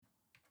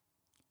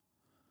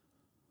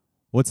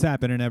What's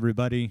happening,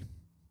 everybody?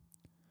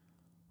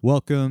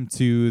 Welcome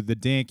to the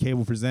Dan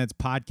Cable Presents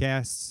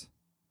podcast.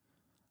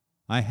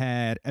 I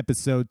had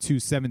episode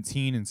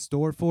 217 in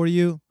store for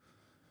you,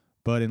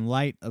 but in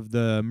light of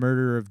the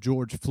murder of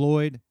George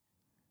Floyd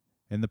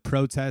and the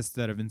protests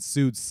that have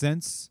ensued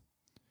since,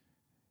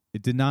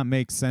 it did not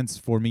make sense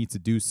for me to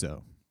do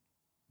so.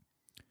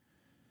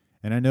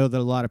 And I know that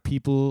a lot of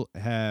people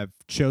have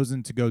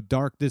chosen to go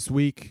dark this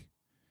week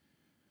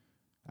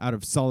out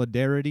of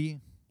solidarity.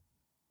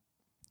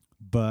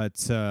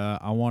 But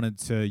I wanted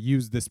to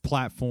use this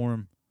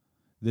platform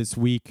this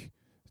week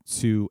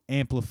to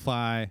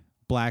amplify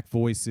black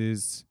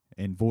voices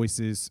and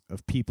voices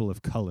of people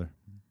of color.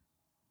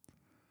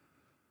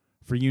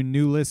 For you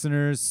new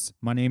listeners,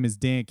 my name is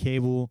Dan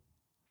Cable.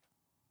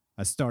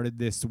 I started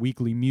this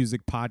weekly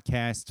music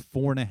podcast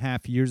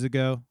 4.5 years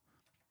ago.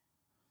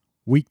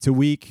 Week to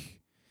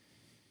week,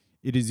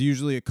 it is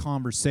usually a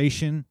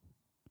conversation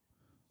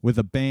with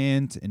a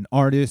band, an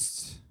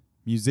artist,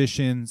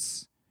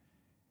 musicians,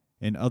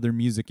 and other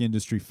music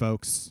industry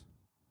folks.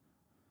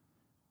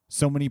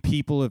 So many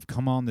people have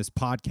come on this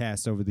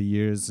podcast over the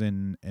years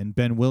and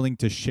been willing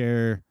to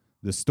share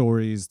the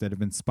stories that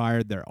have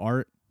inspired their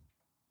art.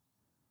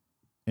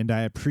 And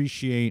I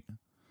appreciate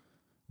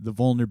the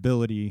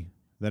vulnerability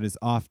that is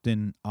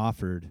often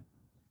offered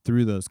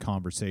through those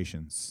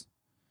conversations.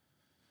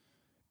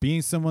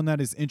 Being someone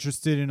that is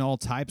interested in all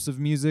types of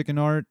music and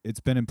art, it's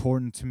been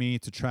important to me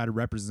to try to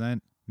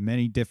represent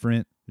many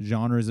different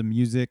genres of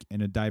music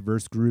and a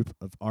diverse group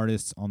of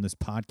artists on this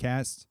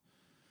podcast,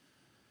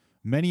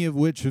 many of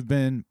which have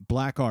been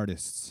black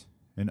artists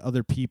and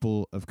other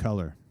people of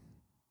color.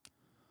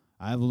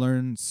 I've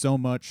learned so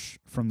much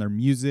from their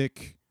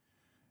music,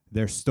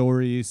 their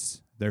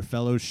stories, their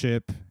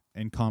fellowship,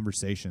 and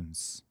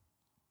conversations.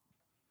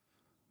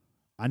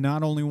 I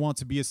not only want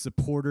to be a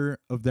supporter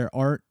of their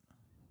art,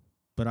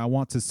 but I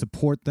want to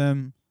support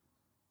them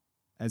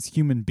as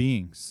human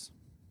beings.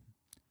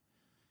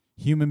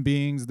 Human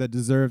beings that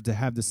deserve to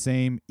have the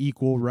same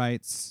equal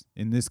rights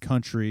in this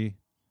country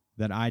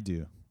that I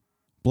do.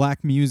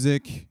 Black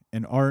music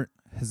and art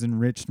has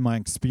enriched my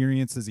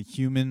experience as a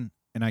human,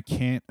 and I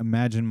can't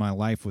imagine my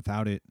life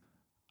without it.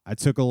 I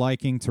took a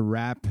liking to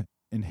rap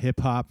and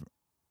hip-hop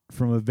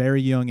from a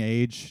very young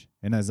age,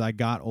 and as I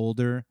got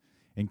older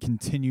and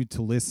continued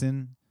to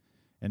listen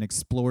and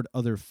explored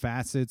other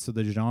facets of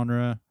the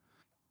genre,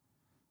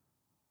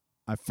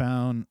 I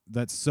found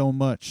that so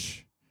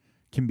much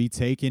can be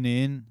taken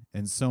in,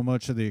 and so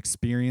much of the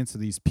experience of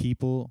these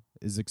people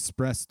is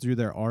expressed through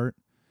their art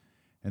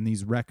and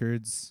these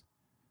records,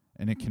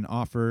 and it can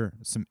offer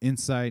some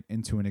insight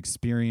into an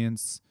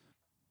experience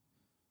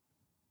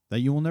that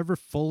you will never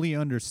fully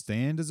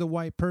understand as a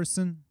white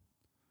person,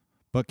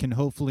 but can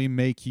hopefully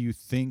make you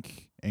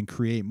think and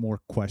create more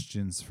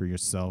questions for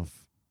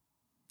yourself.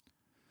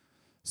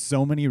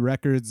 So many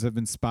records have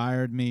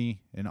inspired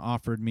me and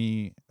offered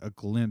me a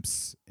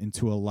glimpse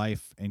into a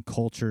life and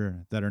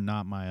culture that are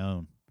not my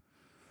own.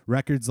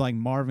 Records like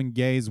Marvin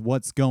Gaye's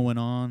What's Going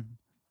On,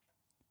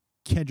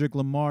 Kendrick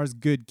Lamar's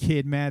Good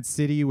Kid, Mad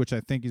City, which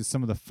I think is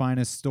some of the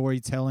finest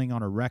storytelling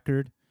on a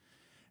record,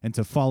 and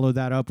to follow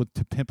that up with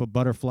To Pimp a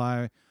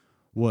Butterfly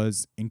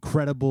was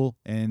incredible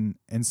and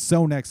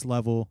so next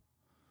level.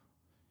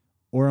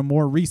 Or a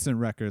more recent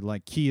record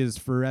like Kia's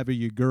Forever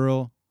Your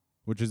Girl,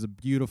 which is a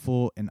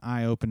beautiful and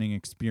eye-opening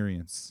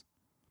experience.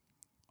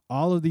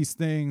 All of these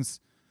things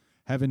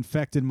have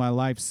infected my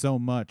life so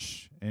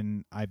much,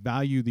 and I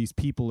value these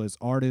people as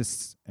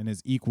artists and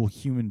as equal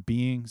human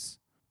beings.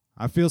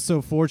 I feel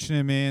so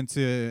fortunate, man,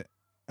 to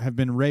have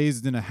been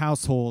raised in a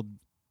household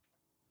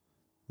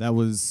that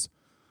was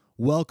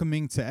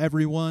welcoming to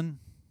everyone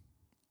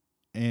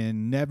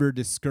and never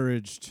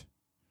discouraged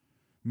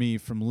me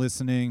from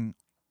listening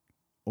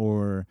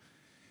or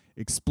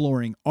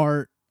exploring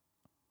art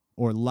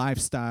or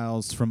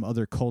lifestyles from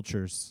other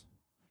cultures.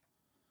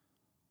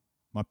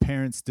 My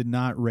parents did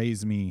not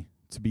raise me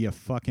to be a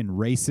fucking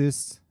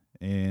racist,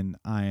 and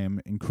I am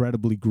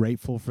incredibly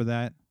grateful for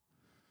that.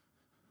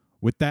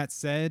 With that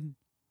said,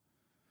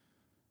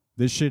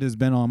 this shit has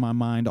been on my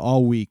mind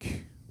all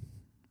week.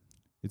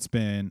 It's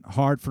been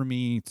hard for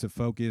me to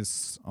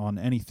focus on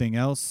anything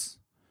else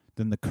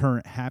than the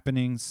current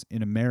happenings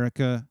in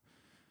America,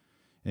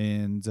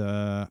 and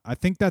I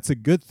think that's a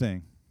good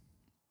thing.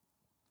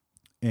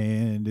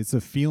 And it's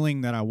a feeling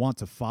that I want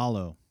to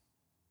follow.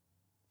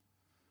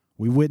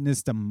 We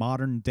witnessed a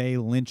modern-day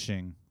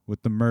lynching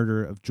with the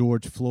murder of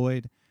George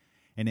Floyd,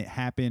 and it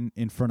happened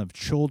in front of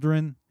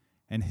children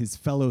and his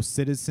fellow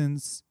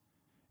citizens.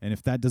 And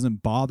if that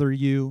doesn't bother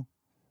you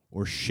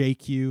or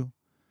shake you,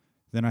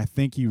 then I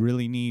think you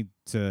really need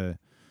to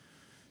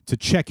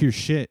check your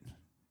shit.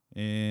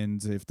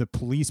 And if the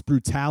police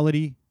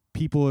brutality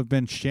people have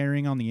been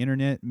sharing on the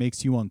internet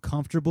makes you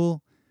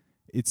uncomfortable,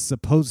 it's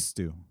supposed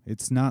to.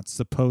 It's not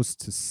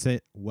supposed to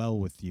sit well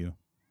with you.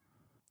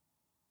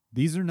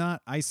 These are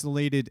not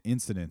isolated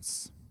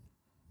incidents.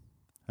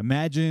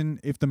 Imagine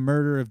if the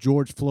murder of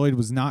George Floyd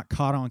was not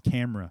caught on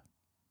camera.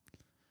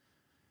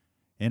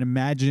 And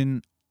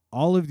imagine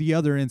all of the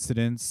other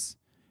incidents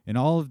and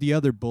all of the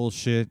other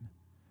bullshit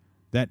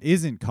that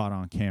isn't caught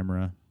on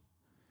camera,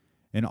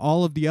 and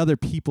all of the other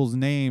people's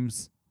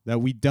names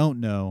that we don't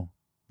know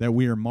that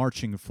we are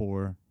marching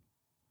for,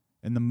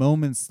 and the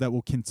moments that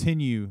will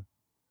continue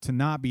to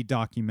not be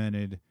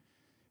documented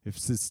if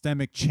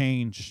systemic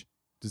change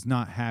does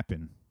not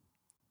happen.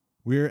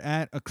 We're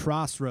at a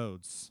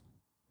crossroads.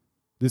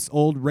 This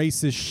old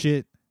racist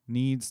shit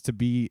needs to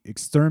be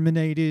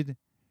exterminated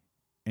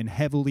and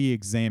heavily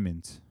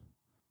examined.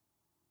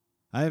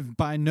 I have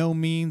by no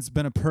means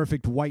been a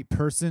perfect white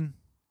person.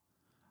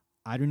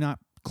 I do not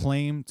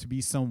claim to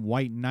be some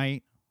white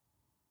knight,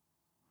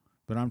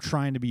 but I'm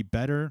trying to be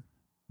better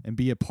and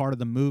be a part of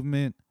the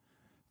movement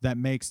that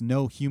makes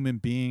no human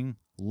being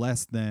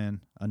less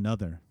than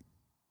another.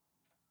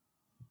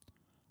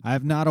 I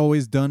have not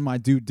always done my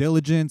due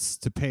diligence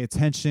to pay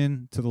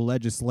attention to the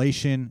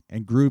legislation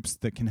and groups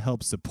that can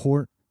help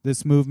support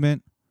this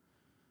movement.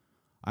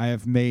 I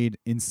have made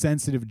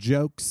insensitive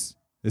jokes,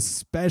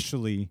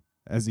 especially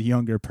as a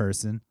younger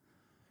person,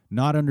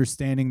 not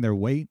understanding their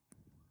weight,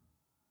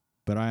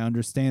 but I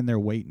understand their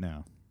weight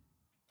now.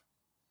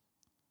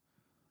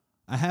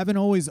 I haven't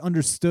always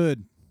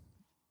understood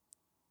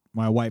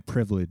my white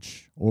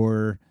privilege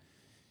or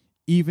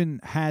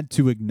even had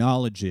to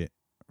acknowledge it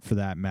for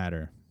that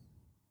matter.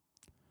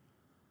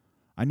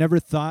 I never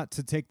thought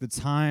to take the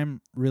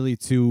time really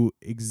to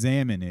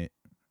examine it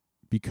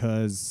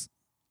because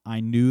I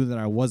knew that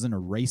I wasn't a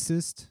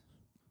racist.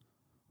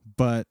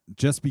 But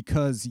just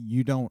because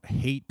you don't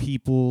hate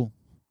people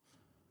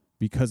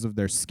because of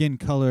their skin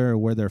color or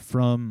where they're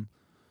from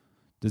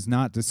does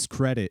not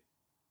discredit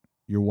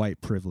your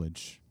white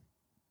privilege.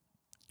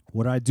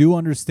 What I do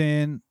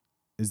understand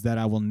is that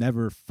I will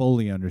never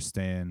fully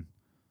understand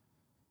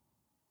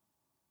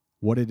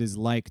what it is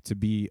like to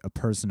be a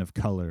person of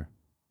color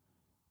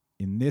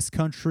in this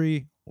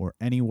country or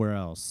anywhere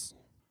else.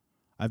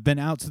 I've been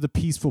out to the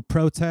peaceful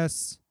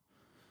protests.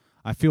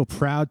 I feel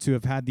proud to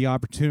have had the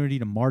opportunity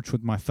to march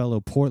with my fellow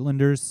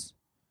Portlanders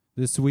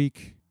this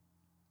week.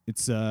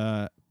 It's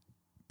a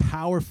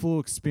powerful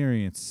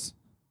experience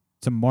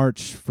to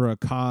march for a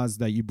cause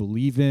that you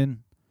believe in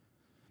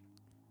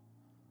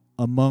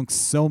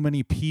amongst so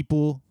many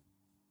people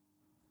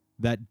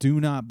that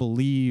do not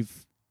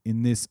believe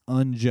in this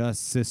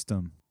unjust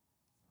system.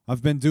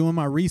 I've been doing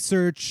my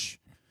research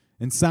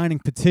and signing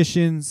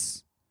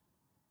petitions,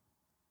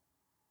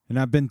 and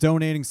I've been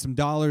donating some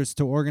dollars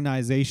to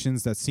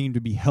organizations that seem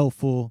to be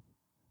helpful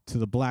to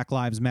the Black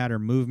Lives Matter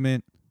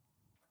movement.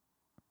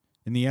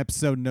 In the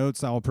episode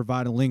notes, I will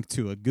provide a link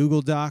to a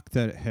Google Doc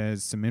that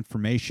has some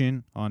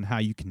information on how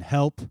you can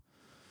help.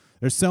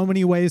 There's so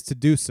many ways to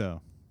do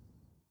so.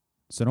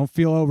 So don't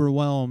feel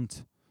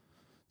overwhelmed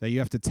that you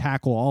have to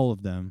tackle all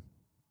of them,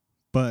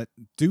 but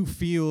do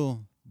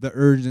feel the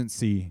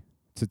urgency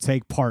to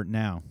take part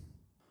now.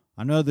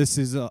 I know this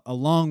is a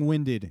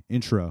long-winded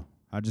intro.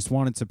 I just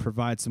wanted to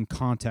provide some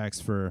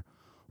context for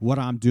what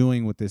I'm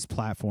doing with this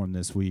platform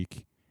this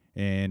week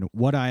and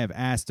what I have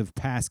asked of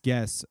past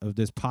guests of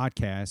this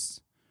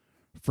podcast,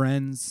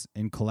 friends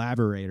and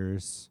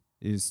collaborators,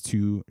 is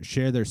to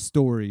share their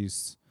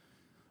stories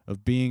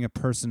of being a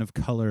person of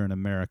color in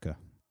America.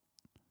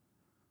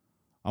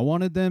 I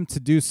wanted them to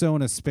do so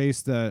in a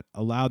space that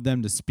allowed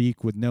them to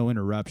speak with no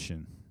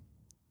interruption.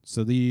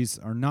 So these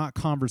are not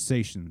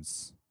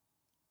conversations.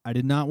 I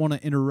did not want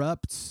to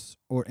interrupt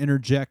or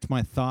interject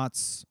my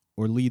thoughts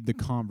or lead the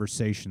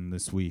conversation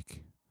this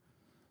week.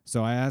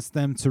 So I asked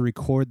them to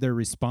record their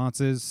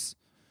responses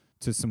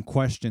to some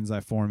questions I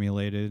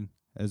formulated,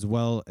 as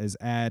well as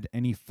add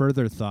any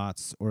further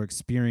thoughts or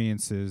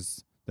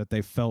experiences that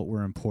they felt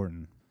were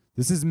important.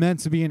 This is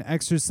meant to be an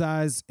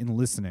exercise in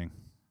listening.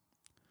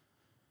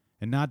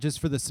 And not just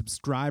for the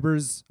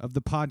subscribers of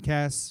the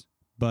podcast,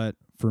 but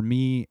for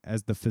me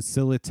as the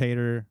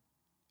facilitator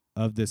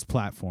of this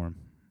platform.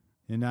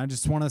 And I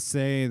just want to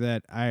say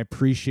that I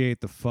appreciate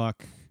the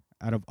fuck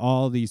out of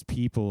all these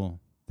people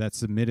that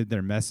submitted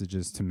their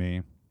messages to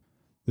me.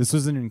 This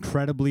was an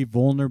incredibly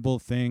vulnerable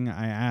thing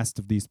I asked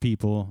of these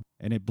people,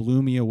 and it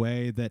blew me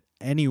away that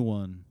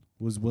anyone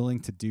was willing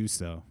to do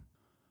so.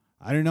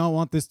 I do not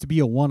want this to be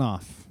a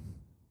one-off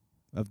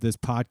of this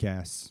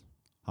podcast.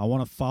 I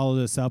want to follow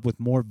this up with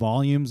more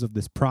volumes of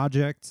this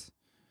project,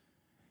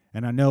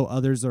 and I know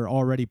others are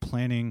already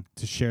planning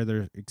to share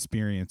their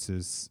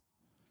experiences.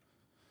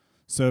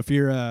 So if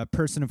you're a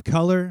person of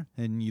color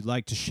and you'd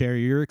like to share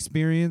your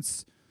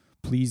experience,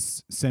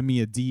 please send me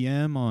a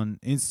DM on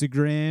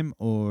Instagram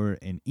or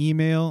an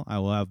email. I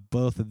will have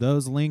both of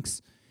those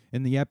links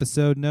in the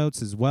episode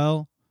notes as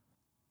well.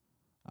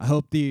 I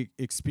hope the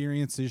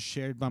experiences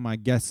shared by my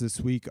guests this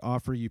week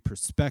offer you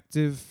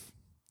perspective.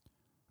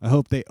 I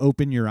hope they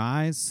open your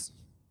eyes,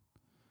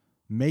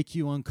 make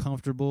you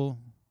uncomfortable,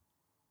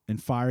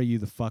 and fire you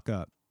the fuck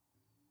up.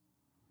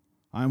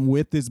 I'm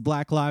with this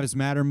Black Lives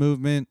Matter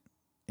movement,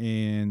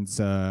 and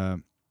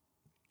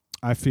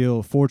I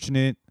feel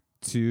fortunate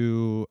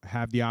to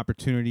have the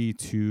opportunity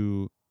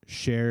to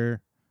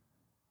share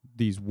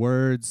these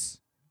words,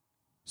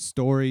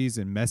 stories,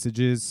 and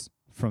messages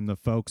from the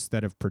folks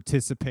that have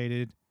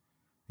participated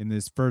in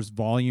this first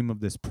volume of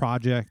this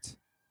project.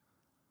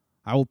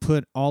 I will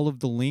put all of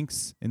the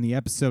links in the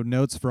episode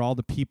notes for all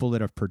the people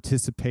that have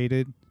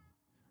participated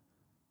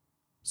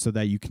so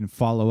that you can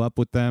follow up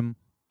with them.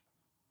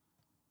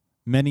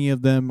 Many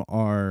of them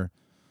are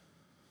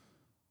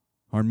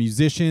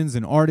musicians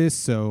and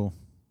artists, so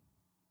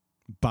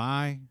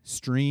buy,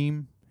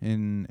 stream,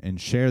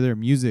 and share their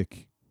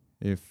music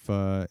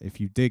if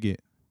you dig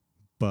it.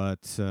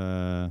 But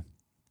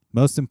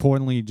most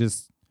importantly,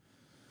 just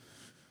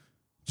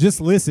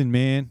listen,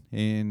 man,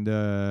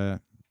 and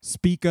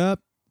speak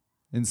up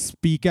and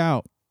speak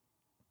out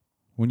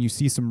when you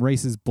see some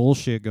racist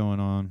bullshit going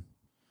on.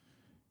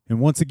 And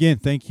once again,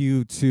 thank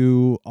you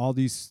to all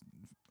these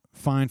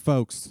fine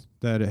folks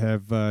that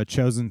have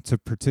chosen to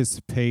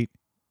participate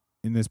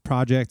in this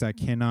project. I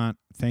cannot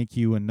thank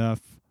you enough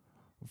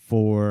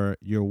for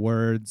your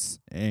words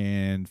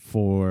and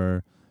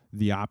for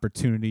the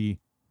opportunity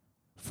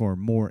for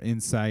more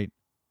insight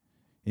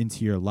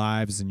into your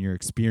lives and your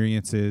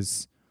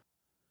experiences.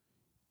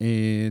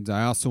 And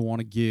I also want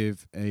to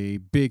give a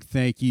big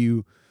thank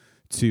you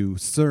to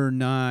Sir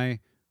Nye,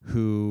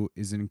 who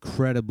is an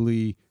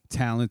incredibly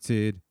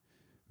talented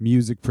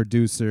music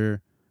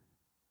producer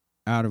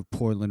out of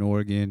Portland,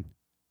 Oregon.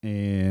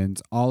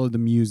 And all of the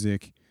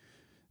music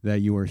that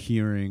you are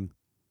hearing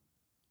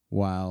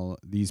while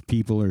these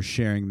people are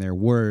sharing their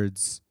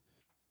words,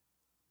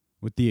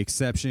 with the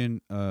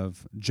exception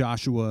of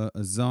Joshua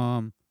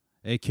Azam,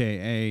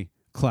 a.k.a.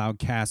 Cloud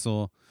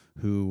Castle,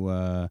 who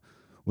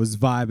was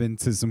vibing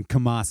to some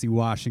Kamasi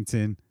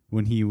Washington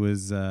when he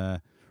was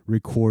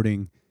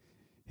recording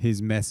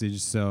his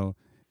message. So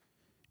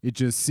it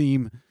just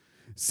seemed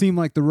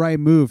like the right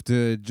move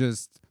to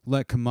just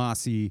let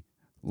Kamasi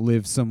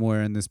live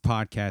somewhere in this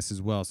podcast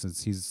as well,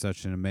 since he's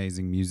such an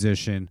amazing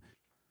musician.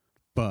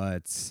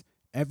 But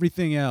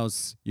everything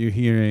else you're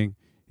hearing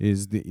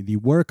is the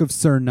work of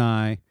Sir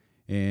Nye,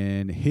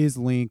 and his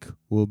link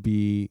will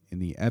be in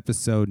the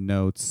episode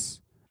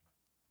notes,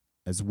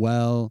 as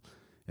well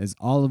as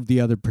all of the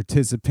other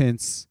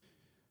participants.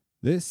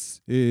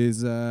 This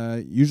is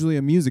usually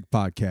a music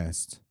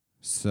podcast,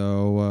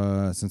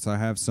 so since I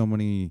have so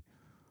many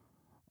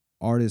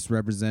artists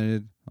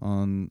represented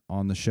on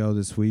the show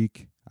this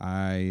week,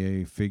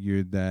 I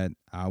figured that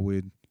I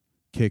would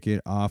kick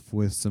it off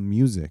with some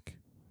music,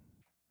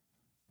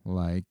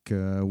 like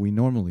we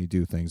normally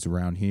do things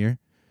around here.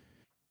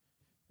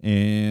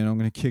 And I'm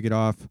going to kick it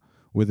off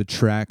with a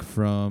track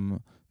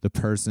from the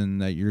person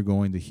that you're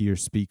going to hear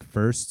speak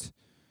first.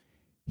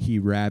 He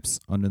raps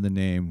under the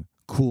name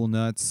Cool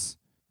Nuts.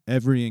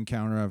 Every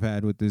encounter I've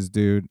had with this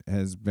dude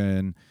has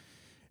been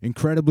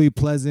incredibly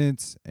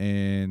pleasant,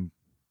 and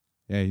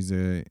yeah, he's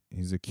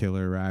a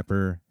killer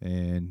rapper,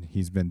 and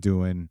he's been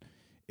doing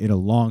it a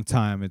long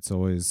time. It's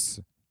always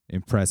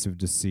impressive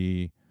to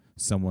see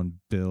someone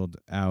build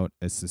out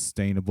a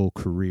sustainable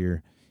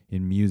career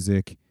in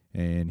music,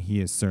 and he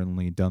has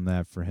certainly done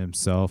that for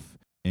himself.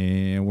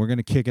 And we're going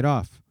to kick it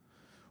off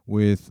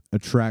with a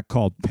track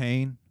called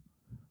Pain,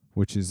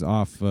 which is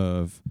off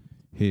of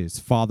his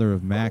Father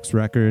of Max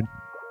record,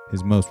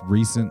 his most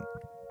recent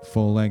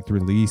full-length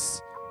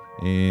release.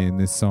 And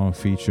this song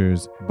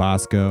features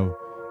Bosco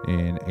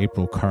and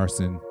April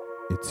Carson.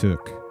 It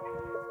Took.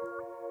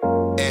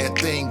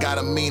 Everything got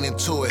a meaning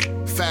to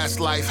it. Fast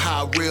life,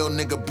 how a real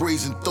nigga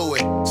breezing through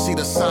it. See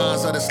the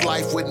signs of this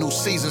life with new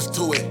seasons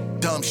to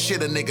it. Dumb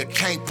shit a nigga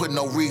can't put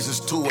no reasons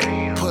to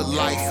it. Put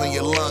life in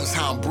your lungs,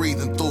 how I'm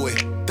breathing through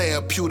it.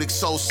 Therapeutic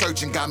soul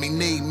searching got me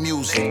need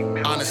music.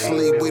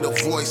 Honestly, we the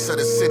voice of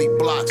the city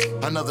blocks.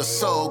 Another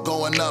soul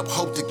going up,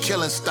 hope the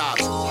killing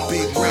stops.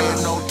 Big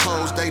red, no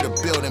toes, they the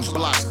building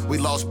blocks. We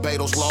lost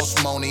Beatles,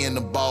 lost Money, and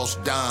the boss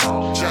down.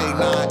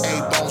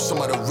 J9, A-Bone,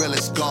 some of the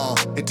realest gone.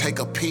 It take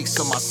a piece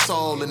of my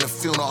soul in the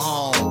funeral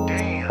home.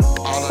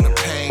 All of the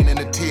pain and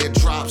the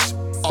teardrops.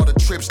 All the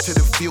trips to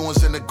the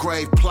viewings and the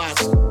grave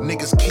plots.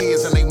 Niggas,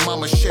 kids, and they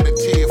mama shed a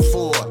tear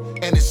for.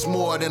 And it's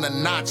more than a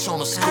notch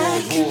on a scoreboard.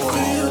 I can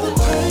feel the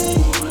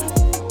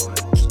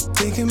pain.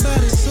 Thinking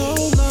about it so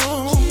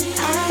long.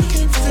 I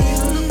can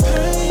feel the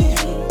pain.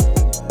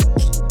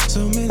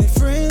 So many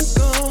friends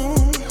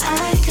gone.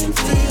 I can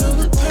feel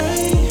the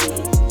pain.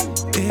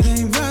 It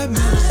ain't right,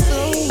 man, it's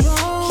so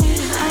wrong.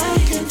 I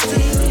can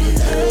feel the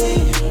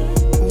pain.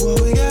 What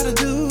we gotta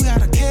do,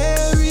 gotta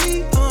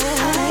carry on.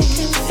 I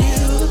can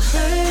feel the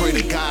pain. Pray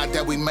to God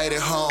that we made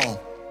it home.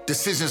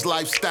 Decisions,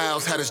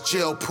 lifestyles had us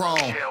jail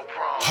prone.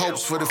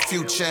 Hopes for the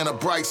future and a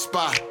bright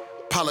spot.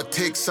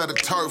 Politics of the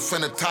turf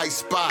in a tight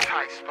spot.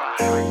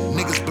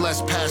 Niggas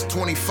blessed past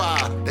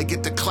 25. They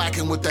get to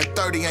clacking with that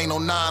 30, ain't no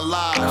 9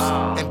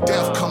 lives. And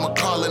death come a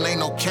calling,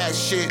 ain't no cat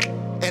shit.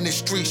 And this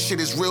street shit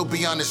is real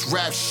beyond this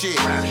rap shit.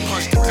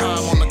 Punch the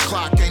time on the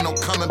clock, ain't no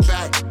coming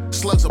back.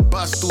 Slugs will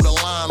bust through the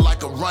line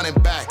like a running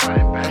back.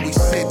 And we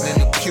sitting in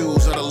the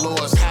pews of the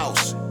Lord's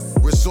house.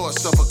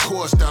 Resorts of a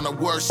course down the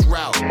worst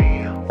route.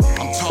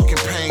 I'm talking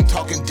pain,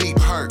 talking deep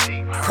hurt.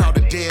 Crowd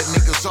of dead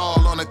niggas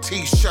all on a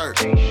t-shirt.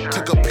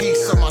 Took a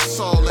piece of my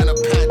soul and a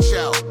patch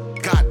out.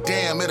 God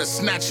damn, it'll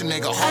snatch a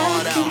nigga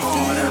hard out. I can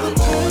feel the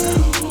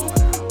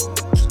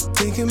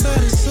pain. Thinking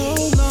about it so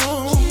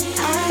long,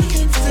 I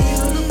can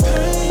feel the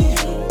pain.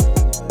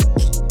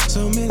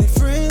 So many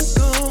friends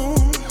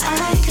gone,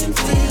 I can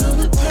feel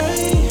the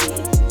pain.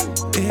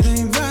 It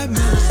ain't right,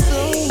 man, it's so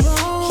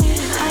wrong.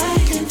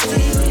 I can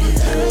feel the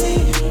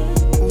pain.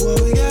 What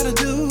we gotta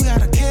do,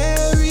 gotta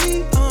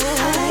carry on.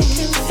 I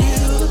can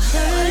feel the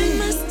pain.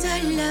 Why must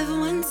our loved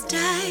ones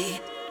die?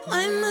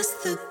 Why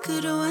must the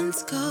good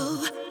ones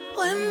go?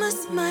 Why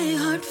must my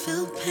heart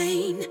feel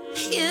pain?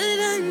 Yet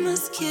I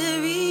must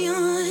carry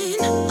on.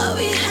 All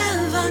we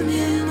have are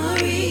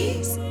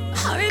memories.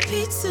 I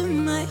repeat to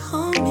my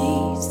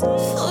homies.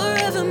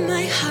 Forever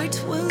my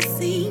heart will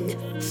sing.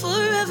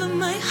 Forever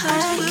my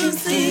heart will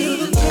sing.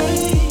 Feel the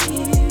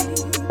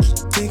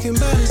pain. Thinking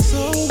about it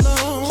so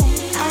long,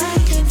 I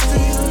can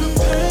feel the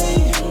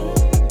pain.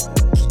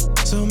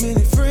 So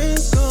many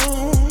friends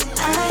gone,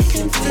 I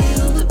can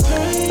feel the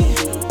pain.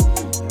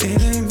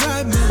 It ain't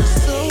right, man,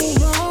 it's so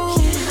wrong.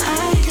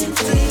 I can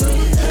feel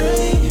the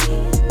pain.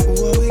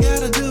 What we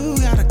gotta do,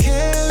 gotta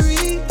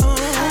carry on.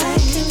 I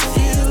can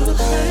feel the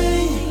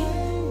pain.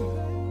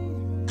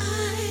 I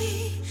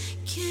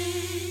can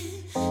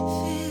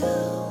feel.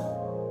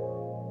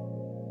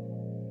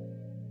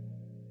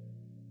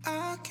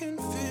 I can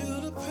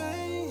feel the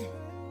pain.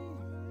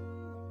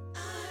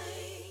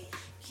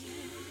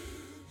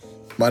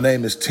 My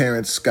name is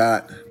Terrence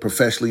Scott,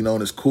 professionally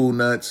known as Cool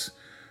Nuts.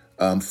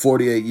 I'm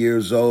 48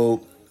 years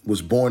old,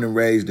 was born and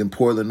raised in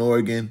Portland,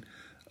 Oregon,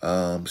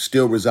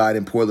 still reside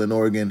in Portland,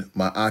 Oregon.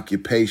 My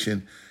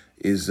occupation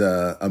is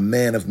a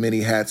man of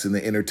many hats in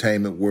the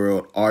entertainment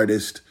world,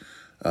 artist,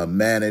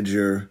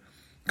 manager,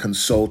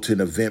 consultant,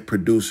 event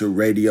producer,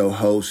 radio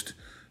host,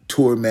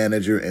 tour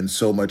manager, and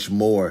so much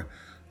more.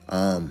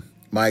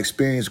 My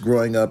experience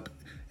growing up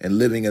and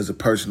living as a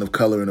person of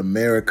color in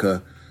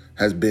America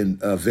has been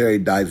very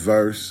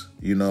diverse,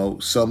 you know,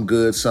 some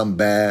good, some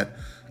bad.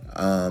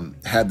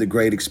 Had the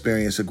great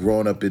experience of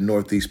growing up in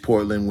Northeast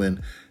Portland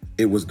when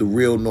it was the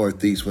real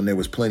Northeast, when there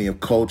was plenty of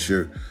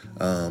culture,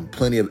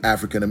 plenty of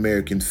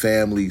African-American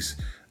families.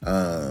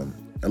 A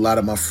lot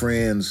of my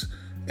friends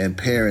and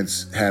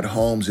parents had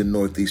homes in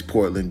Northeast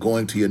Portland,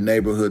 going to your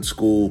neighborhood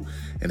school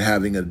and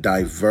having a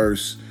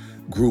diverse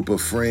group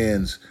of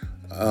friends,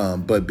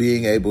 but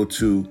being able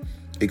to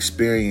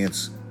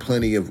experience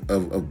plenty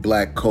of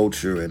Black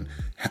culture and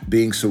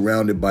being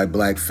surrounded by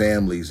Black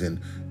families and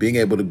being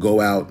able to go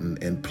out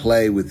and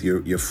play with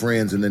your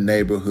friends in the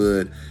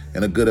neighborhood,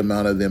 and a good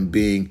amount of them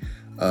being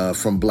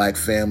from Black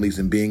families,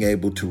 and being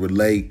able to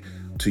relate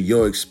to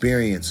your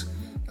experience.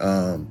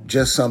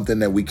 Just something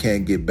that we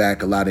can't get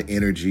back, a lot of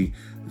energy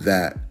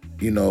that,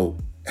 you know,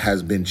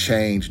 has been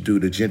changed due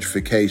to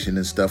gentrification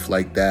and stuff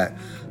like that.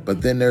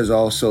 But then there's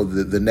also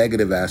the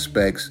negative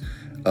aspects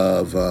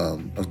of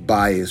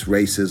bias,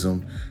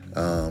 racism,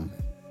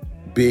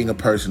 being a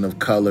person of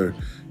color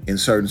in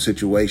certain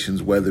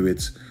situations, whether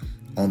it's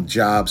on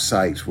job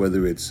sites,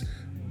 whether it's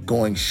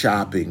going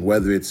shopping,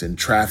 whether it's in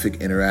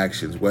traffic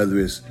interactions, whether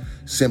it's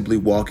simply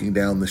walking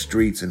down the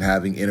streets and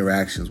having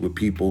interactions with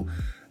people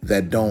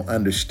that don't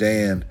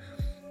understand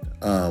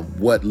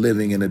what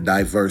living in a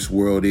diverse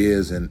world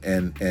is, and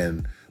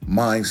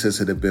mindsets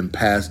that have been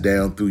passed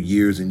down through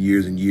years and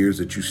years and years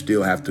that you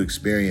still have to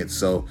experience.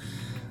 So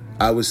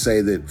I would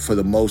say that for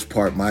the most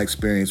part, my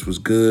experience was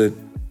good,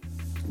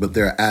 but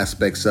there are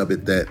aspects of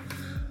it that,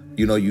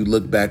 you know, you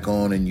look back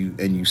on and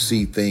you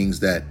see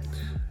things that,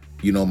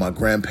 you know, my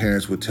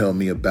grandparents would tell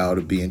me about,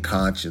 of being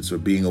conscious or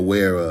being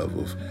aware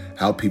of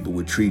how people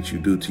would treat you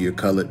due to your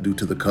color, due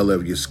to the color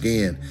of your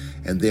skin,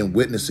 and then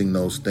witnessing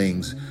those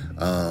things,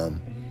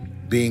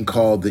 being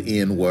called the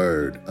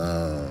N-word,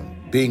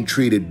 being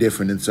treated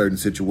different in certain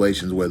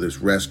situations, whether it's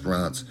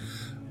restaurants,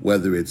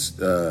 whether it's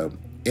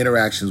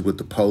interactions with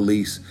the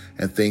police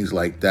and things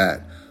like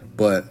that.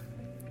 But,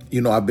 you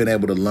know, I've been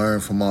able to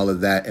learn from all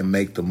of that and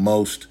make the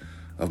most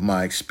of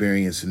my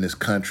experience in this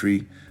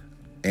country,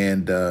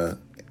 and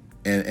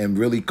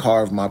really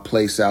carve my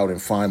place out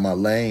and find my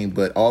lane,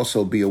 but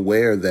also be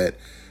aware that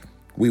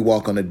we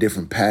walk on a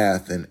different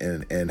path,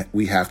 and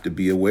we have to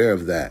be aware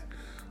of that.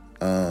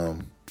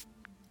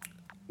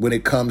 When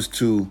it comes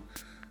to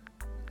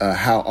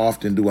how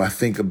often do I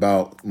think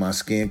about my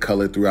skin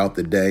color throughout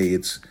the day,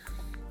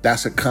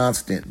 that's a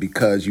constant,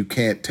 because you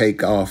can't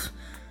take off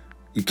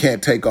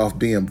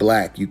being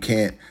Black. You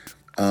can't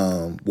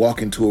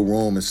walk into a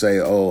room and say,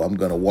 oh, I'm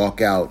going to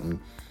walk out and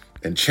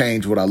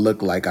change what I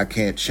look like. I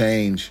can't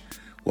change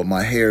what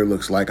my hair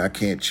looks like. I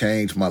can't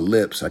change my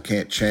lips. I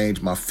can't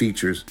change my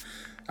features.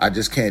 I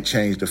just can't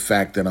change the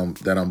fact that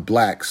I'm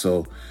Black.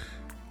 So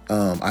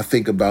I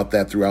think about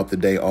that throughout the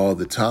day all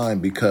the time,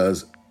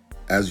 because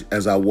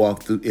as I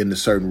walk through into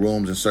certain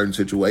rooms and certain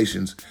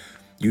situations,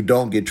 you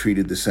don't get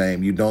treated the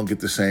same. You don't get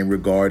the same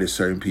regard as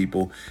certain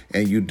people,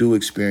 and you do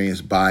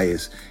experience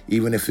bias,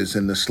 even if it's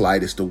in the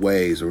slightest of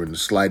ways or in the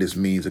slightest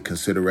means of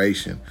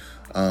consideration.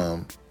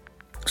 So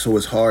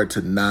it's hard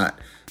to not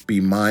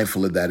be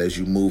mindful of that as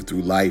you move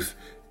through life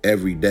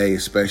every day,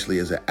 especially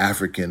as an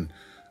African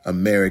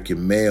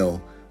American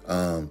male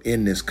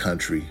in this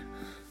country.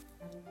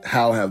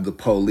 how have the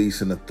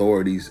police and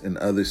authorities and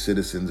other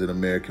citizens in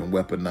America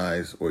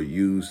weaponized or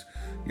used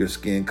your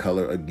skin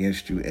color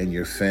against you and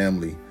your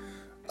family?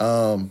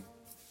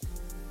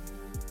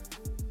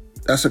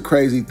 That's a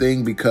crazy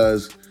thing,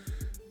 because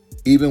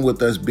even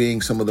with us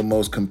being some of the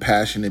most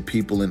compassionate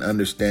people and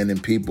understanding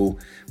people,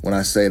 when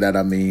I say that,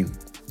 I mean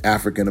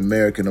African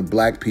American or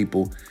Black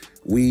people,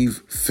 we've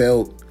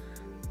felt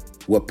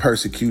what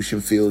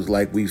persecution feels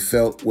like. We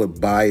felt what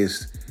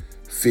bias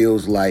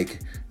feels like.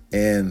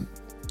 And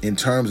in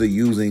terms of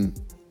using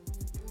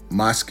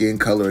my skin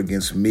color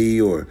against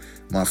me or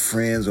my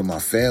friends or my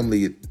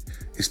family,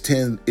 it's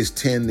tend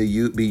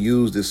to be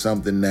used as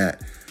something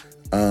that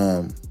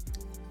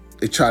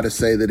they try to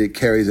say that it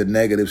carries a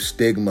negative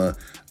stigma,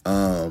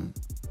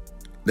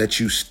 that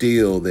you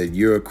steal, that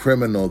you're a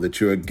criminal, that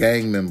you're a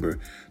gang member,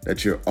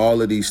 that you're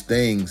all of these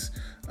things.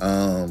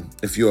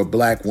 If you're a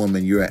Black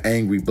woman, you're an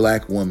angry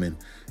Black woman.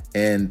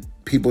 And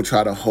people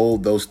try to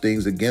hold those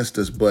things against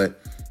us.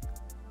 But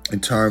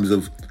in terms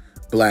of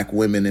Black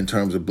women, in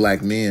terms of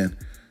Black men,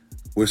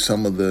 we're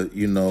some of the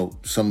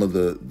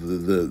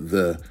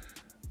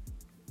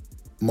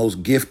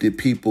most gifted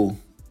people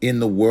in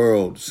the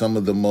world, some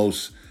of the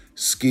most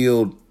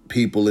skilled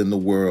people in the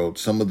world,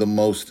 some of the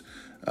most,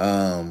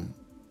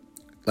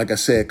 like I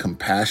said,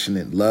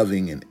 compassionate,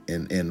 loving,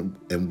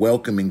 and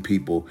welcoming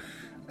people.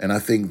 And I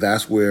think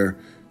that's where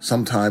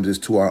sometimes it's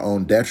to our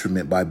own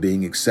detriment, by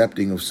being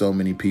accepting of so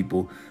many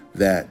people,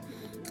 that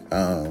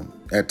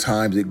at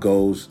times it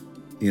goes,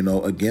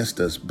 against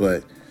us.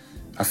 But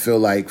I feel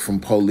like from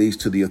police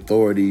to the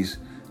authorities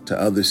to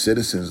other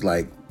citizens,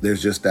 like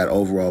there's just that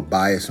overall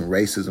bias and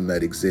racism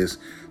that exists,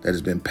 that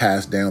has been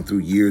passed down through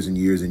years and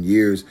years and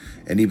years.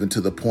 And even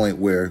to the point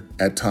where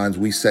at times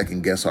we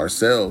second guess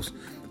ourselves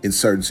in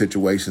certain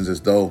situations,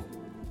 as though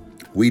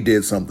we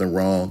did something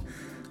wrong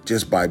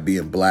just by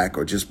being Black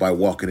or just by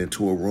walking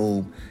into a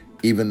room,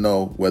 even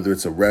though whether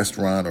it's a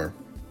restaurant or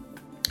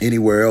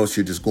anywhere else,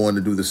 you're just going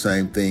to do the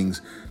same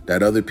things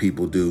that other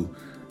people do.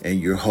 And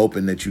you're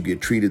hoping that you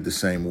get treated the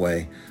same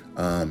way,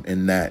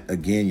 and that,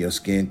 again, your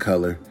skin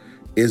color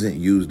isn't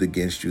used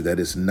against you,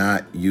 that it's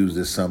not used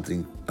as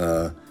something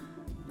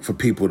for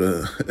people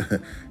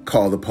to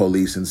call the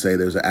police and say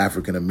there's an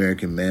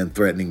African-American man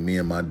threatening me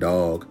and my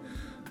dog,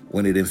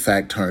 when it in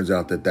fact turns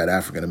out that that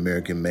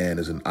African-American man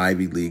is an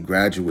Ivy League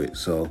graduate.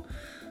 So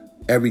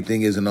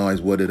everything isn't always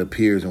what it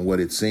appears and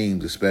what it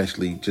seems,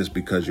 especially just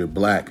because you're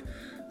Black.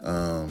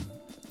 So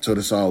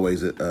that's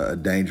always a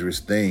dangerous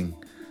thing.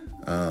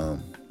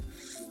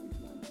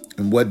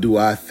 And what do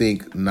I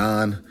think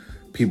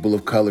non-people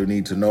of color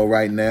need to know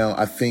right now?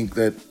 I think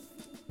that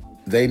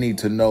they need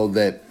to know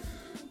that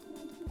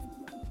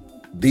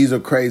these are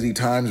crazy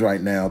times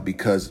right now,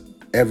 because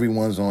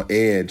everyone's on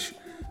edge.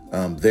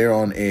 They're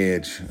on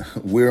edge.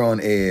 We're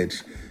on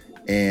edge.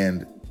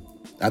 And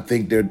I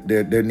think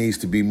there needs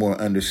to be more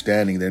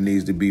understanding. There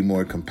needs to be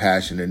more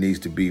compassion. There needs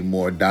to be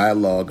more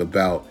dialogue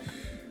about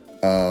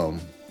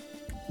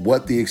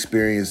what the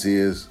experience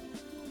is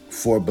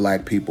for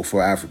Black people,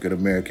 for African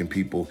American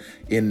people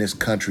in this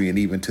country. And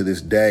even to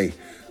this day,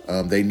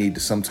 they need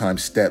to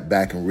sometimes step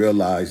back and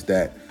realize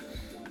that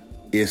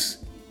it's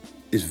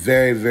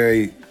very,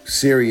 very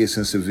serious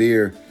and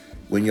severe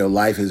when your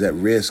life is at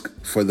risk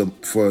for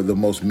the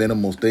most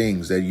minimal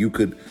things. That you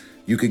could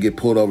get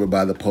pulled over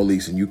by the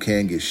police and you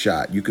can get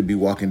shot. You could be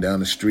walking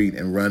down the street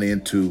and run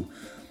into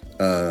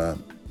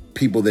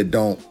people that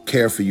don't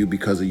care for you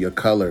because of your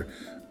color.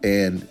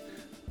 And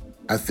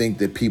I think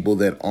that people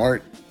that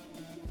aren't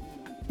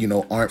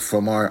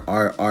from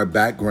our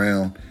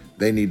background,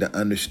 they need to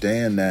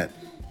understand that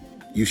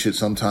you should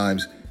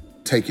sometimes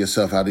take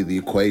yourself out of the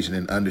equation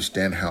and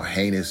understand how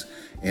heinous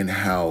and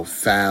how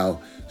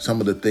foul some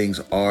of the things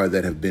are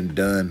that have been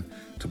done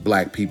to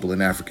Black people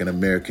and African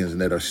Americans,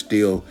 and that are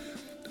still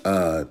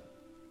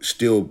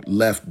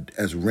left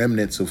as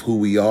remnants of who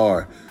we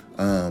are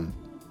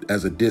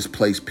as a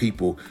displaced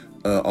people.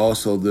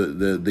 Also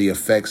the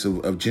effects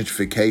of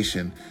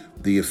gentrification,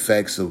 the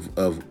effects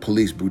of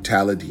police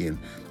brutality, and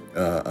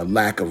a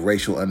lack of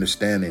racial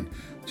understanding.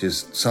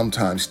 Just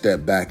sometimes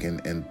step back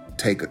and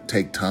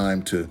take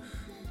time to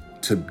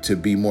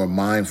be more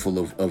mindful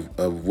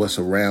of what's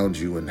around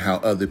you and how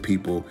other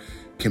people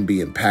can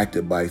be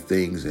impacted by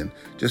things, and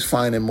just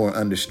finding more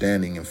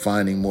understanding and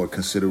finding more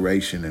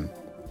consideration. And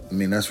I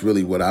mean, that's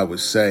really what I would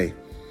say.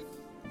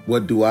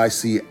 What do I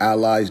see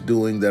allies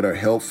doing that are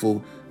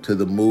helpful to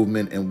the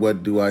movement, and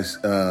what do I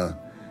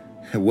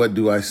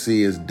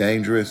see as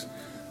dangerous?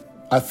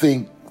 I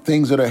think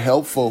things that are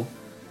helpful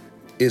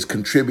is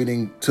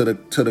contributing to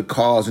the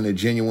cause in a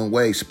genuine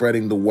way,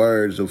 spreading the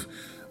words of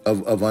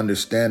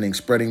understanding,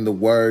 spreading the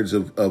words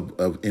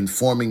of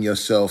informing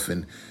yourself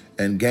and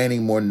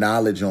gaining more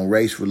knowledge on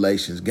race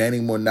relations,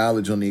 gaining more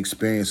knowledge on the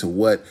experience of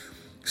what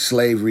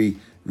slavery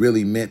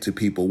really meant to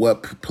people,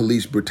 what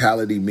police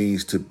brutality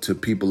means to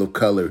people of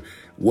color,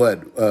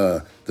 what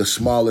the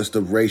smallest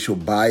of racial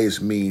bias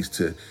means,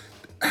 to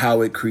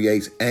how it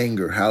creates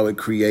anger, how it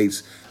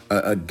creates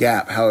a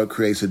gap, how it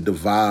creates a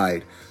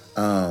divide.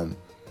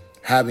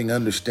 Having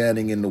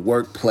understanding in the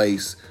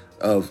workplace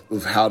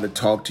of how to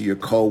talk to your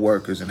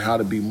coworkers and how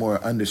to be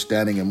more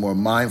understanding and more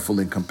mindful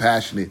and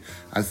compassionate,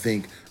 I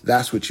think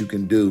that's what you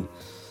can do.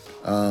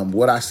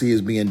 What I see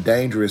as being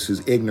dangerous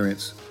is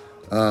ignorance,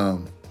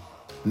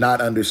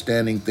 not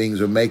understanding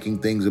things or making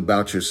things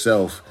about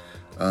yourself.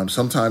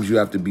 Sometimes you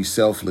have to be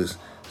selfless.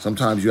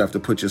 Sometimes you have to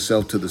put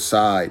yourself to the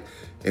side.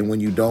 And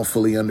when you don't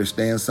fully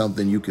understand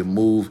something, you can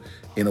move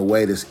in a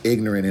way that's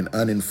ignorant and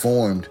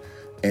uninformed.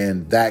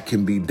 And that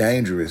can be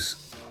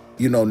dangerous.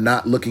 You know,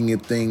 not looking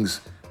at things,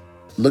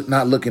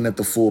 not looking at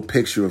the full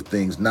picture of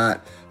things,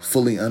 not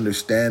fully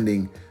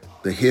understanding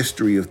the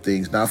history of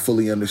things, not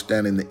fully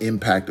understanding the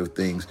impact of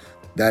things.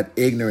 That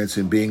ignorance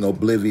and being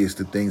oblivious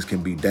to things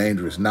can be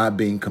dangerous. Not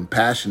being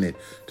compassionate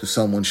to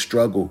someone's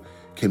struggle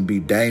can be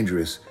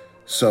dangerous.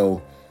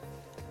 So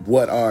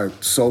what our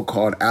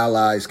so-called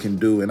allies can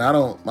do, and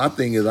my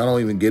thing is I don't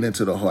even get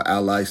into the whole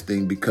allies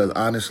thing, because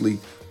honestly,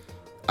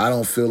 I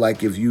don't feel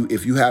like if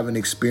you haven't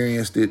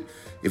experienced it,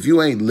 if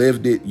you ain't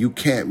lived it, you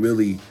can't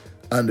really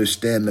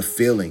understand the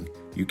feeling.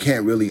 You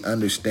can't really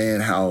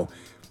understand how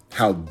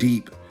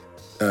deep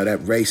that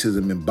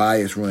racism and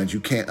bias runs. You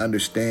can't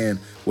understand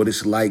what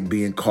it's like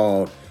being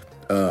called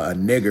a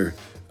nigger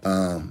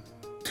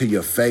to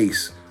your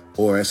face,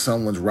 or as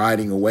someone's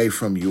riding away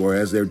from you, or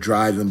as they're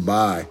driving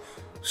by.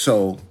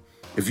 So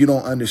if you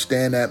don't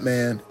understand that,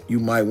 man, you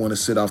might want to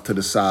sit off to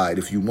the side.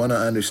 If you want to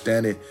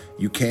understand it,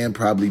 you can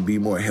probably be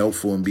more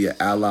helpful and be an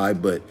ally.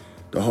 But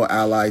the whole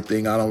ally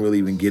thing, I don't really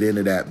even get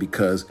into that,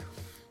 because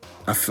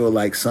I feel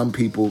like some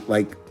people,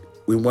 like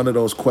in one of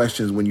those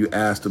questions when you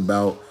asked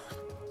about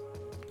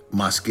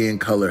my skin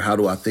color, how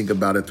do I think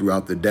about it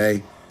throughout the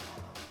day?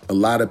 A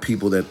lot of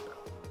people that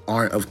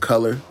aren't of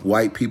color,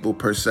 white people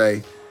per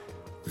se,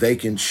 they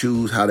can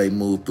choose how they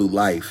move through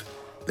life.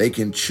 They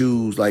can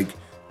choose, like,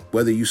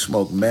 whether you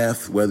smoke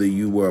meth, whether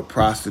you were a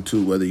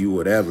prostitute, whether you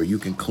whatever, you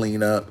can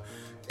clean up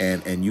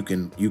and you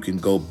can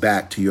go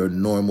back to your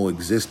normal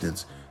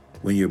existence.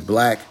 When you're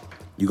black,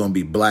 you're going to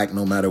be black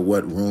no matter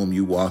what room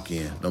you walk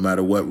in, no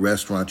matter what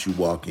restaurant you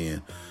walk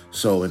in.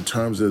 So in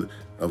terms of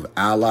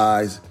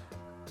allies,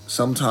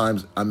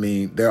 sometimes, I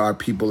mean, there are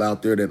people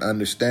out there that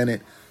understand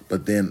it,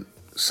 but then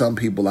some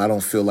people, I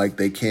don't feel like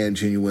they can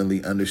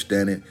genuinely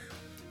understand it.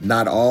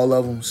 Not all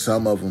of them,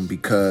 some of them,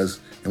 because,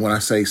 and when I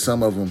say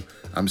some of them,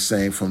 I'm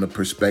saying from the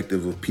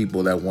perspective of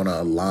people that want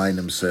to align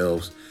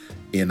themselves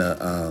in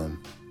a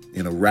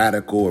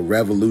radical or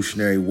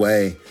revolutionary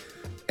way,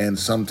 and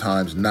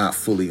sometimes not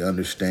fully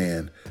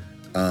understand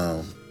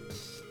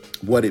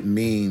what it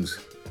means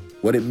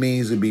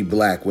to be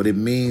black, what it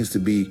means to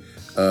be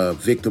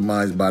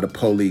victimized by the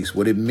police,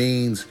 what it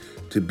means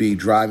to be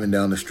driving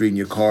down the street in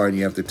your car and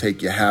you have to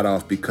take your hat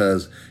off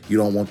because you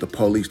don't want the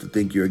police to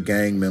think you're a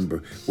gang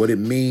member, what it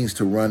means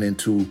to run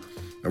into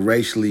a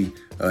racially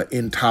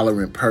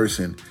intolerant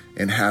person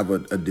and have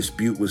a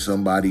dispute with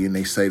somebody and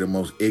they say the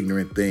most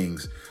ignorant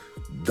things.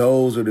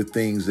 Those are the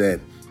things that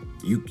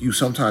you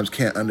sometimes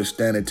can't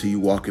understand until you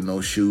walk in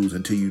those shoes,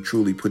 until you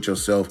truly put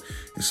yourself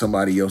in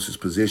somebody else's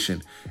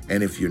position.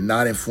 And if you're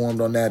not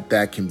informed on that,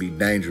 that can be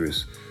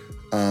dangerous.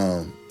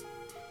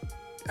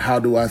 How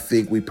do I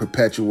think we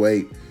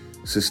perpetuate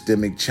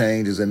systemic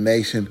change as a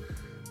nation?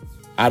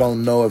 I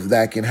don't know if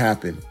that can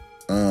happen.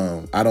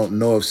 I don't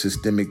know if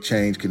systemic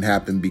change can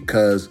happen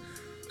because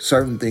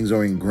certain things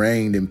are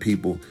ingrained in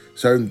people.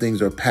 Certain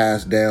things are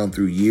passed down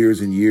through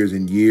years and years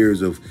and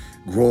years of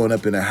growing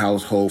up in a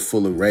household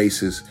full of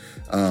racists,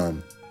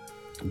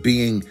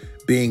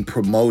 being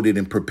promoted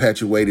and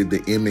perpetuated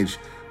the image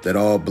that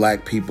all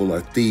black people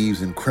are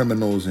thieves and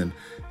criminals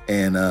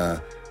and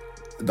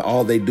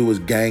all they do is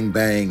gang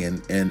bang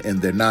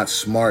and they're not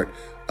smart.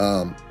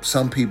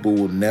 Some people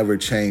will never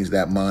change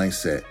that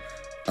mindset.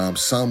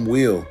 Some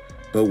will,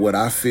 but what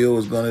I feel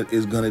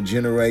is gonna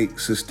generate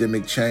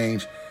systemic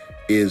change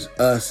is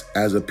us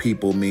as a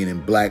people,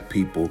 meaning black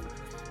people,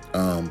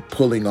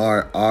 pulling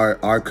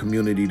our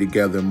community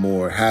together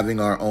more, having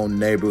our own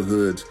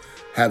neighborhoods,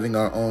 having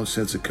our own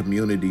sense of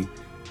community,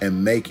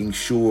 and making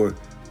sure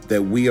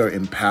that we are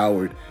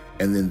empowered,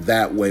 and then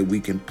that way we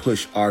can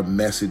push our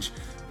message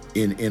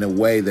in a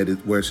way that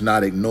where it's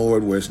not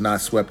ignored, where it's not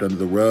swept under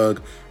the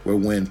rug, where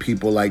when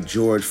people like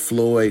George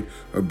Floyd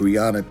or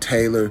Breonna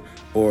Taylor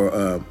or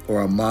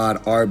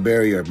Ahmaud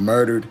Arbery are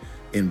murdered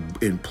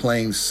in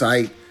plain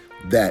sight,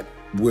 that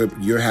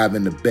you're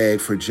having to beg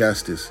for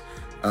justice.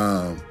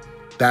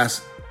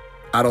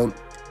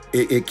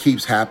 It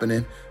keeps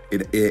happening.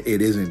 It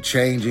isn't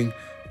changing.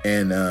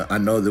 And I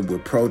know that we're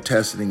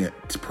protesting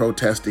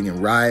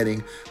and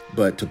rioting,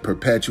 but to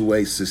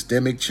perpetuate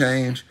systemic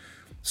change,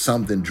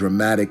 something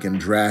dramatic and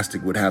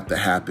drastic would have to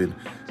happen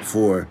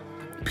for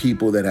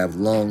people that have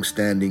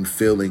long-standing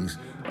feelings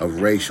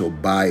of racial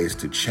bias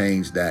to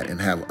change that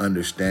and have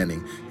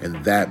understanding, and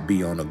that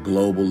be on a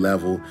global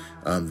level,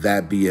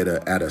 that be at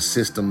a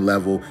system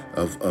level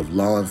of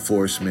law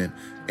enforcement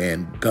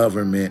and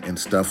government and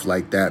stuff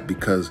like that,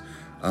 because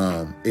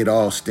it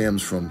all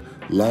stems from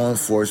law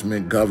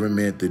enforcement,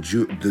 government,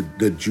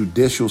 the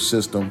judicial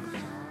system.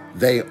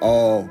 They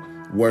all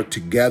work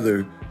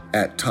together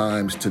at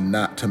times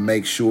to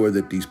make sure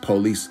that these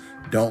police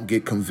don't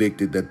get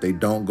convicted, that they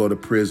don't go to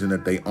prison,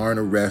 that they aren't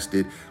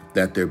arrested,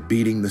 that they're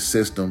beating the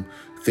system.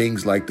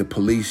 Things like the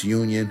police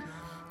union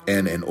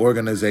and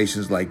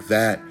organizations like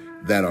that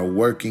are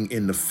working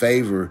in the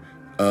favor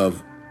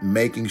of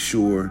making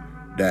sure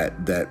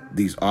that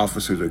these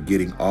officers are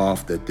getting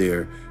off, that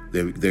they're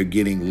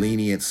getting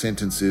lenient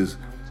sentences.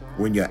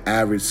 When your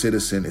average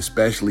citizen,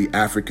 especially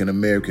African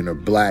American or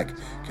black,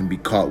 can be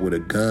caught with a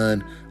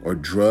gun or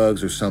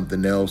drugs or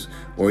something else,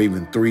 or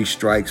even 3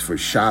 strikes for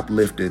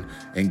shoplifting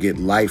and get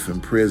life in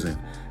prison.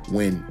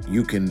 When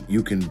you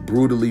can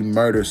brutally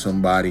murder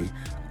somebody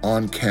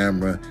on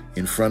camera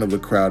in front of a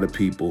crowd of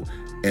people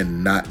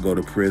and not go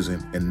to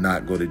prison and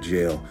not go to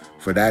jail.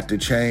 For that to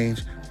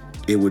change,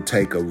 it would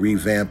take a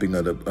revamping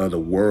of the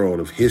world,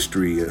 of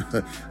history,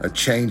 a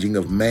changing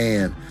of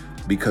man,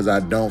 because I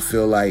don't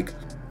feel like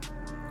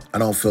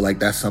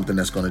that's something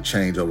that's going to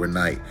change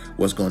overnight.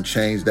 What's going to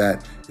change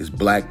that is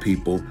black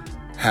people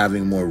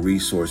having more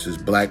resources,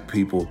 black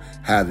people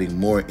having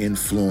more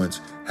influence,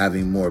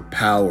 having more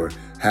power,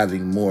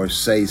 having more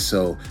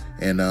say-so,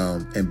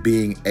 and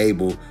being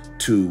able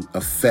to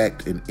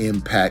affect and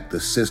impact the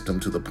system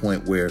to the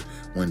point where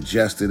when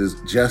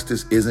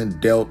justice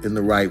isn't dealt in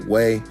the right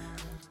way,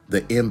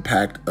 the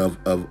impact of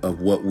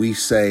what we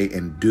say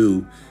and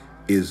do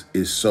is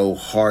so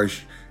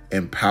harsh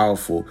and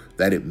powerful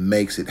that it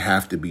makes it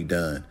have to be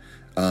done.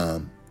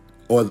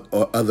 Or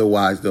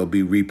otherwise there'll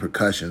be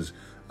repercussions.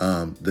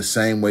 The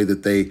same way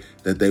that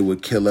they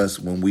would kill us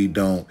when we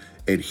don't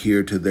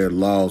adhere to their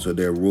laws or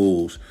their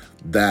rules.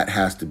 That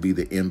has to be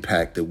the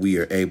impact that we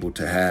are able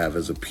to have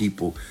as a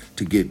people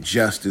to get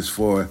justice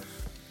for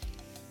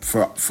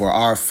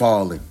our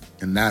falling.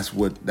 And that's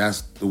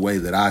the way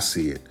that I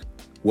see it.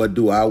 What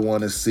do I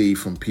want to see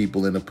from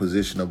people in a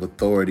position of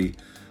authority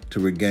to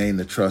regain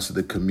the trust of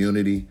the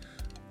community?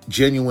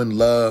 Genuine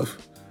love,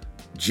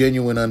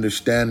 genuine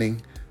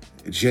understanding,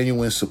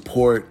 genuine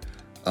support,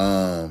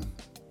 and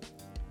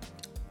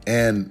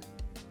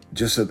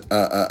just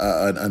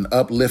an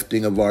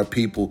uplifting of our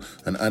people,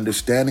 an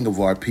understanding of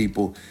our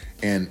people,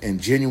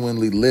 and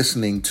genuinely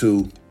listening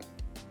to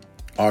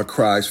our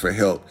cries for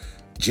help,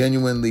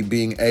 genuinely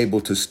being able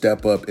to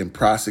step up and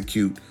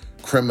prosecute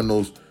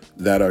criminals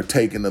that are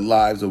taking the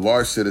lives of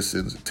our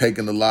citizens,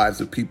 taking the lives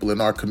of people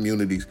in our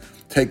communities,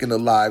 taking the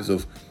lives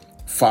of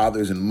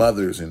fathers and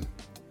mothers and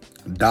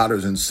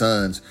daughters and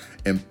sons,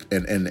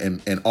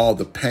 and all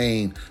the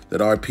pain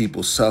that our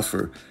people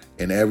suffer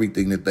and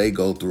everything that they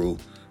go through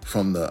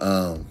from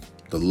the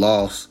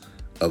loss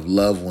of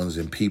loved ones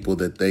and people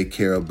that they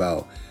care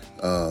about.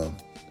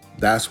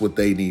 That's what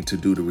they need to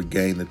do to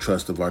regain the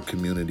trust of our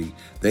community.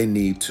 They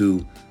need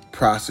to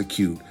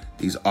prosecute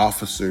these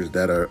officers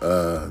that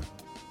are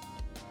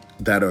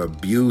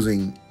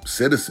abusing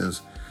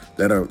citizens,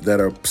 that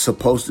are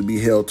supposed to be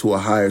held to a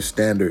higher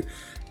standard,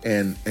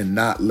 and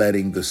not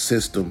letting the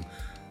system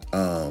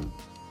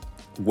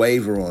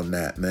waver on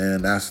that,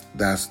 man. That's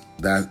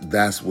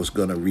what's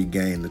going to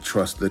regain the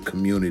trust of the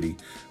community,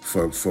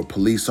 for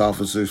police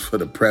officers, for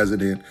the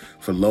president,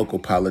 for local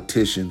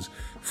politicians,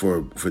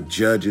 for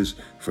judges,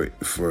 for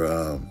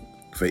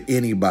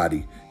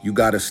anybody. You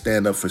got to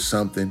stand up for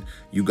something.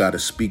 You got to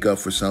speak up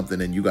for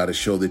something, and you got to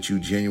show that you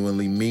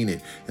genuinely mean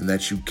it and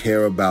that you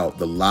care about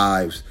the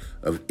lives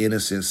of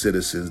innocent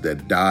citizens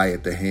that die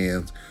at the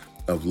hands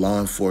of law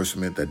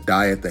enforcement, that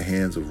die at the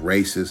hands of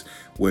racists,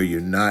 where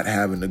you're not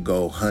having to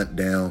go hunt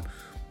down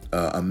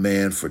a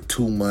man for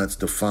 2 months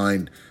to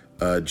find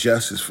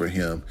justice for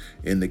him.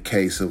 In the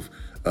case of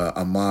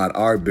Ahmaud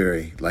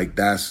Arbery,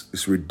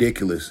 it's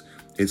ridiculous.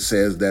 It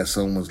says that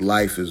someone's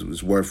life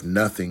is worth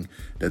nothing,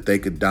 that they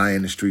could die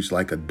in the streets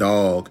like a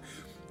dog,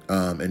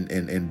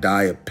 and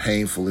die a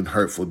painful and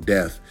hurtful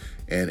death,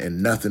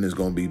 and nothing is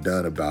going to be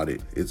done about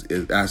it.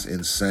 That's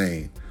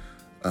insane.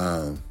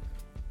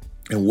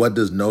 And what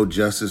does no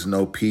justice,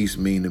 no peace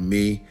mean to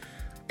me?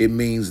 It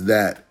means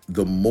that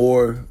the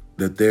more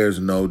that there's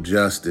no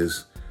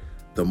justice,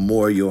 the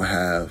more you'll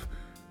have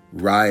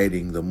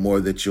rioting, the more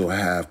that you'll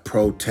have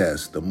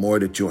protests, the more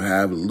that you'll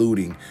have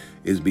looting,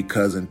 is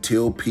because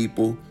until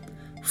people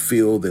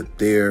feel that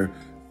their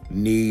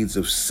needs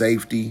of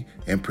safety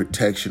and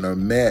protection are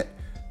met,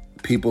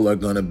 people are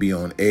going to be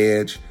on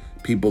edge.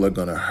 People are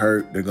going to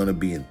hurt. They're going to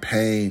be in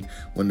pain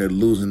when they're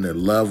losing their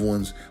loved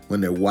ones,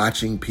 when they're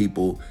watching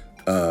people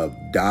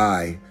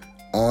die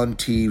on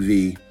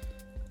TV,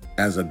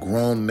 as a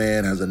grown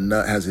man has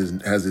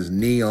his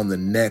knee on the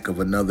neck of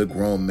another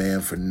grown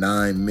man for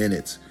 9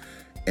 minutes,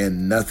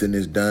 and nothing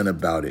is done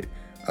about it.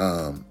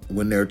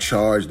 When they're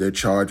charged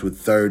with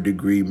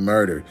third-degree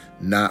murder,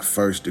 not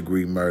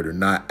first-degree murder,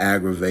 not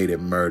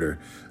aggravated murder.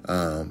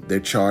 They're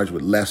charged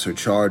with lesser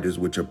charges,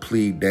 which are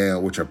pled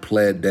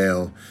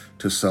down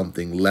to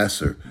something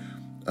lesser.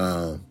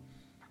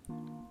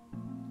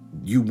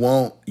 You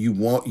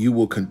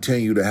will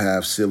continue to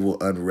have civil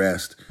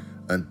unrest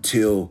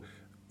until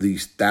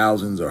these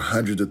thousands or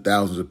hundreds of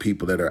thousands of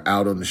people that are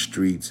out on the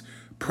streets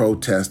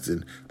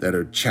protesting, that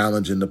are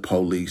challenging the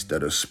police,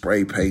 that are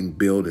spray painting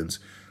buildings,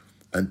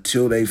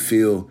 until they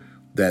feel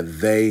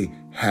that they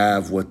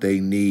have what they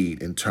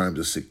need in terms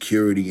of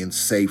security and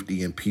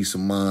safety and peace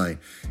of mind.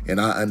 And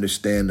I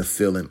understand the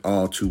feeling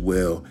all too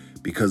well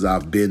because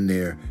I've been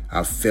there,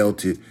 I've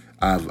felt it,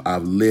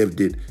 I've lived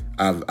it,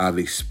 I've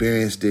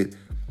experienced it.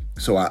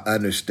 So I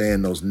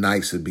understand those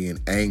nights of being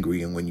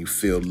angry and when you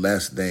feel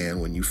less than,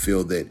 when you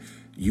feel that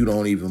you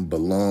don't even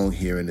belong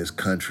here in this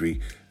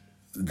country,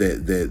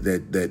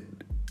 that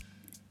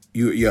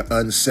you're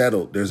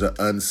unsettled. There's an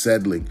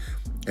unsettling,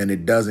 and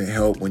it doesn't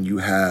help when you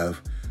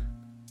have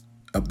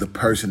the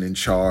person in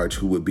charge,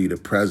 who would be the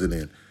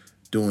president,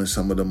 doing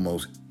some of the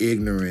most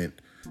ignorant,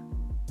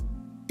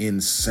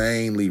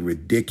 insanely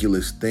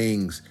ridiculous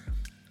things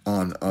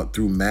on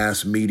through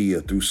mass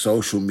media, through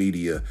social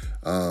media,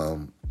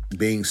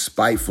 being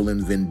spiteful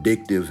and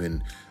vindictive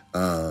and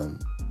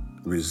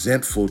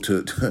resentful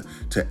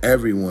to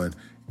everyone,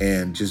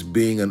 and just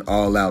being an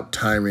all-out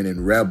tyrant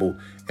and rebel.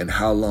 And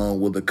how long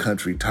will the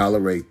country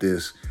tolerate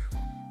this?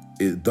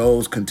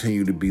 Those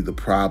continue to be the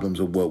problems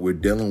of what we're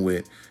dealing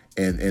with.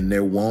 And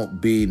there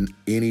won't be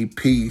any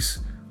peace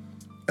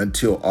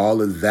until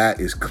all of that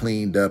is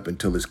cleaned up,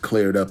 until it's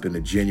cleared up in a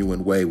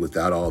genuine way,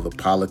 without all the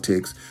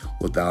politics,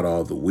 without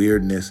all the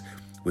weirdness,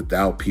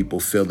 without people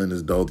feeling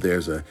as though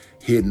there's a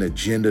hidden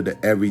agenda to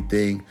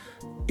everything.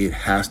 It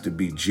has to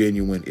be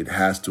genuine. It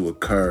has to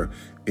occur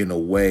in a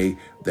way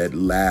that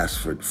lasts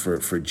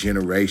for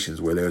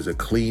generations, where there's a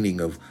cleaning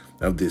of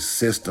this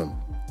system.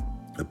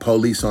 The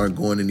police aren't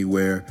going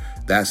anywhere.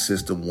 That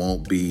system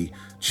won't be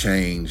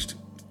changed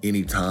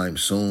anytime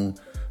soon.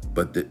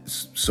 But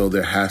so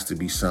there has to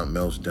be something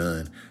else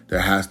done.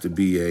 There has to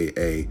be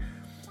a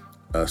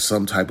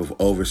some type of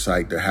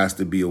oversight. There has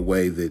to be a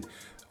way that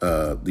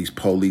these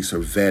police are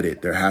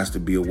vetted. There has to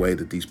be a way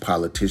that these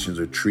politicians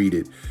are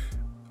treated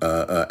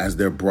as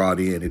they're brought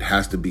in. It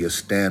has to be a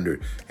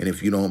standard. And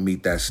if you don't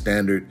meet that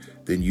standard,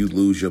 then you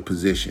lose your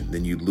position.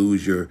 Then you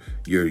lose your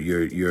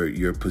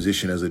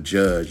position as a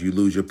judge. You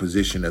lose your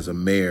position as a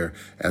mayor,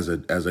 as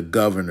a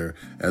governor,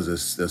 as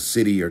a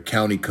city or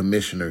county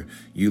commissioner.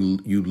 You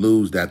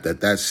lose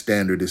that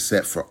standard is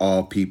set for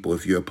all people.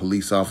 If you're a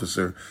police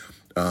officer,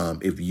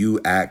 if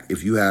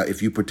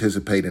you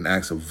participate in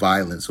acts of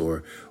violence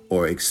or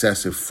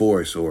excessive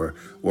force or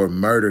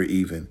murder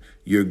even,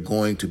 you're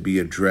going to be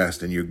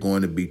addressed and you're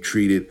going to be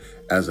treated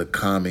as a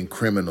common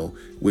criminal,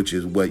 which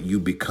is what you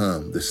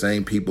become. The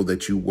same people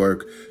that you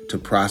work to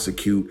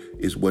prosecute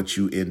is what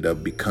you end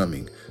up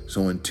becoming.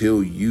 So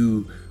until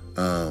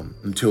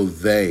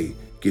they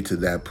get to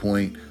that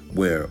point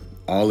where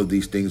all of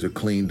these things are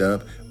cleaned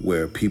up,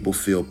 where people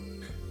feel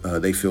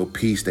they feel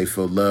peace, they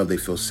feel love, they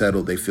feel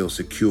settled, they feel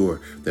secure,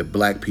 that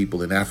Black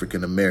people and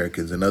African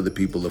Americans and other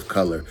people of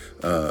color,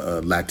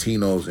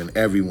 Latinos and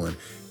everyone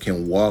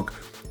can walk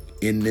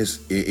in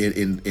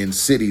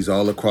cities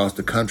all across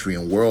the country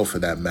and world for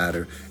that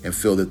matter, and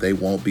feel that they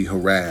won't be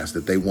harassed,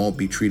 that they won't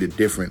be treated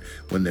different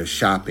when they're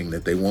shopping,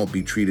 that they won't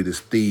be treated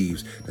as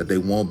thieves, that they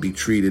won't be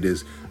treated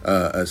as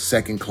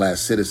second-class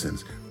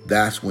citizens.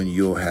 That's when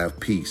you'll have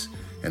peace.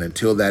 And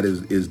until that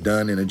is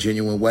done in a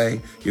genuine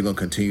way, you're going to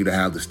continue to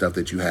have the stuff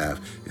that you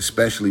have,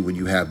 especially when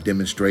you have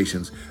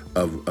demonstrations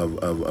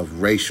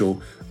of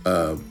racial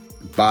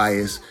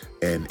bias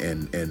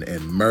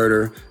and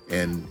murder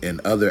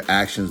and other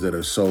actions that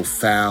are so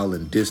foul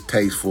and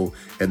distasteful,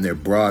 and they're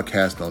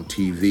broadcast on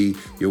TV.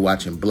 You're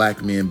watching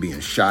Black men being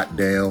shot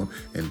down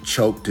and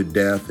choked to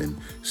death and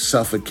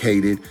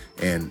suffocated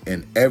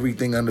and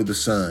everything under the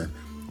sun,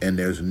 and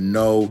there's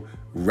no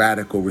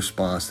radical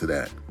response to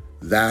that.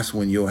 That's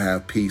when you'll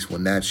have peace,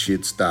 when that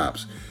shit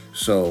stops.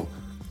 So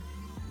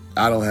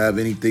I don't have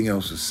anything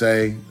else to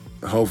say.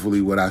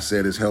 Hopefully what I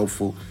said is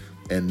helpful.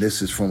 And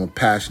this is from a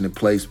passionate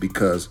place,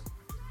 because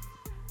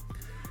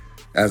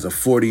as a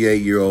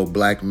 48-year-old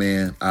Black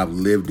man, I've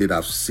lived it,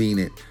 I've seen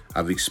it,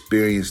 I've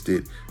experienced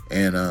it,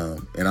 and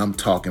I'm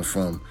talking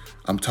from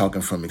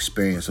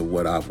experience of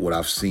what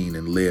I've seen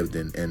and lived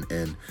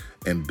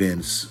and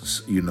been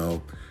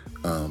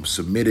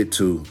submitted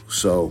to.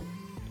 So,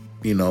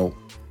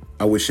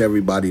 I wish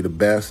everybody the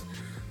best.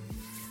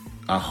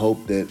 I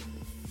hope that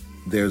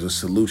there's a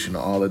solution to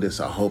all of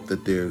this. I hope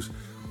that there's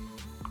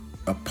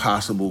a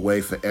possible way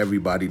for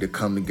everybody to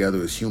come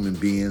together as human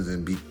beings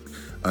and be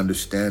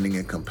understanding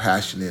and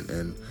compassionate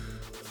and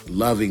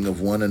loving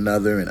of one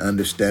another and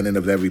understanding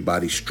of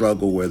everybody's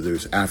struggle, whether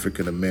it's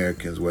African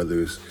Americans,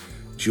 whether it's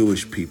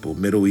Jewish people,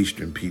 Middle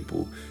Eastern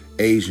people,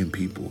 Asian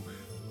people.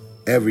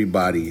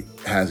 Everybody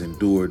has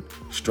endured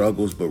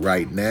struggles, but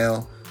right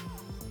now,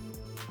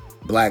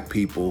 Black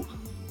people,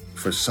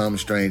 for some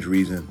strange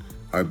reason,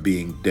 are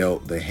being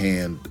dealt the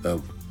hand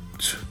of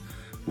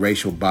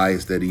racial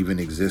bias that even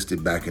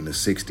existed back in the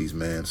 60s,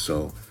 man.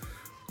 So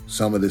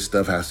some of this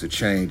stuff has to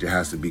change. It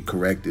has to be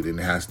corrected and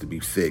it has to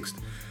be fixed.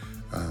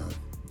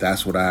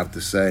 That's what I have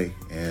to say.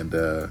 And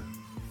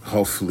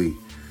hopefully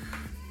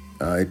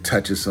it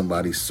touches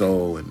somebody's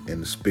soul and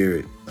the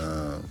spirit.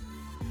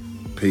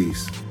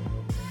 Peace.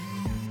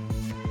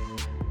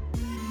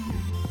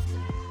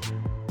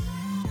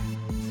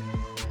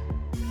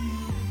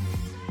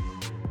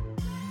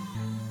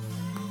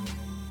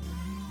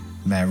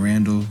 Matt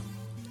Randall,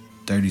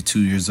 32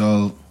 years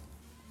old,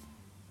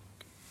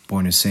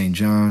 born in St.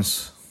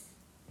 John's,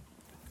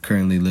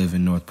 currently live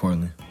in North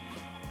Portland.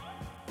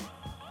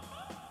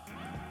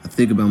 I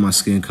think about my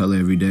skin color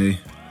every day,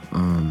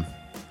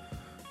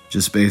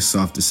 just based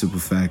off the simple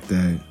fact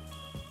that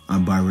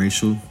I'm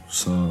biracial,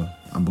 so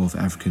I'm both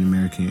African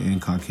American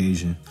and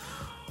Caucasian.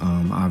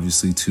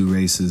 Obviously, two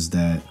races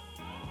that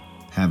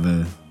have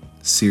a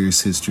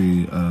serious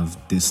history of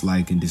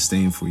dislike and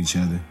disdain for each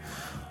other.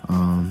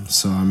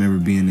 So I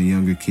remember being a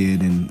younger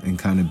kid and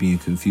kind of being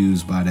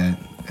confused by that,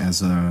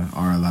 as are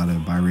a lot of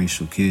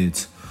biracial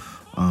kids.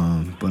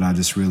 But I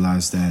just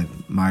realized that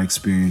my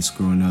experience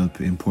growing up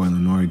in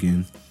Portland,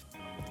 Oregon,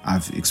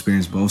 I've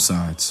experienced both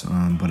sides,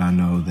 but I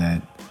know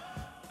that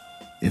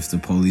if the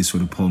police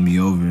were to pull me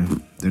over,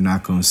 they're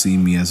not going to see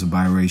me as a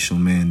biracial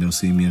man. They'll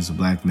see me as a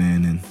black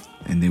man,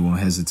 and they won't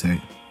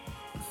hesitate.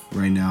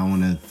 Right now, I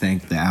want to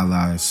thank the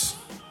allies.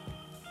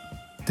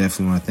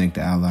 Definitely want to thank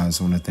the allies.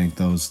 I want to thank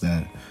those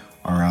that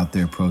are out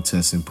there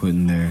protesting,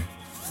 putting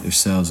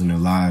themselves and their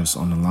lives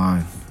on the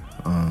line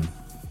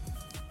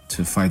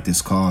to fight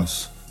this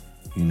cause.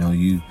 You know,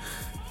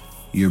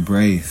 you're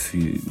brave.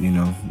 You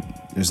know,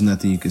 there's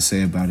nothing you can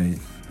say about it.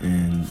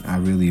 And I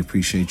really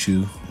appreciate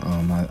you.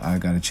 I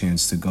got a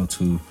chance to go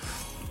to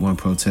one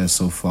protest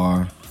so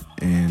far,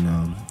 and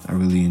I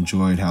really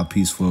enjoyed how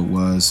peaceful it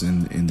was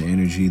and the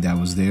energy that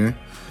was there.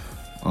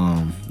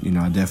 You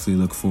know, I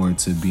definitely look forward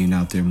to being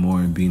out there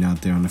more and being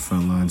out there on the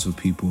front lines with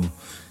people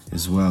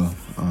as well.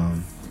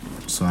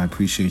 So I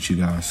appreciate you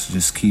guys.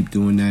 Just keep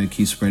doing that.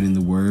 Keep spreading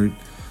the word.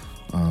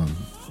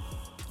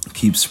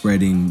 Keep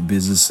spreading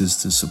businesses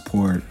to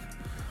support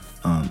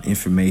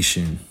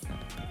information.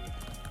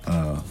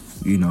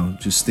 You know,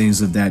 just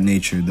things of that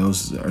nature.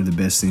 Those are the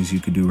best things you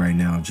could do right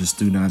now. Just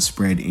do not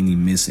spread any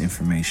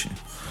misinformation.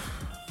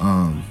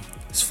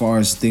 As far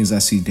as things I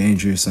see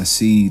dangerous, I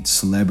see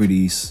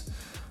celebrities,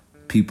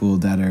 people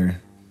that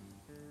are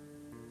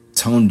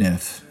tone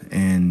deaf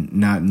and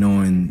not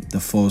knowing the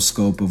full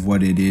scope of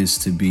what it is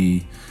to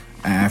be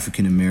an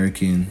African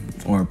American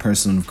or a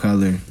person of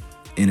color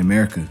in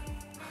America.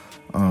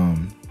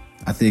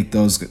 I think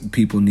those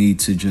people need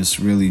to just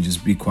really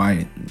just be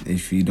quiet.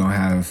 If you don't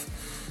have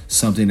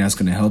something that's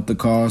going to help the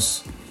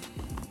cause,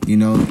 you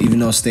know, even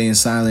though staying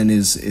silent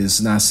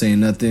is not saying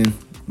nothing,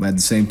 but at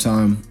the same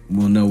time,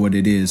 we'll know what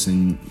it is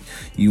and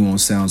you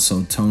won't sound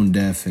so tone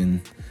deaf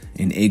and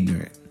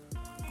ignorant.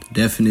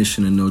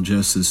 Definition of no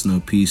justice, no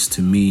peace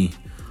to me,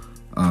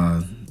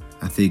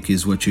 I think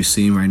is what you're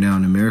seeing right now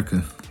in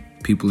America.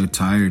 People are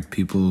tired.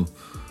 People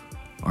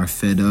are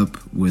fed up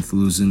with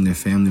losing their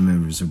family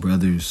members, their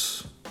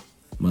brothers,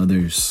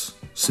 mothers,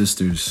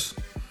 sisters,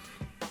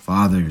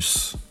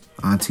 fathers,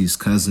 aunties,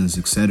 cousins,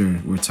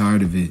 etc. We're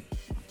tired of it.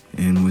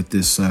 And with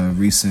this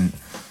recent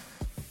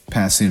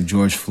passing of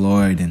George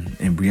Floyd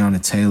and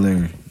Breonna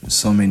Taylor and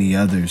so many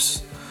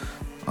others,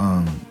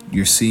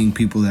 you're seeing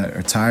people that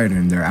are tired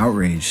and they're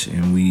outraged,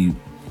 and we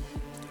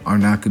are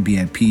not going to be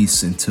at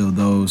peace until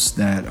those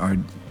that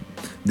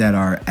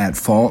are at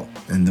fault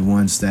and the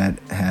ones that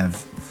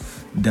have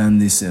done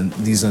these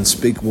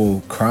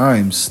unspeakable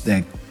crimes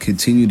that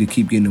continue to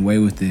keep getting away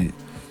with it,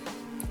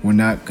 we're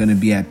not going to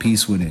be at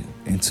peace with it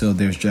until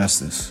there's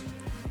justice.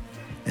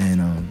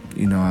 And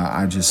you know,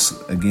 I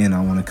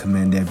want to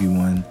commend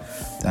everyone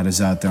that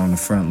is out there on the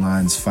front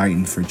lines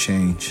fighting for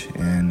change,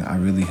 and I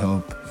really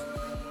hope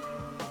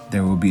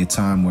there will be a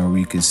time where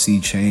we could see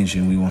change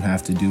and we won't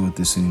have to deal with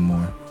this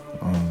anymore.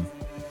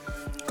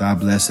 God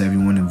bless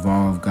everyone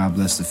involved. God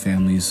bless the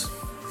families.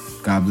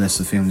 God bless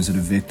the families of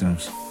the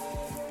victims.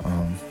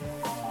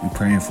 We're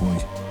praying for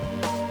you.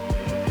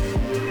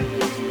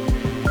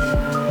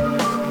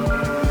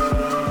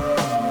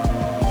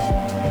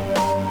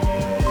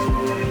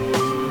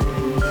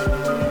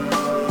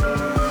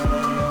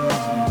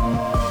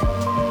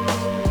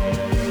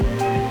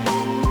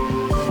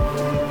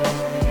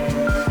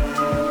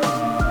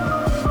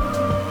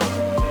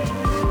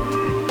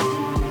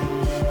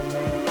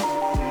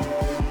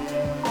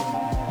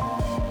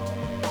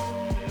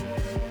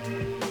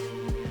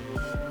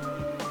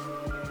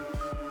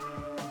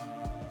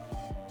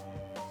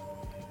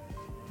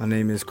 My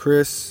name is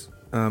Chris.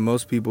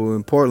 Most people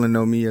in Portland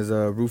know me as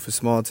Rufus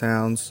Small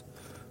Towns.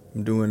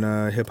 I'm doing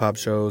hip-hop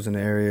shows in the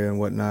area and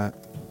whatnot.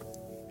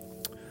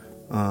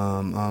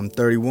 I'm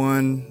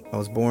 31. I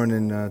was born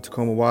in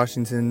Tacoma,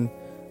 Washington,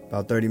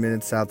 about 30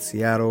 minutes south of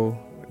Seattle.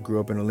 I grew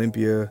up in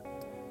Olympia,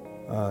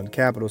 the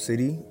capital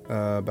city,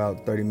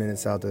 about 30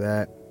 minutes south of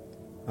that.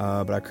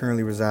 But I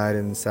currently reside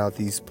in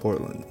southeast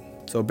Portland.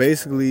 So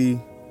basically,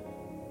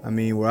 I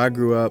mean, where I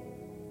grew up,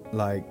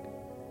 like,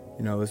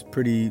 you know, it's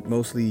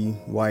mostly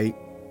white,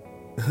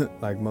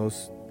 like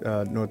most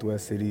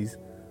Northwest cities.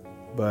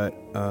 But,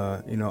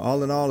 you know,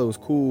 all in all, it was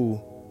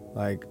cool.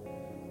 Like,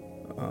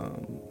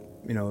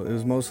 you know, it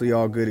was mostly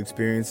all good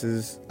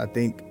experiences. I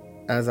think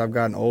as I've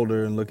gotten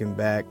older and looking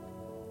back,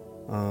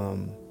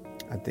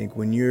 I think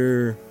when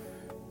you're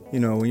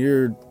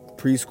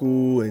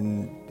preschool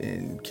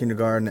and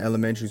kindergarten,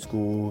 elementary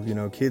school, you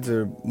know, kids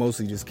are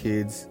mostly just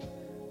kids.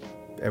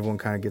 everyone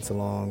kind of gets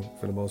along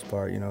for the most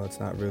part. You know, it's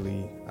not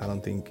really, I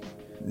don't think,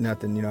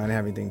 nothing, you know, I didn't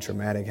have anything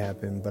traumatic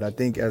happen. But I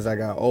think as I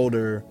got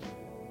older,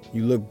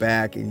 you look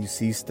back and you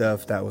see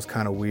stuff that was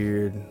kind of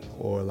weird,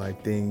 or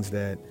like things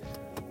that,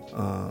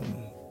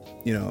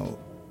 you know,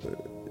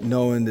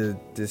 knowing that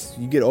this,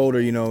 you get older,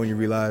 you know, and you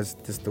realize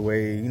just the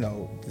way, you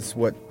know, this is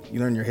what, you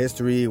learn your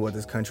history, what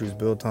this country was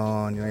built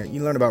on,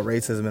 you learn about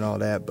racism and all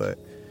that, but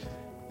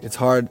it's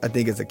hard, I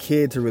think, as a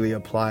kid to really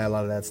apply a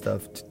lot of that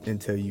stuff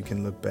until you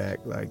can look back.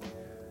 Like,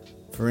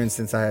 for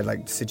instance, I had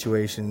like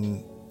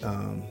situation,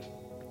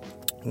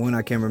 one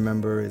I can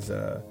remember is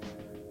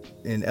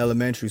in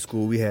elementary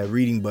school, we had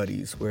reading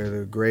buddies where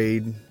the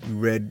grade, you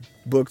read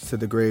books to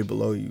the grade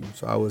below you.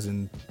 So I was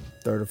in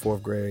 3rd or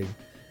 4th grade,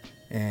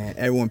 and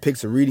everyone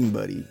picks a reading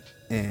buddy.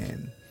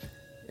 And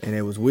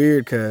it was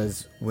weird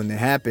because when it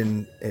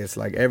happened, it's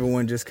like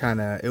everyone just kind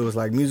of, it was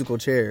like musical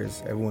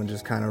chairs. Everyone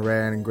just kind of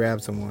ran and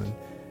grabbed someone.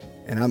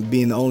 And I'm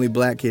being the only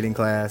black kid in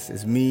class.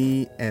 It's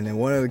me, and then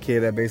one other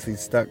kid that basically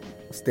stuck,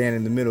 standing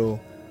in the middle,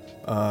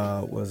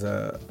 was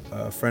a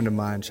friend of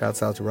mine.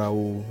 Shouts out to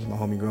Raul, my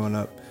homie growing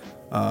up.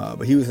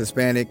 But he was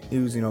Hispanic. He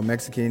was, you know,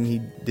 Mexican. He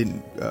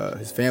didn't,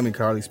 his family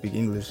could hardly speak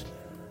English.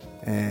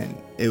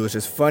 And it was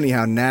just funny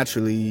how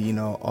naturally, you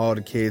know, all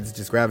the kids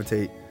just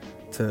gravitate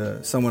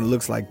to someone that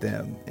looks like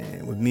them.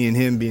 And with me and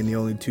him being the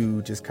only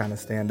two just kind of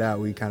stand out,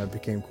 we kind of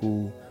became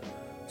cool.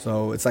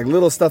 So it's like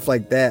little stuff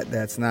like that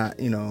that's not,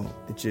 you know,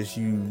 it's just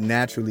you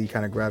naturally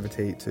kind of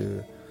gravitate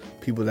to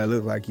people that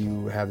look like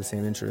you, have the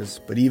same interests.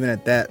 But even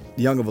at that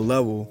young of a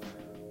level,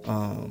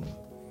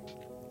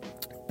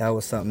 that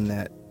was something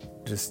that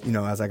just, you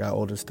know, as I got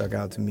older, stuck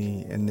out to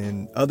me. And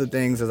then other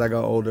things as I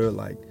got older,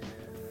 like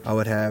I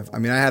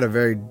had a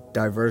very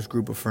diverse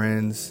group of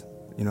friends,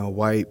 you know,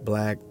 white,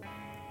 black.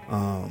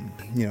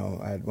 You know,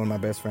 I had one of my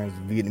best friends,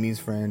 a Vietnamese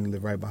friend, who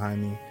lived right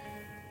behind me.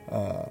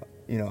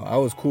 You know, I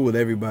was cool with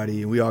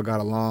everybody, and we all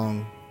got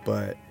along,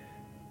 but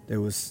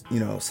there was, you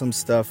know, some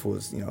stuff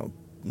was, you know,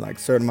 like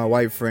certain of my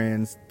white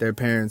friends, their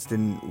parents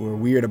were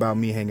weird about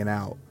me hanging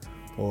out.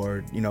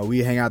 Or, you know,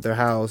 we hang out their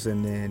house,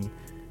 and then,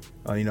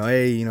 you know,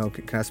 hey, you know,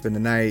 can I spend the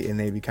night? And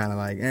they'd be kind of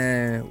like,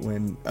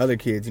 when other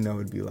kids, you know,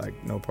 would be like,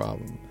 no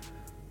problem.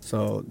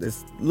 So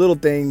there's little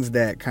things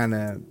that kind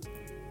of,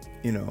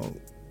 you know,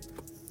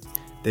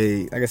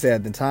 they, like I said,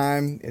 at the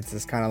time, it's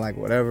just kind of like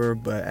whatever,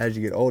 but as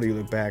you get older, you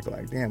look back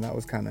like, damn, that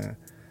was kind of,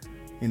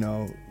 you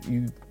know,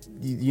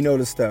 you know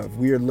the stuff,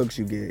 weird looks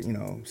you get, you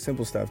know,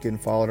 simple stuff, getting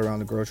followed around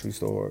the grocery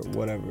store,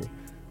 whatever,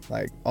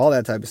 like all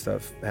that type of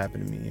stuff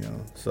happened to me, you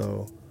know.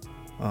 So,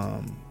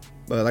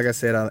 but like I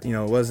said, you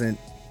know,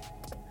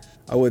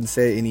 I wouldn't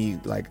say any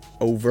like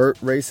overt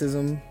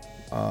racism,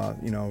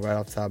 you know, right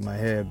off the top of my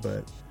head,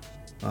 but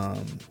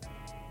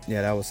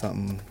yeah, that was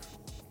something.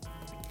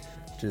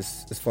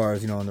 Just as far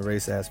as, you know, on the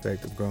race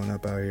aspect of growing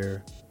up out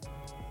here.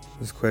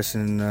 This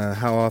question,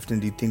 how often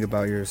do you think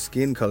about your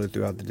skin color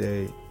throughout the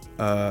day?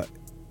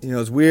 You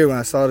know, it's weird when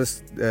I saw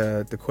this,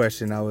 the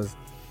question,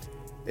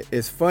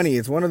 it's funny.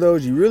 It's one of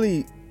those, you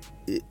really,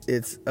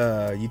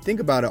 you think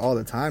about it all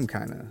the time,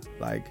 kind of.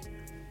 Like,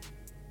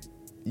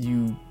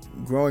 you,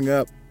 growing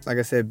up, like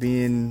I said,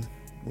 when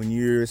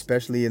you're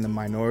especially in the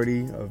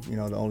minority of, you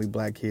know, the only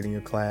black kid in your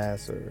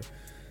class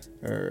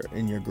or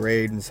in your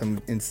grade in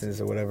some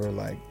instance or whatever,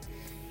 like,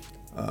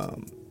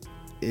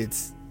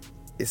 it's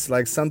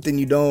like something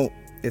you don't,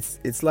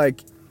 it's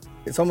like,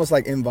 it's almost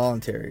like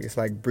involuntary. It's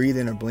like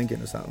breathing or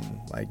blinking or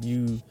something. Like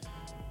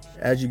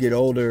as you get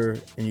older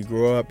and you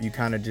grow up, you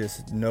kind of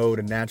just know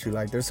to naturally,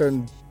 like there's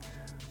certain,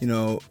 you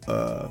know,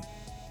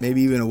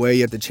 maybe even a way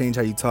you have to change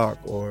how you talk,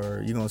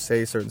 or you're going to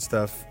say certain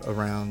stuff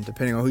around,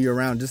 depending on who you're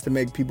around, just to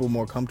make people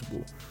more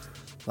comfortable.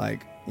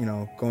 Like, you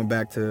know, going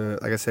back to,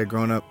 like I said,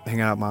 growing up,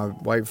 hanging out with my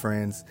white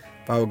friends,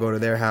 if I would go to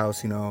their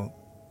house, you know,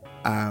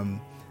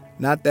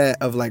 not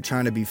that of like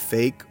trying to be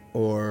fake,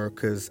 or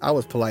because I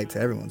was polite to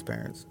everyone's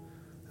parents.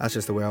 That's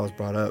just the way I was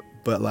brought up.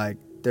 But like,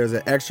 there's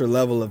an extra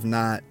level of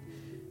not,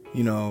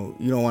 you know,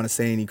 you don't want to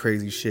say any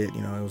crazy shit.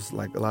 You know, it was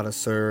like a lot of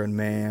sir and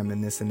ma'am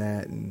and this and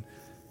that. And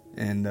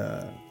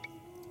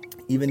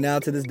even now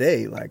to this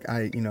day, like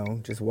you know,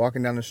 just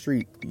walking down the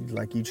street,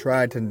 like you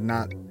try to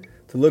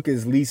look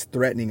as least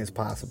threatening as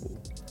possible.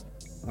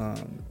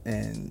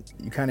 And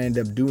you kind of end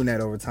up doing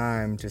that over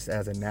time just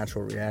as a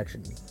natural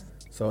reaction.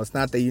 So it's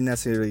not that you're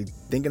necessarily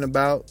thinking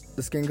about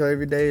the skin color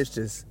every day. It's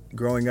just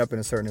growing up in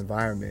a certain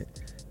environment.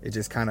 It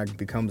just kind of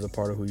becomes a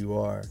part of who you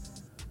are,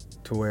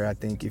 to where I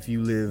think if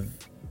you live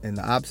in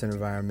the opposite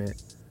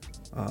environment,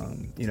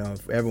 you know,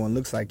 if everyone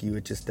looks like you,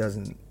 it just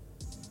doesn't,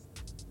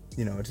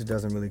 you know, it just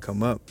doesn't really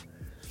come up.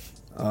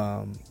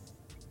 On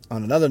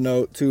another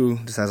note, too,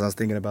 just as I was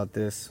thinking about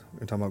this,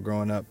 we're talking about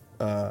growing up,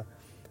 I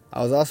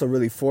was also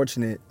really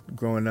fortunate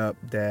growing up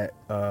that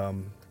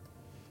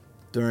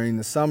during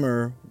the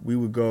summer, we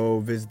would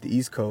go visit the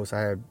East Coast. I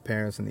had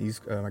parents in the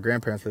East, my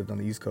grandparents lived on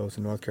the East Coast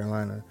in North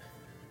Carolina.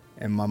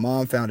 And my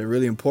mom found it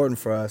really important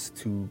for us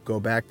to go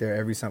back there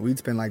every summer. We'd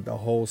spend like the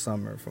whole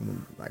summer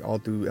from like all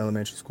through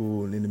elementary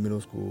school and into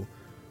middle school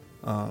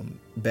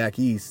back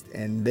east.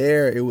 And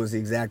there it was the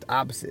exact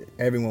opposite.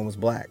 Everyone was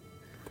black.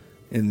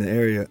 in the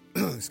area,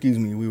 excuse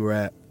me, we were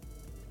at.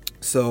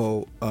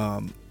 So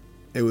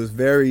it was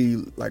very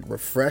like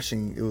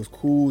refreshing. It was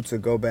cool to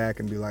go back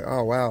and be like,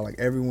 oh wow, like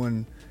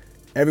everyone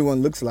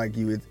looks like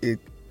you.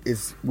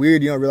 It's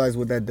weird, you don't realize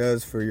what that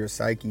does for your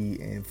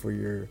psyche and for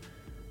your,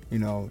 you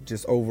know,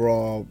 just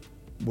overall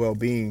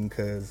well-being.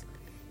 Because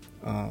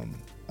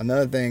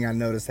another thing I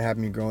noticed that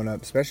happened to me growing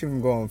up, especially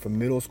from going from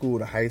middle school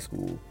to high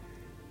school,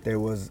 there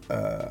was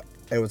a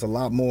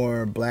lot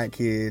more black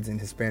kids and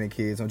Hispanic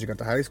kids once you got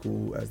to high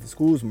school as the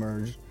schools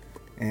merged,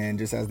 and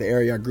just as the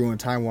area I grew in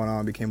time went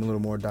on, became a little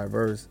more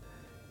diverse.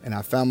 And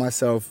I found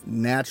myself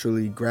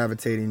naturally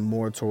gravitating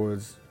more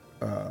towards,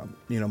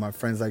 you know, my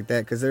friends like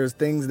that, because there's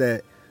things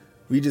that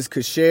we just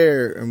could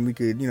share, and we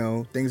could, you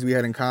know, things we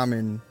had in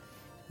common,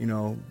 you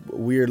know,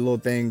 weird little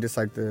thing, just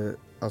like I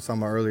was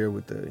talking about earlier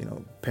with the, you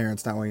know,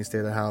 parents not wanting you to stay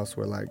at the house,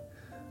 where like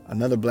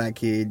another black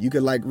kid, you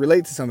could like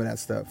relate to some of that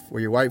stuff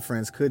where your white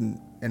friends couldn't.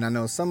 And I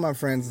know some of my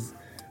friends,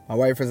 my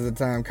white friends at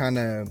the time, kind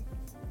of,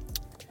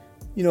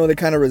 you know, they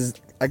kind of,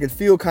 I could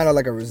feel kind of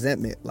like a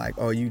resentment, like,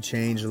 oh, you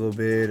changed a little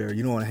bit, or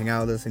you don't want to hang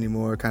out with us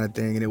anymore, kind of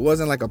thing. And it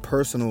wasn't like a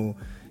personal,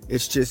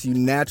 it's just you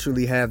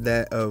naturally have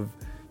that of,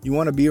 you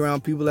want to be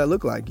around people that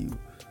look like you,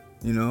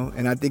 you know?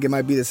 And I think it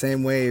might be the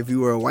same way if you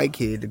were a white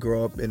kid to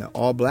grow up in an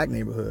all-black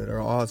neighborhood or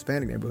all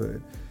Hispanic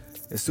neighborhood.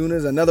 As soon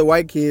as another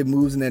white kid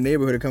moves in that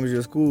neighborhood and comes to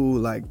your school,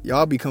 like,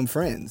 y'all become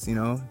friends, you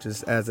know?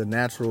 Just as a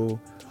natural,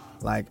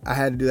 like, I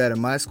had to do that in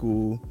my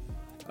school.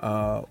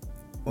 One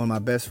of my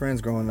best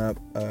friends growing up,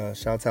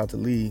 shouts out to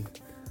Lee,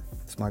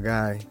 it's my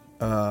guy.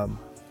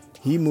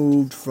 He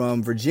moved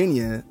from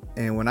Virginia,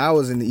 and when I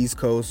was in the East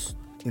Coast,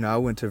 you know, I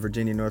went to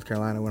Virginia, North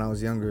Carolina when I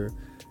was younger,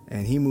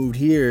 and he moved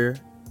here,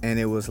 and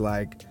it was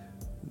like,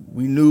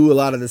 we knew a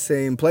lot of the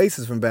same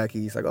places from back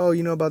east. Like, oh,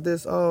 you know about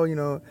this? Oh, you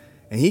know.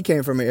 And he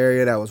came from an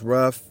area that was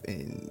rough,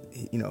 and,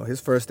 you know, his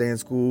first day in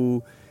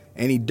school,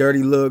 any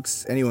dirty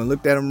looks, anyone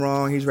looked at him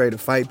wrong, he's ready to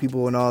fight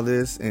people and all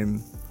this.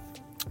 And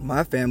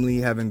my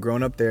family, having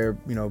grown up there,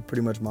 you know,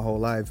 pretty much my whole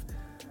life,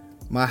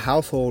 my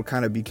household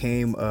kind of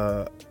became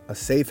a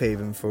safe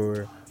haven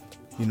for,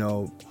 you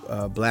know,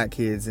 black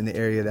kids in the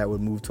area that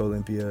would move to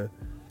Olympia,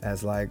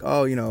 as like,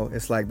 oh, you know,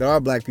 it's like there are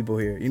black people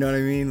here, you know what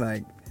I mean?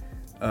 Like,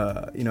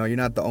 you know, you're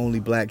not the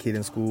only black kid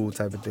in school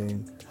type of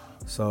thing.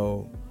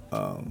 So,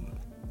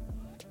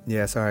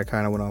 yeah, sorry, I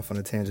kind of went off on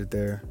a tangent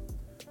there.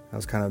 That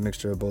was kind of a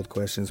mixture of both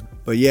questions.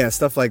 But yeah,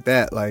 stuff like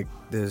that, like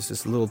there's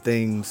just little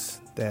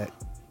things that,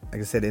 like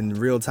I said, in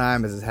real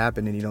time as it's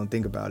happening, you don't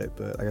think about it.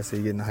 But like I said,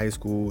 you get into high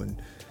school and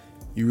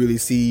you really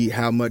see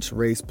how much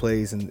race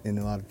plays in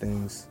a lot of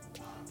things.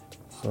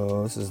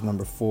 So this is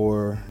number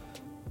 4.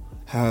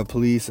 How have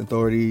police,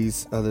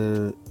 authorities,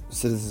 other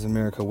citizens of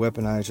America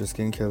weaponize your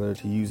skin color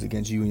to use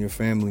against you and your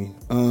family?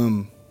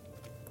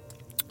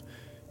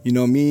 You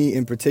know, me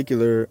in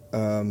particular,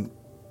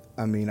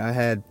 I mean, I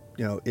had,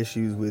 you know,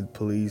 issues with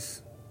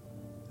police.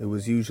 It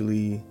was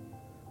usually,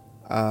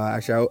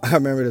 actually, I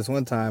remember this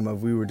one time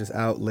of we were just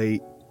out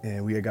late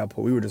and we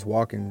were just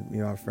walking, you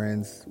know, our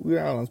friends. I don't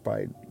know, it was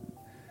probably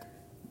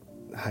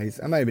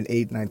I might have been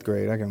 8th, 9th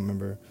grade, I can't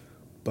remember.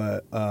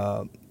 But,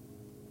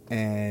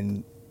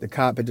 and the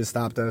cop had just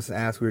stopped us and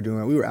asked what we were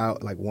doing. We were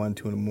out like 1,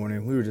 2 in the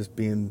morning. We were just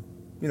being,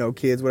 you know,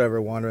 kids,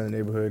 whatever, wandering the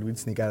neighborhood. We'd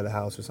sneak out of the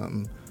house or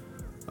something.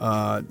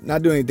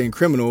 Not doing anything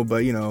criminal,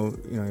 but you know,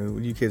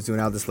 you kids doing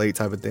out this late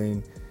type of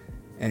thing.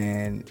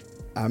 And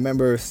I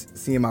remember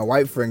seeing my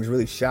white friends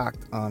really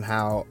shocked on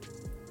how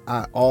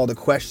all the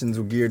questions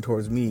were geared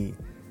towards me,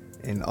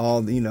 and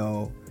all, you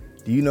know,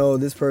 do you know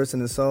this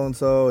person is so and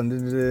so, and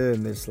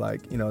it's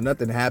like, you know,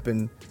 nothing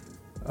happened,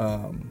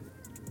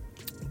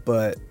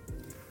 but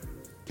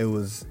it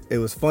was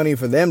funny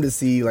for them to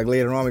see, like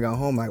later on we got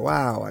home, like,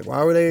 wow, like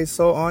why were they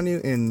so on you?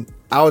 And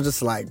I was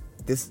just like,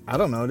 this, I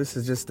don't know, this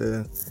is just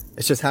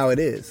it's just how it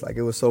is. Like,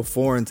 it was so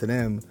foreign to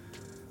them,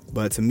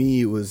 but to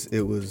me it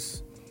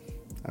was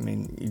I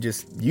mean, you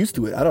just used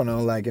to it. I don't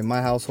know, like in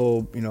my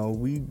household, you know,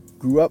 we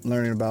grew up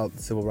learning about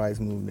the civil rights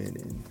movement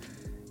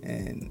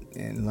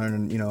and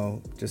learning, you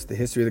know, just the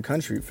history of the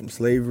country, from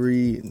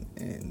slavery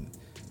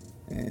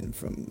and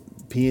from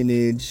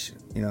peonage.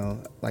 You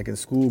know, like in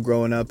school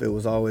growing up, it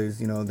was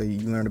always, you know,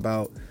 you learned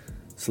about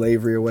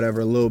slavery or whatever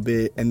a little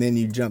bit, and then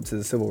you jump to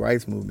the civil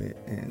rights movement.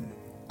 And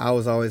I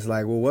was always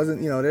like, well,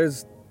 wasn't, you know,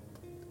 there's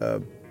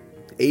a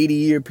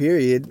 80-year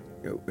period,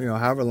 you know,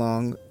 however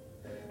long,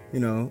 you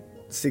know,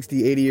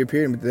 60, 80-year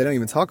period that they don't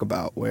even talk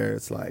about, where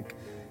it's like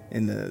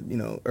in the, you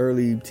know,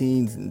 early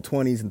teens and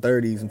 20s and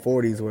 30s and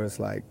 40s, where it's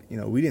like, you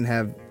know, we didn't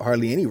have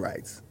hardly any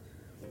rights.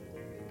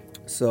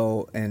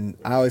 So, and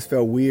I always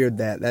felt weird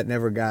that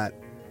never got,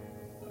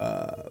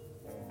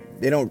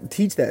 they don't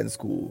teach that in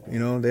school, you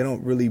know, they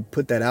don't really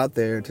put that out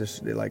there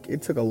like,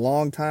 it took a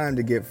long time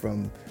to get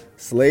from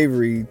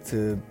slavery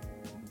to,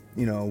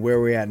 you know, where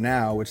we're at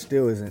now, which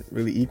still isn't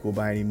really equal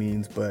by any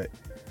means, but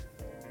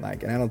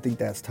like, and I don't think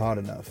that's taught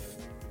enough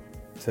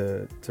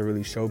to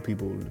really show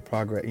people the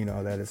progress, you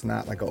know, that it's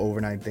not like an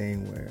overnight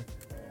thing where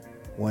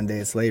one day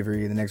it's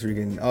slavery and the next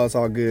weekend, oh, it's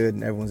all good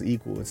and everyone's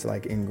equal. It's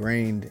like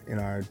ingrained in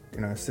our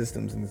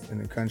systems in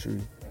the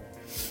country.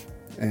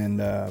 And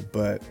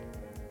but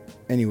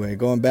anyway,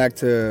 going back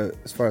to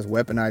as far as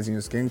weaponizing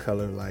your skin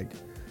color, like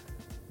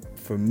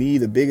for me,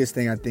 the biggest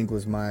thing I think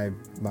was my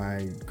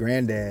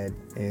granddad,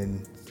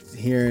 and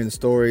hearing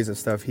stories of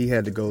stuff he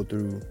had to go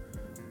through,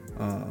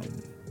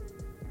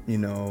 you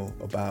know,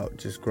 about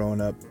just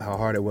growing up, how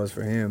hard it was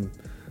for him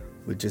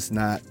with just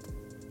not,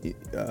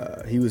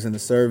 he was in the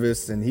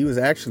service, and he was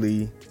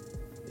actually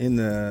in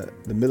the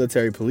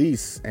military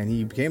police, and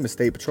he became a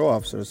state patrol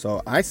officer.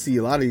 So I see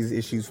a lot of these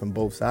issues from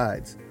both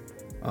sides,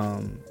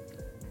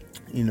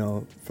 you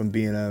know, from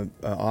being a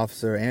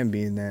officer and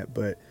being that.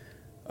 But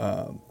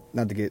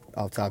not to get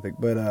off topic,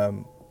 but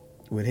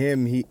with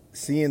him, he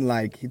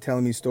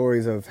telling me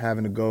stories of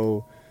having to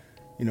go,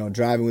 you know,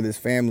 driving with his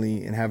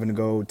family and having to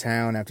go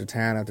town after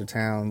town after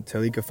town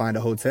till he could find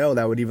a hotel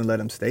that would even let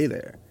him stay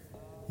there,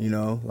 you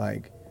know,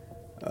 like,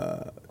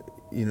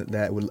 you know,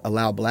 that would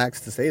allow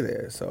blacks to stay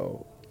there.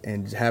 So,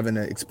 and having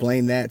to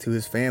explain that to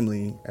his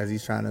family as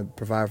he's trying to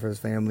provide for his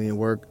family and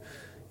work,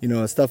 you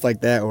know, stuff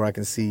like that, where I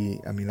can see,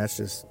 I mean, that's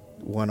just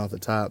one off the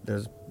top.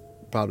 There's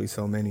probably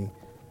so many,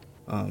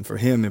 for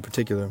him in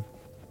particular,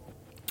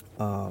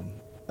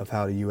 of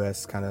how the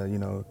U.S. kind of, you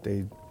know,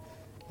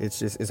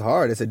 it's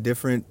hard. It's a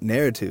different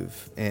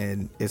narrative,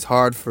 and it's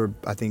hard for,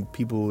 I think,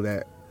 people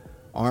that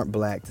aren't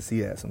black to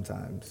see that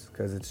sometimes,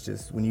 because it's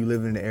just, when you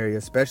live in an area,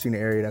 especially in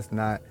an area that's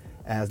not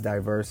as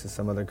diverse as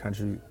some other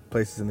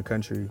places in the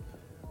country,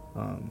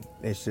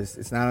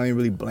 it's not even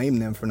really blaming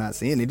them for not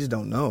seeing. They just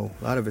don't know.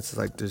 A lot of it's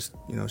like just,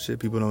 you know, shit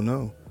people don't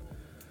know.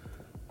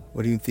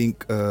 What do you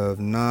think of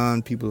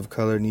non-people of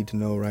color need to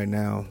know right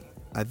now?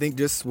 I think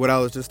just what I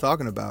was just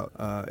talking about.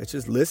 It's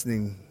just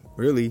listening,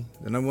 really.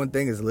 The number one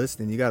thing is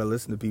listening. You got to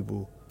listen to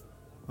people.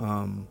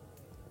 I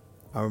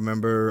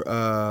remember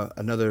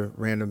another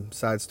random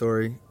side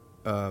story,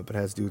 but it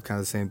has to do with kind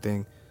of the same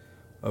thing.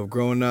 Of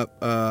growing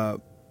up,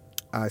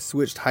 I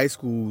switched high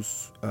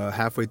schools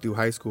halfway through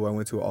high school. I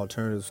went to an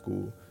alternative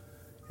school,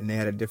 and they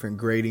had a different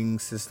grading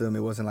system. It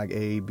wasn't like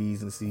A,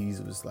 B's, and C's.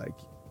 It was like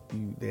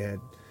they had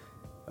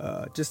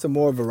just a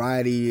more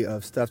variety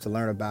of stuff to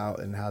learn about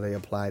and how they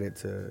applied it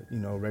to, you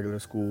know, regular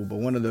school. But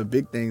one of the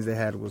big things they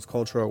had was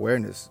cultural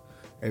awareness.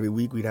 Every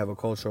week we'd have a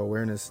cultural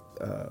awareness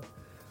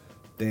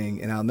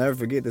thing, and I'll never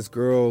forget this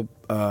girl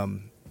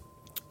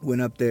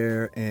went up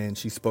there and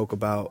she spoke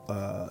about,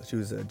 she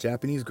was a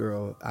Japanese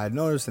girl. I had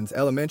known her since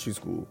elementary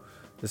school.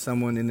 There's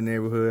someone in the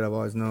neighborhood I've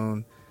always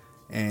known,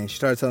 and she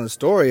started telling a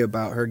story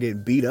about her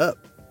getting beat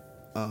up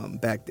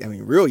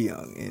real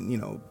young, and, you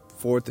know,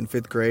 4th and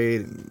 5th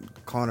grade, and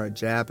calling her a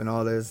Jap and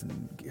all this,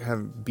 and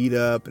having beat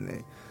up, and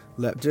they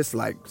left, just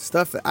like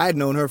stuff that I had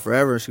known her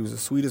forever. She was the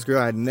sweetest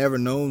girl. I'd never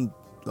known,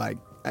 like,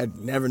 I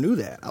never knew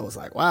that. I was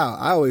like, wow.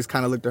 I always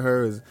kind of looked at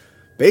her as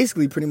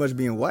basically pretty much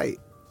being white,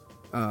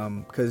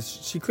 because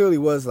she clearly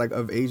was like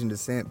of Asian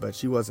descent, but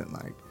she wasn't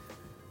like,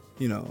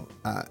 you know,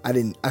 I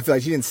feel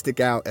like she didn't stick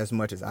out as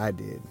much as I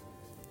did.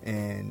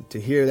 And to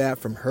hear that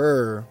from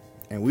her,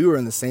 and we were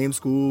in the same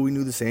school, we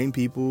knew the same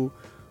people.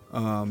 You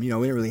know,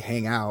 we didn't really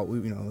hang out. We,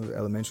 you know, it was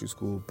elementary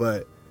school,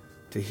 but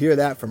to hear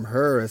that from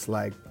her, it's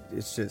like,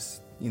 it's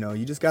just, you know,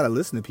 you just got to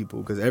listen to people,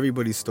 because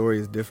everybody's story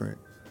is different.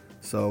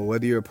 So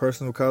whether you're a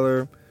person of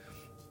color,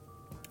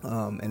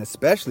 and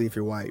especially if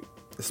you're white,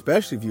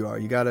 especially if you are,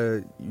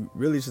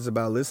 really it's just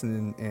about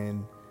listening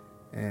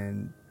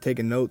and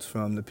taking notes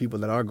from the people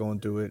that are going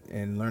through it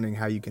and learning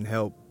how you can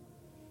help,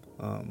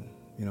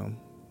 you know,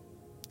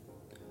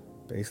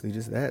 basically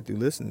just that through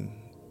listening.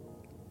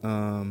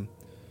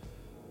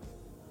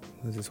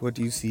 What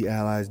do you see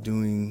allies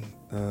doing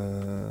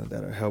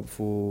that are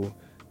helpful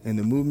in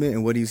the movement,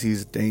 and what do you see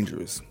as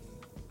dangerous?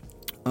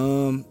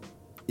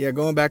 Yeah,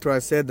 going back to what I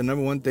said, the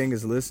number one thing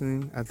is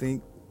listening. I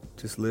think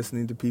just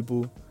listening to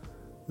people,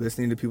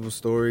 listening to people's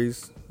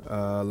stories,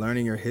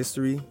 learning your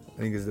history, I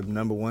think is the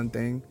number one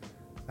thing.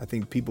 I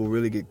think people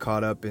really get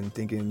caught up in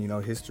thinking, you know,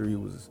 history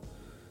was,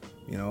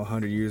 you know,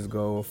 100 years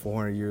ago or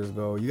 400 years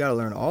ago. You got to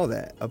learn all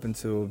that up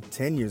until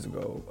 10 years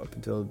ago, up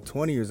until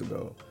 20 years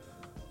ago.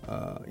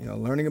 You know,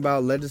 learning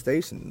about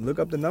legislation, look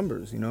up the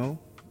numbers, you know.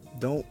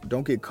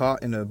 Don't get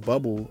caught in a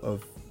bubble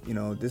of, you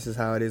know, this is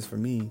how it is for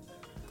me.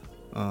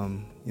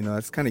 You know,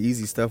 it's kind of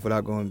easy stuff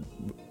without going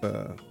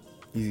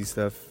easy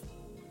stuff.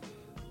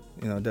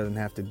 You know, it doesn't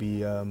have to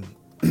be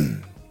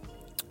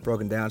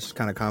broken down. It's just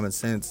kind of common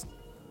sense.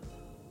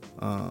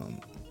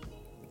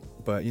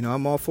 But, you know,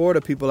 I'm all for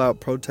the people out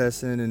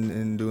protesting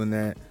and doing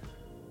that.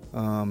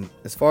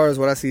 As far as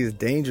what I see as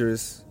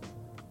dangerous,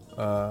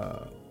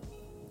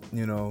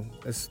 you know,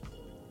 it's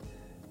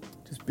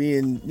just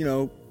being, you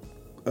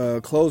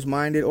know,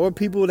 closed-minded, or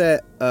people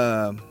that,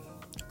 I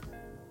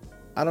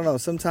don't know,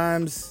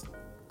 sometimes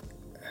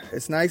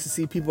it's nice to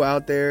see people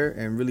out there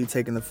and really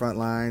taking the front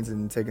lines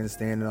and taking a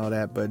stand and all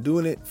that, but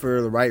doing it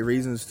for the right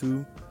reasons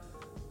too.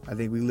 I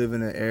think we live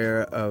in an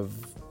era of,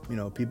 you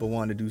know, people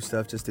wanting to do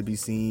stuff just to be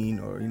seen,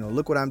 or, you know,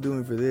 look what I'm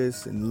doing for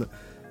this. And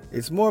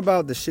it's more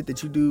about the shit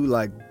that you do,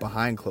 like,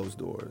 behind closed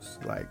doors.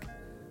 Like,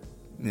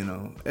 you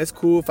know, it's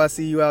cool if I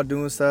see you out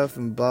doing stuff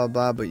and blah,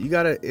 blah, but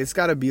it's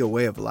gotta be a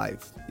way of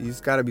life.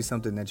 It's gotta be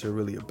something that you're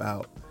really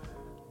about.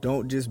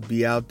 don't just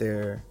be out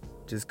there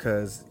just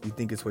because you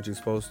think it's what you're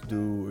supposed to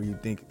do, or you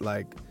think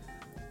like,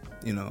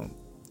 you know,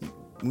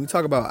 when we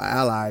talk about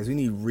allies, we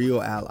need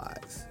real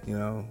allies, you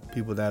know,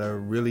 people that are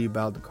really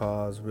about the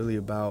cause, really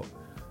about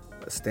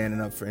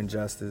standing up for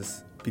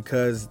injustice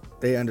because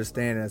they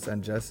understand that's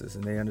injustice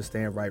and they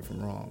understand right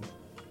from wrong,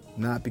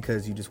 not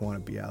because you just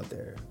want to be out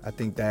there. I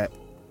think that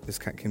this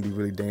can be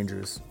really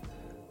dangerous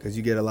because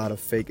you get a lot of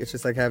fake. It's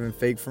just like having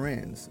fake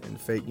friends and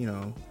fake, you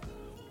know,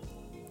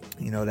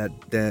 that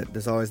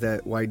there's always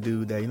that white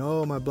dude that, you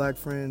know, oh, my black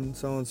friend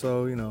so and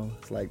so, you know,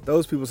 it's like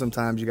those people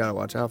sometimes you gotta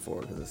watch out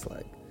for because it's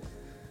like,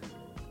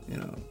 you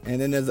know. And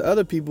then there's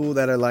other people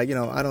that are like, you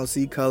know, I don't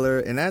see color,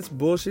 and that's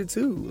bullshit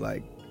too.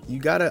 Like, you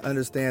gotta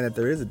understand that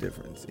there is a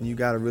difference, and you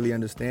gotta really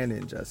understand the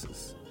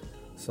injustice.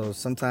 So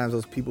sometimes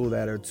those people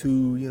that are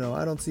too, you know,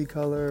 I don't see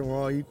color and we're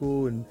all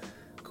equal and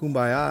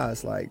kumbaya,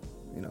 it's like,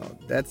 you know,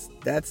 that's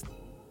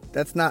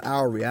not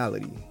our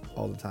reality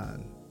all the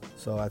time.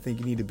 So I think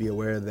you need to be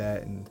aware of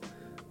that, and,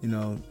 you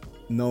know,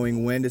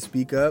 knowing when to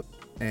speak up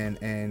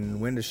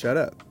and when to shut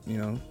up, you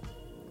know.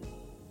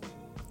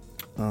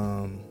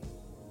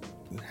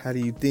 How do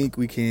you think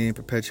we can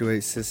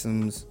perpetuate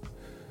systemic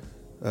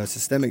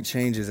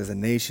changes as a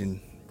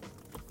nation?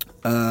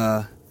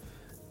 Damn,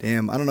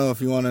 I don't know if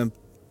you want to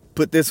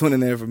put this one in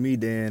there for me,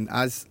 Dan.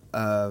 I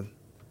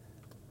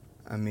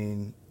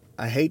mean,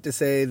 I hate to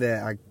say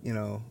that you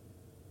know,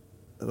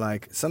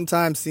 like,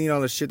 sometimes seeing all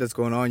the shit that's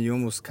going on, you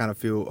almost kind of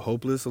feel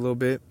hopeless a little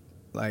bit.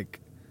 Like,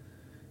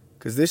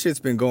 because this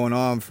shit's been going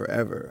on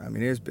forever. I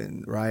mean, there's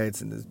been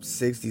riots in the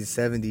 60s,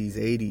 70s,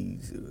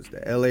 80s. It was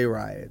the LA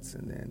riots,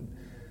 and then,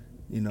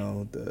 you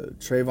know, the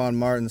Trayvon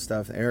Martin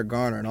stuff, and Eric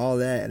Garner, and all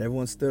that. And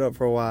everyone stood up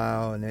for a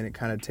while, and then it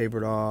kind of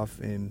tapered off.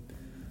 And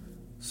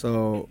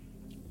so,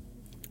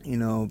 you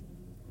know,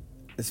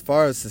 as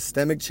far as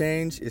systemic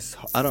change,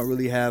 I don't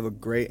really have a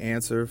great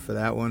answer for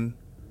that one.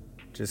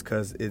 Just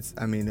because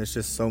there's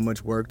just so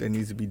much work that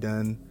needs to be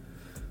done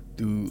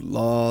through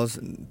laws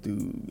and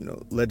through, you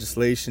know,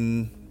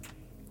 legislation,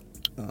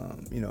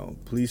 you know,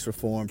 police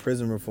reform,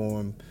 prison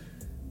reform.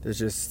 There's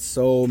just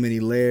so many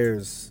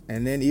layers.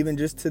 And then even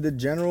just to the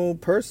general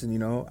person, you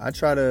know, I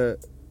try to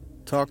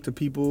talk to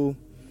people.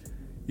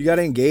 You got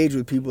to engage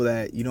with people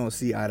that you don't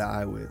see eye to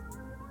eye with.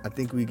 I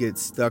think we get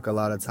stuck a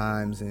lot of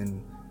times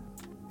in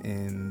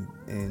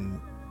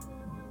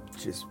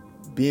just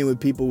being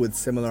with people with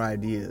similar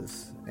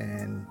ideas.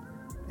 And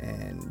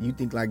you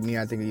think like me,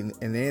 I think,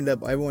 and they end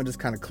up, everyone just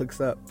kind of clicks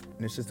up,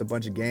 and it's just a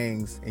bunch of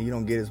gangs, and you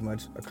don't get as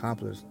much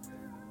accomplished.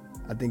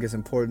 I think it's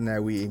important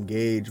that we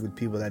engage with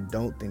people that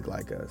don't think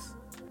like us,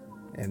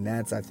 and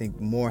that's, I think,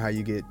 more how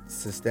you get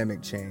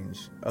systemic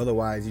change.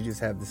 Otherwise, you just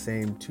have the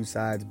same two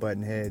sides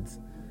butting heads,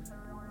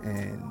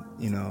 and,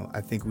 you know,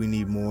 I think we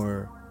need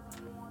more,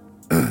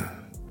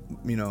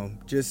 you know,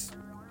 just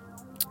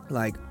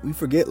like, we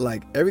forget,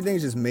 like,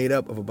 everything's just made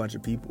up of a bunch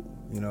of people,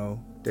 you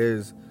know.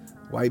 There's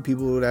white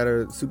people that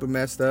are super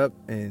messed up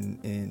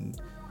and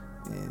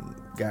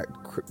got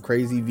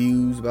crazy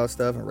views about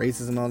stuff and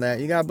racism and all that.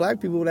 You got black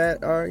people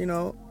that are, you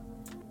know,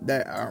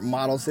 that are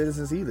model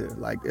citizens either.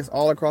 Like, it's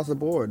all across the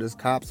board. There's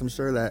cops, I'm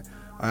sure, that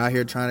are out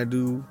here trying to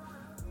do,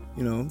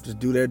 you know, just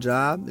do their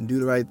job and do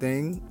the right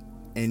thing.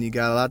 And you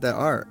got a lot that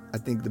aren't. I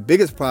think the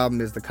biggest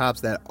problem is the cops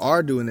that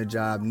are doing the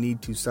job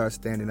need to start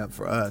standing up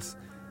for us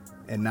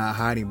and not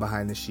hiding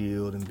behind the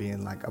shield and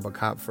being like, I'm a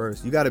cop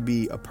first. You got to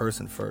be a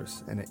person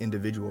first and an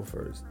individual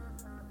first,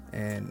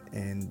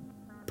 and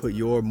put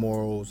your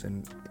morals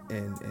and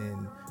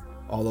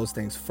all those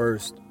things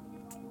first.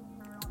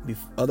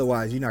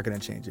 Otherwise, you're not going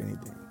to change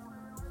anything,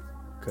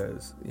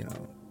 because, you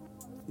know,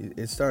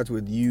 it starts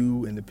with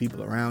you and the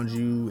people around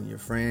you and your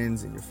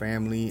friends and your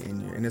family,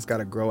 and it's got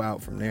to grow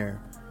out from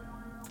there.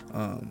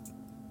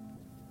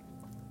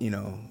 You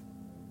know,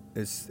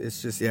 it's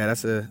just, yeah,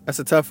 that's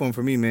a tough one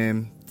for me,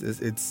 man.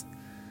 It's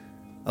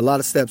a lot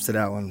of steps to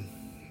that one.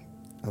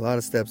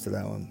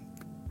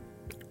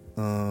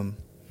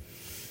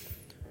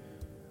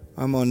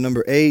 I'm on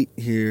number 8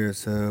 here.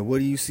 So, what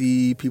do you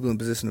see people in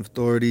position of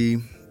authority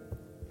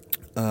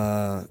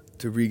to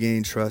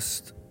regain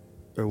trust,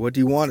 or what do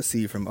you want to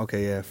see from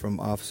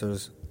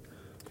officers?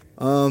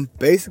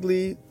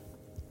 Basically,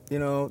 you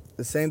know,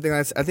 the same thing.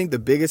 I think the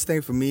biggest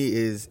thing for me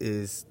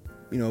is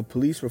you know,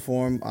 police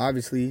reform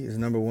obviously is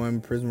number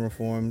one, prison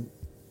reform,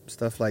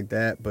 stuff like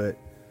that. But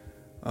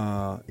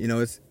you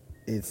know,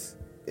 it's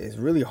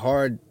really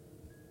hard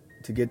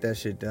to get that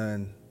shit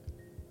done.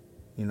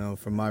 You know,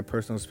 from my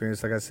personal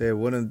experience, like I said,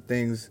 one of the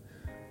things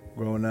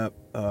growing up,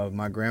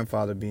 my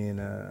grandfather being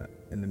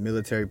in the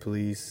military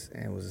police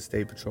and was a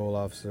state patrol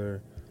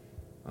officer,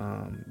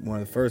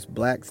 one of the first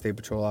black state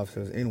patrol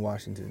officers in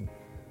Washington.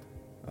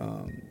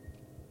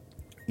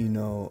 You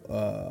know,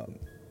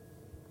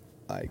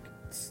 like,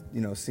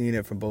 you know, seeing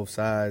it from both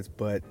sides,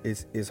 but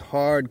it's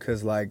hard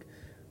because, like,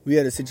 we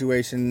had a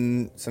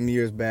situation some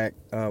years back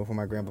before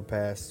my grandpa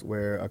passed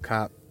where a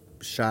cop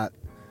shot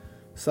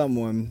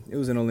someone. It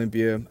was in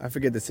Olympia. I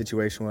forget the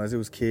situation was. It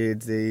was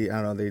kids. They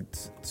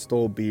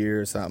stole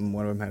beer or something.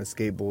 One of them had a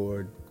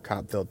skateboard.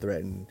 Cop felt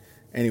threatened.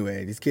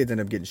 Anyway, these kids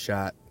ended up getting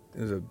shot.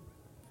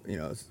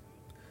 it's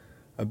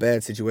a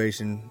bad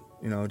situation,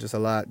 just a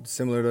lot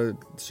similar to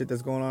shit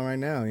that's going on right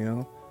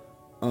now,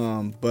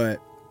 but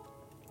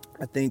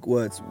I think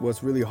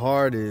what's really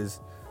hard is,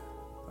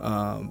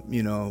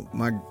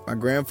 my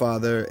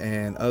grandfather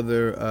and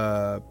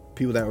other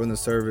people that were in the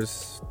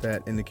service,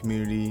 that in the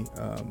community,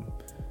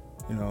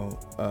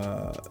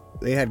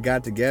 they had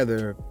got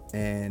together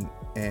and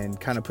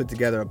kind of put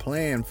together a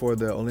plan for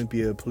the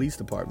Olympia Police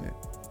Department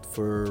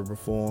for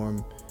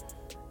reform.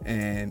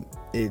 And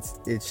it's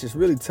just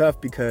really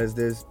tough because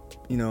there's,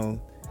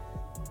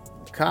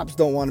 cops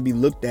don't want to be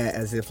looked at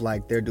as if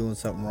like they're doing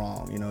something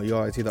wrong. You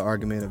always hear the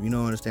argument of,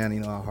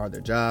 understanding, how hard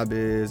their job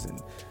is,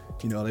 and,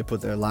 they put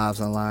their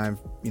lives on line,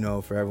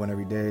 for everyone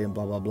every day and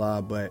blah, blah,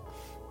 blah. But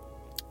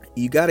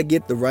you got to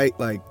get the right,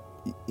 like,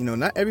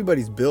 not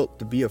everybody's built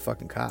to be a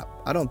fucking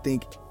cop. I don't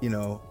think,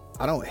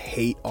 I don't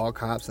hate all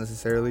cops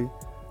necessarily.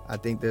 I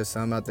think there's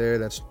some out there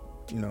that's,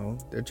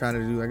 they're trying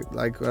to do,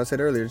 like I said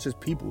earlier, it's just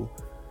people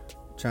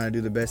trying to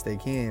do the best they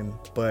can.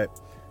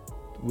 But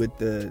with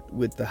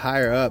the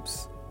higher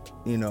ups,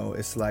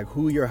 it's like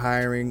who you're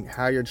hiring,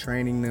 how you're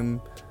training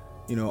them,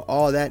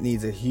 all that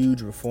needs a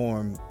huge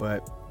reform.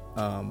 But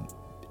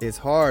it's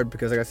hard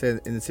because, like I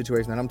said, in the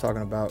situation that I'm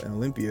talking about in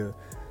Olympia,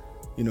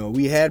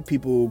 we had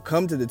people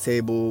come to the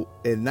table,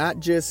 and not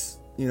just,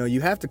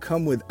 you have to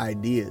come with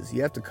ideas.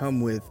 You have to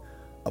come with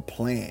a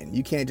plan.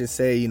 You can't just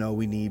say,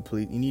 we need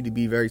police. You need to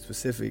be very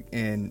specific.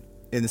 And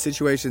in the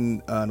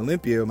situation in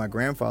Olympia, my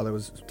grandfather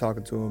was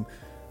talking to him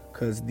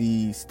because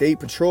the state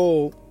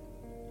patrol,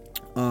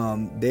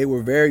 they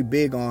were very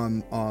big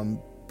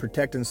on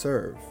protect and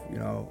serve,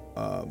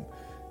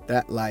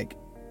 that like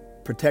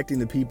protecting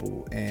the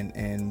people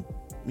and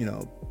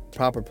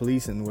proper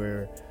policing,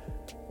 where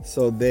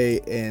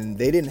they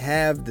didn't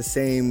have the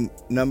same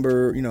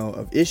number,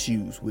 of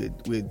issues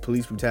with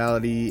police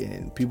brutality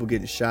and people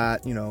getting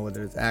shot,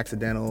 whether it's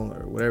accidental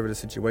or whatever the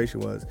situation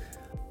was.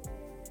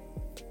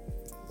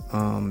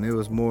 It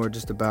was more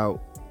just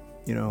about,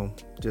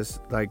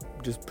 just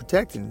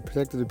protecting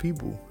the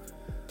people.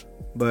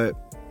 But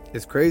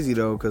it's crazy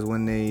though, because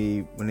when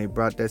they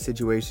brought that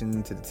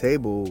situation to the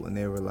table and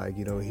they were like,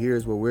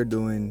 here's what we're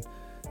doing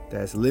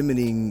that's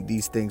limiting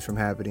these things from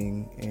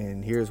happening,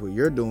 and here's what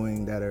you're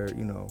doing that are,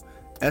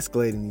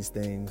 escalating these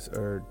things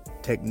or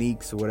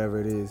techniques or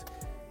whatever it is,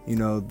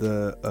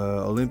 the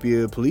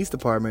Olympia Police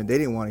Department, they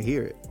didn't want to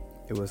hear it.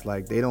 It was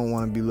like they don't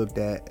want to be looked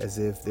at as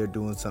if they're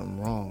doing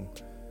something wrong.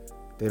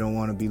 They don't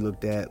want to be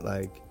looked at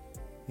like,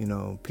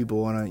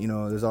 people want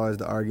to, there's always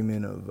the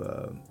argument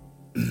of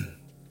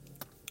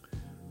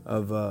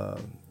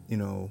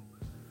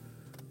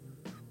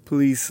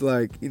police,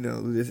 like,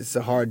 it's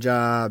a hard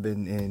job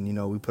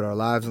and we put our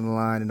lives on the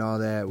line and all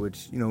that,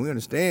 which, we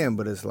understand,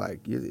 but it's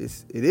like,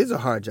 it is a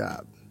hard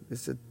job.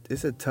 It's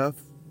a tough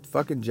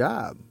fucking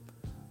job.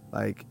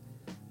 Like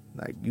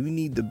you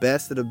need the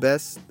best of the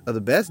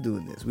best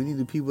doing this. We need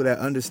the people that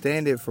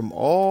understand it from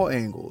all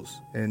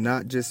angles and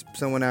not just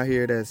someone out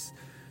here that's,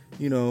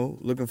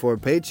 looking for a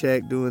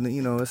paycheck doing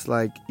it's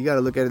like, you got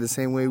to look at it the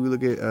same way we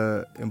look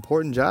at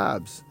important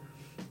jobs.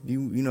 If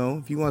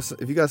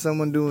you got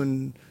someone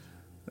doing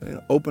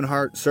open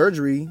heart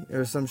surgery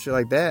or some shit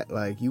like that,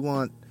 like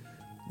it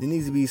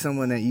needs to be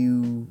someone that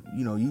you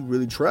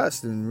really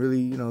trust and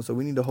really, so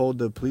we need to hold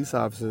the police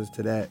officers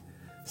to that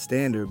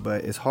standard.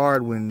 But it's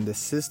hard when the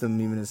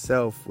system even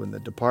itself, when the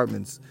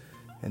departments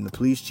and the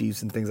police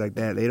chiefs and things like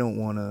that, they don't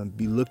want to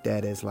be looked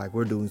at as like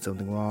we're doing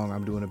something wrong,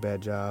 I'm doing a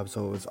bad job.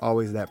 So it's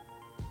always that,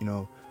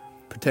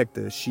 protect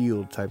the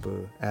shield type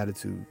of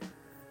attitude.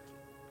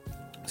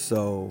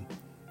 So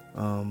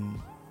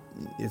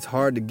it's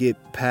hard to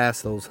get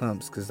past those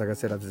humps because, like I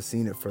said, I've just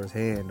seen it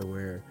firsthand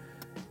where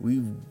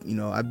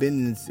I've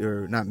been in,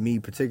 or not me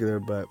particular,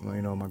 but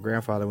my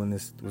grandfather, when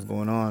this was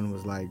going on,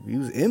 was like, he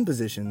was in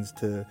positions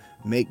to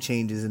make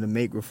changes and to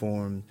make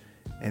reform,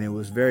 and it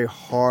was very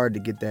hard to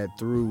get that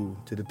through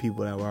to the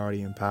people that were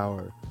already in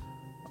power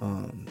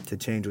to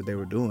change what they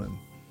were doing.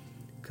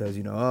 Because,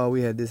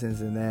 we had this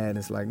and that, and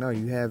it's like, no,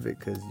 you have it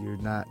because you're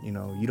not,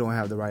 you don't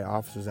have the right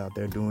officers out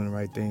there doing the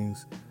right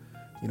things.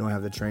 You don't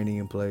have the training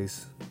in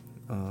place.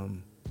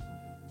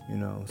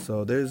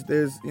 So there's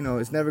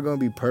it's never going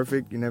to be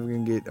perfect. You're never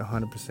going to get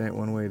 100%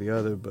 one way or the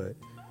other, but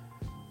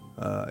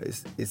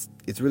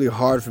it's really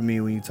hard for me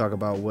when you talk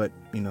about what,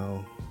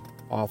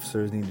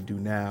 officers need to do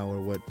now or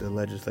what the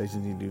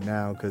legislation need to do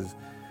now, because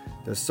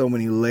there's so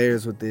many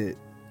layers with it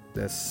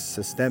that's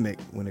systemic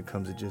when it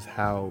comes to just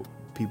how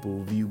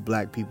people view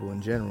black people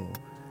in general.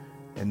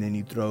 And then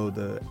you throw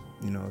the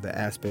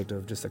aspect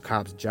of just a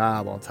cop's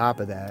job on top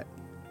of that.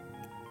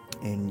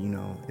 And,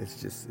 it's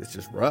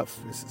just rough.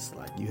 It's just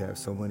like you have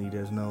so many,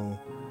 there's no,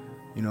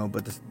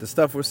 but the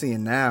stuff we're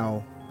seeing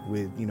now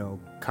with,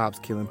 cops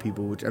killing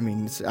people, which, I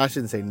mean, I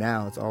shouldn't say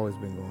now, it's always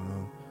been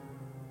going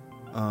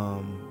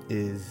on,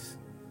 is,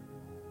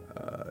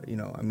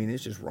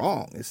 it's just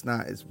wrong. It's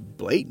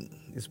blatant.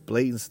 It's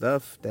blatant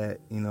stuff that,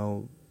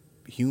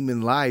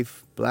 human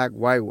life, black,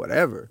 white,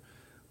 whatever,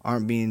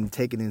 aren't being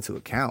taken into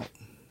account.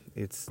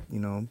 It's,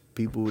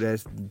 people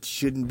that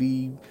shouldn't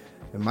be,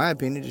 in my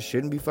opinion, just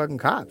shouldn't be fucking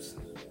cops.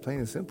 Plain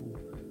and simple.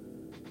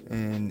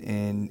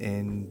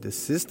 And the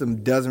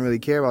system doesn't really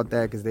care about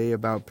that because they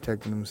about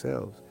protecting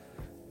themselves.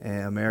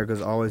 And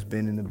America's always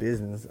been in the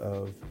business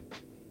of,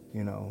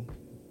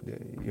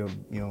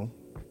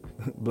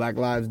 black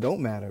lives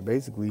don't matter,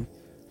 basically.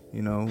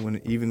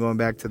 When even going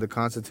back to the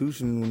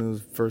Constitution when it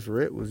was first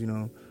written, was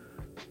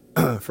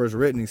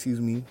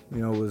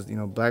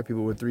black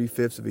people were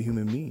 3/5 of a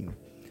human being.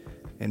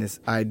 And it's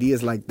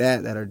ideas like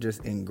that are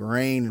just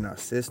ingrained in our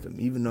system.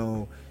 Even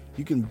though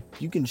you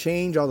can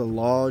change all the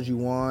laws you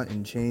want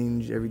and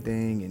change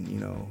everything, and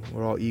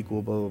we're all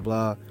equal, blah blah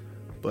blah.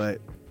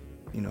 But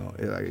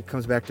it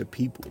comes back to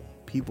people.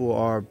 People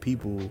are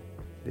people.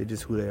 They're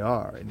just who they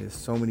are. And there's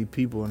so many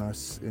people in our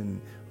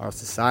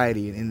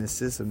society and in the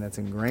system that's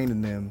ingrained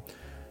in them,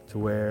 to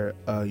where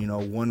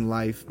one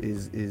life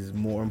is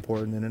more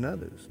important than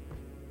another's.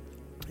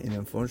 And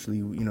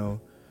unfortunately,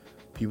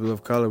 people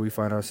of color, we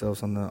find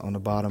ourselves on the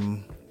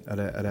bottom of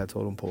that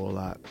totem pole a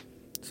lot.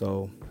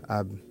 So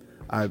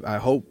I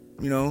hope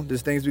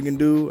there's things we can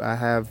do. I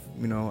have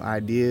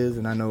ideas,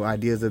 and I know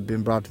ideas have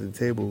been brought to the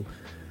table,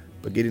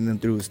 but getting them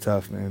through is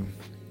tough, man.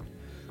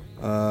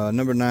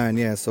 Number 9,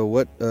 yeah. So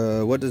what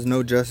does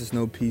no justice,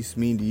 no peace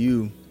mean to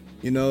you?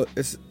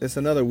 It's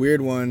another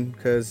weird one,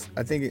 because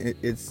I think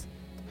it's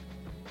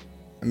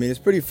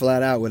pretty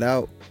flat out.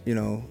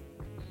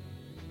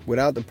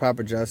 Without the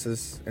proper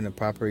justice and the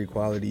proper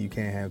equality, you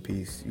can't have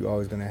peace. You're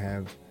always gonna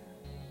have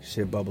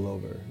shit bubble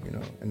over,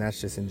 and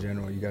that's just in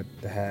general. You got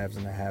the haves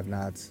and the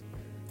have-nots.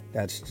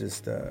 That's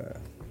just you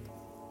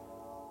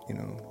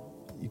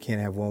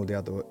can't have one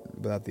without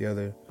the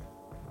other.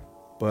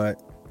 But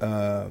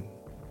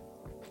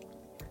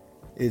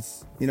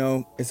it's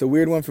a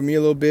weird one for me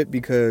a little bit,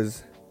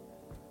 because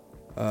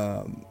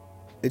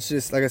it's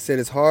just, like I said,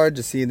 it's hard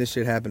just seeing this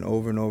shit happen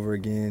over and over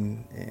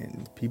again,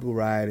 and people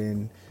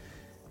rioting,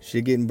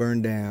 shit getting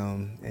burned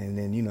down, and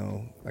then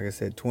like I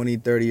said, 20,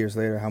 30 years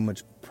later, how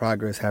much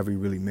progress have we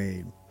really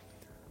made?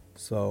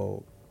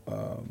 So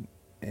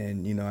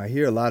and I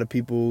hear a lot of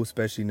people,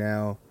 especially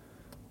now,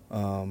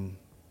 we're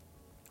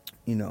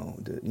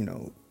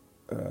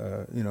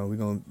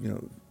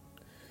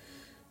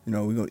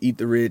gonna eat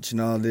the rich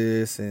and all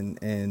this, and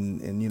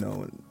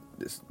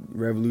this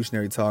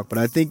revolutionary talk. But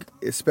I think,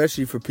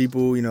 especially for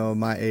people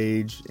my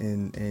age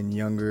and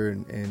younger,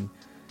 and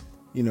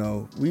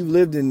we've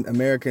lived in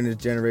America in this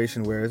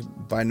generation where it's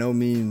by no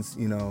means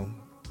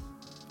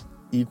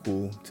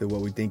equal to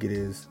what we think it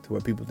is, to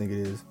what people think it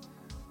is,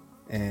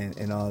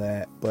 and all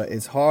that. But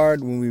it's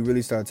hard when we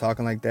really start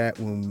talking like that,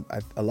 when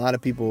a lot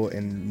of people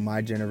in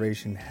my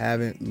generation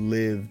haven't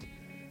lived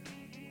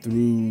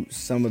through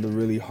some of the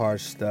really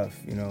harsh stuff.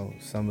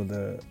 Some of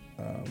the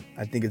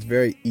I think it's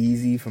very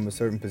easy from a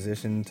certain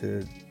position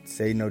to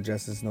say no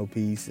justice, no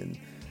peace, and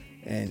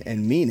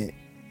mean it.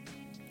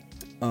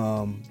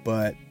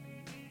 But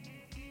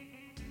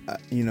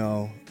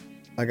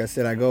like I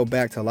said, I go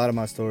back to a lot of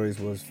my stories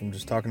was from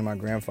just talking to my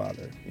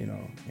grandfather,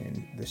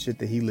 and the shit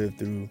that he lived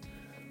through.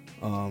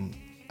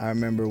 I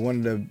remember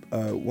one of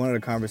the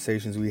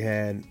conversations we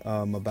had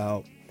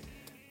about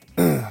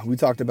we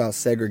talked about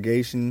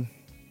segregation.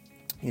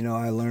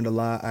 I learned a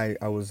lot.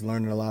 I was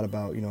learning a lot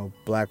about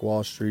Black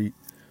Wall Street,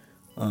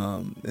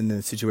 and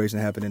the situation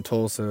that happened in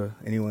Tulsa.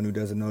 Anyone who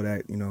doesn't know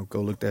that,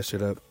 go look that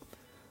shit up.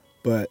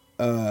 But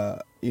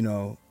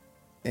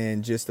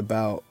and just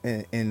about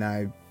and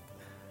I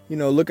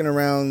looking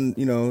around,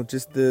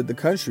 just the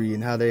country,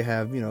 and how they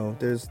have,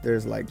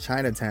 there's like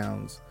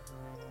Chinatowns,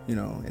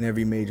 in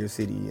every major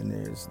city, and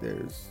there's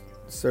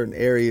certain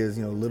areas,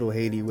 Little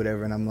Haiti,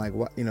 whatever. And I'm like,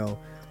 what,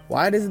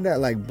 why isn't that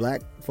like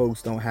black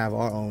folks don't have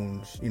our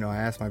own? I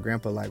asked my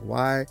grandpa, like,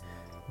 why,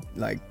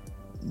 like,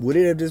 would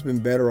it have just been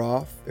better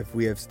off if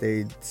we have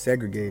stayed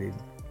segregated?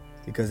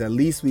 Because at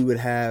least we would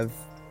have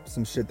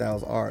some shit that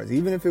was ours,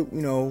 even if it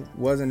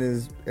wasn't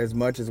as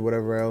much as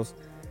whatever else.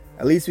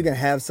 At least we can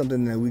have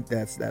something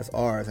that's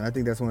ours. And I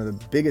think that's one of the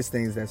biggest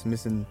things that's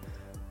missing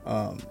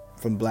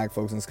from black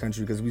folks in this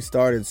country, because we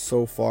started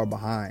so far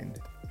behind,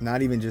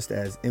 not even just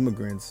as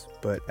immigrants,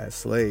 but as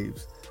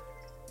slaves.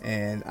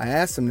 And I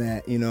asked him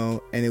that,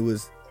 and it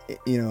was,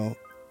 he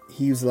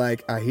was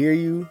like, I hear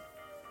you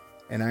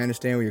and I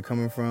understand where you're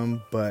coming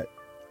from. But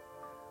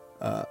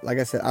like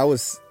I said, I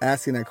was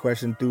asking that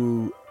question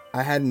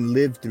I hadn't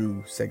lived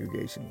through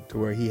segregation to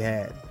where he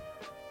had.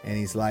 And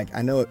he's like,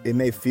 I know it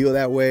may feel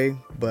that way,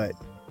 but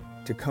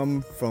to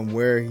come from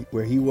where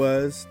he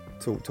was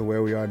to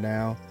where we are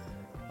now,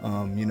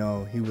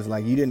 he was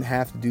like, you didn't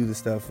have to do the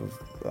stuff of,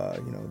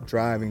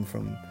 driving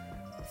from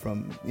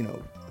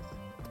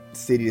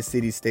city to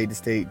city, state to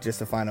state, just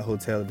to find a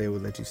hotel that they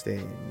would let you stay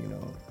in,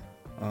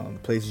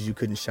 places you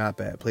couldn't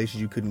shop at, places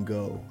you couldn't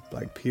go,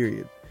 like,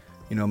 period.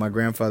 My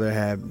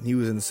grandfather he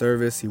was in the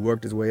service, he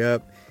worked his way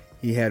up,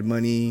 he had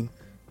money,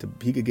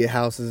 he could get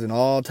houses in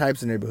all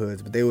types of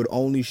neighborhoods, but they would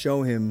only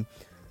show him,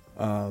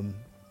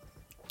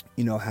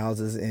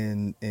 houses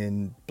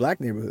in black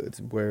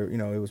neighborhoods where,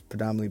 it was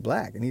predominantly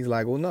black. And he's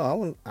like, well,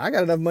 no, I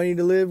got enough money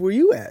to live where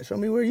you at. Show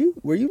me where you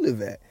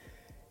live at.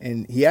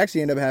 And he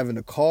actually ended up having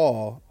to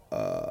call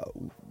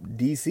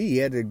D.C. He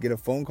had to get a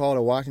phone call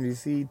to Washington,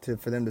 D.C.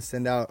 for them to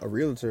send out a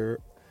realtor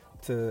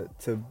to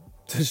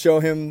show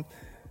him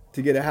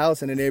to get a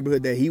house in a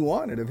neighborhood that he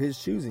wanted of his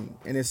choosing.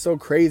 And it's so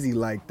crazy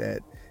like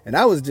that. And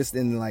I was just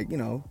in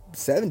 70s,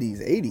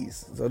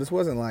 80s. So this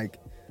wasn't like,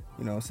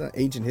 it's not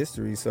ancient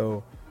history.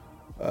 So,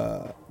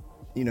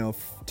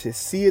 to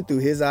see it through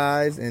his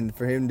eyes and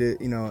for him to,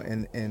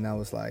 and I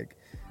was like,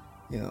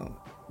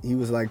 he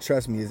was like,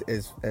 trust me,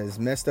 as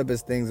messed up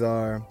as things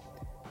are,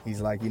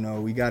 he's like,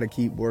 we got to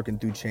keep working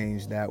through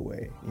change that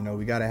way.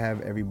 We got to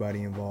have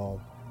everybody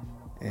involved.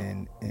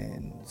 And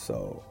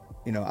so,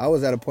 I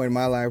was at a point in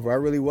my life where I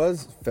really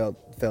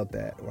felt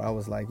that, where I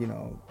was like,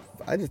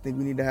 I just think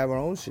we need to have our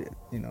own shit.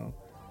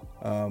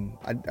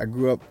 I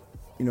grew up,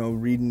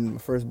 reading, the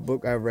first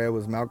book I read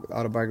was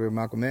Autobiography of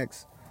Malcolm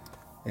X,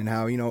 and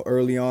how,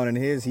 early on in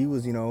he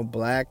was,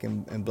 black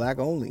and black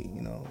only.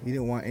 He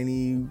didn't want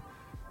any,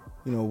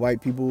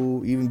 white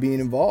people even being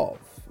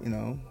involved.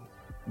 The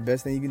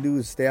best thing you can do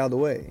is stay out of the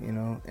way,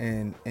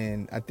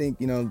 and I think,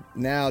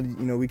 now,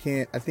 we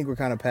can't, I think we're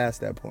kind of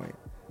past that point,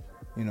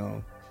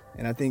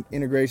 and I think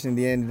integration at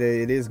the end of the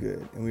day, it is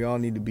good, and we all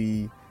need to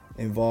be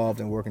involved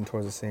and working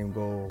towards the same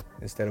goal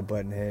instead of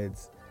butting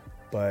heads.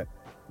 But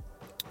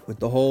with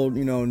the whole,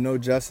 no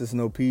justice,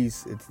 no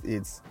peace,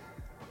 it's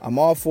I'm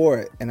all for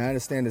it, and I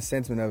understand the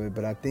sentiment of it,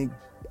 but I think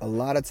a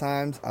lot of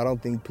times I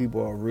don't think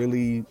people are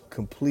really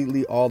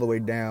completely all the way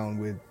down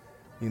with,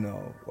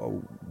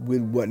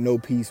 with what no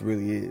peace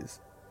really is.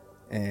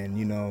 And,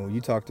 you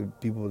talk to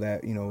people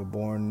that, were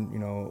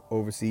born,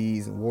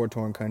 overseas and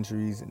war-torn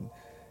countries, and,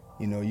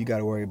 you got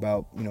to worry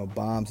about,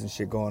 bombs and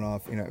shit going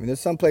off. There's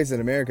some places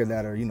in America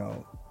that are,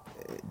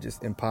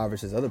 just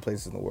impoverished as other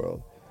places in the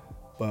world.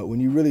 But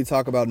when you really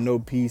talk about no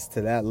peace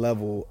to that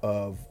level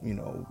of,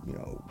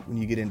 when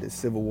you get into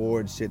civil war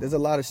and shit, there's a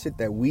lot of shit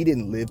that we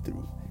didn't live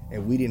through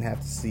and we didn't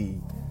have to see.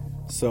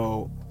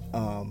 So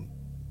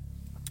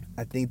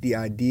I think the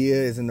idea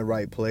is in the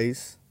right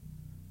place,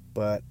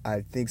 but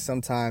I think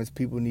sometimes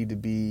people need to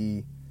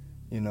be,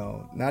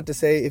 not to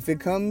say if it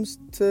comes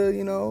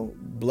to,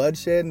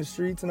 bloodshed in the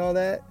streets and all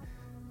that,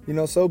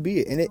 so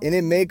be it. And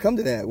it may come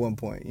to that at one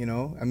point,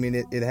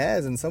 it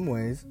has in some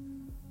ways,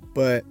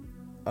 but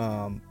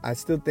I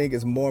still think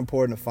it's more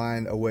important to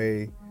find a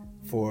way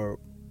for,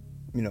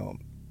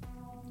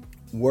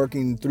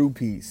 working through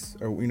peace,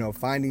 or,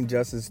 finding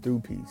justice through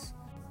peace.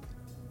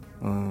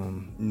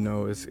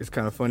 It's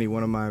kind of funny.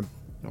 One of my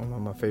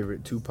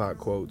favorite Tupac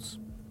quotes,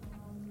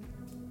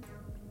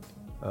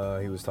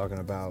 he was talking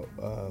about,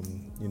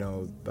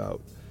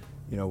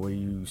 where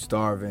you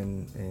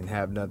starving and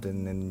have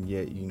nothing, and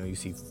yet, you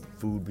see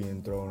food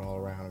being thrown all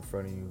around in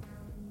front of you.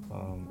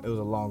 It was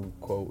a long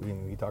quote.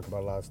 He talked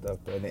about a lot of stuff,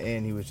 but in the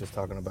end, he was just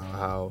talking about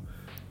how,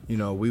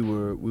 we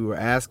were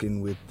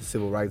asking with the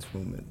civil rights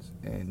movements,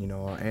 and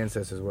our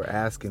ancestors were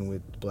asking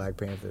with the Black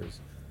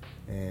Panthers,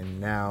 and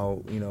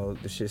now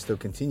the shit still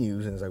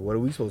continues, and it's like, what are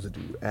we supposed to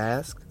do?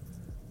 Ask,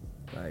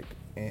 like,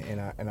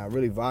 and I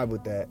really vibe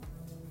with that,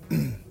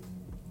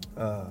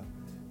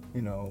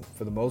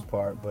 for the most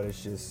part. But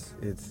it's just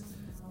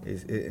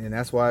and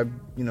that's why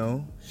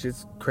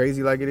shit's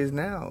crazy like it is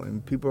now,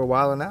 and people are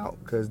wilding out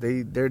because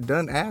they're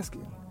done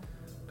asking.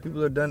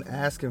 People are done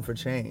asking for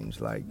change.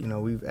 Like,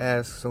 we've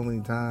asked so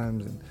many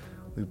times, and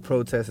we've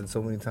protested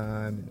so many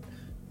times,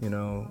 and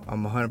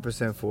I'm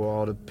 100% for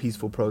all the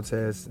peaceful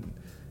protests, and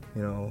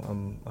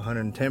I'm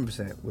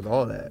 110% with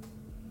all that.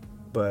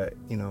 But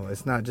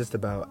it's not just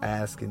about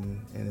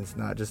asking, and it's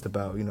not just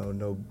about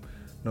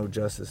no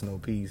justice, no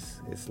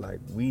peace. It's like,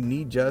 we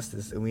need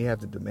justice and we have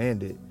to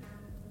demand it.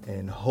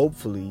 And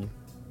hopefully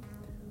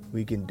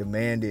we can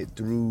demand it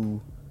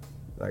through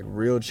like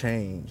real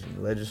change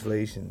and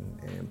legislation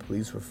and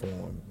police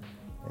reform,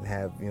 and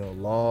have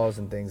laws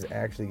and things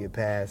actually get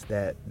passed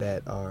that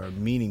are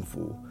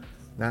meaningful,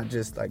 not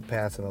just like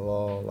passing a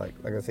law. Like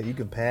I said, you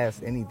can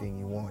pass anything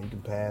you want, you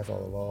can pass all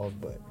the laws,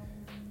 but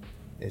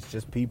it's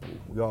just people.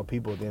 We all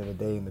people at the end of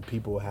the day, and the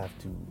people have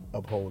to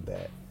uphold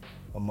that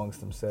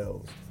amongst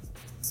themselves.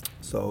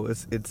 So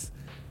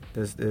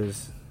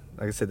there's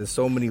like I said, there's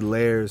so many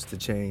layers to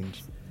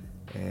change,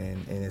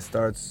 and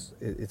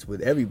it's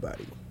with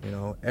everybody.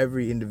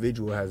 Every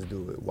individual has to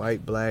do it.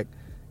 White, black,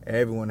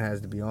 everyone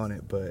has to be on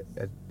it. But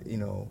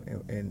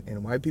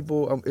and white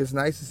people, it's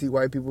nice to see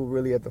white people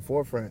really at the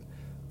forefront.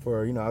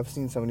 For I've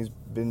seen some of these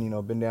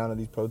been down to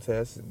these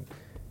protests,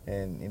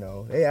 and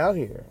they out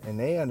here and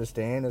they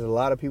understand. There's a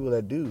lot of people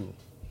that do,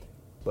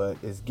 but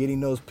it's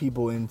getting those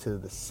people into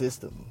the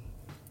system,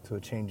 to a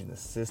change in the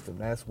system.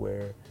 That's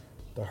where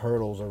the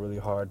hurdles are really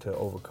hard to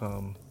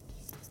overcome.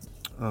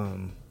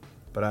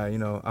 But I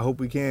hope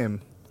we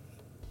can.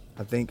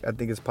 I think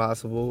it's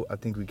possible. I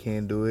think we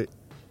can do it.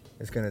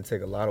 It's gonna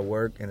take a lot of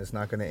work, and it's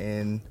not gonna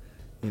end,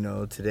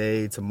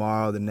 today,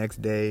 tomorrow, the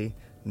next day,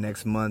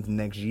 next month,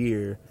 next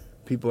year.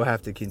 People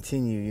have to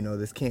continue.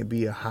 This can't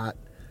be a hot,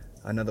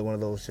 another one of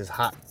those just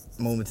hot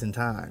moments in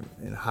time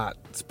and hot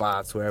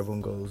spots where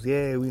everyone goes,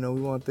 yeah, we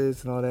want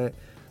this and all that.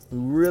 We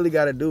really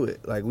got to do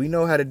it. Like, we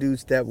know how to do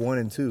step 1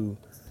 and 2.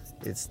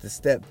 It's the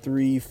step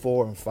 3,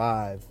 4, and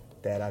 5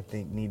 that I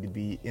think need to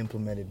be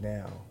implemented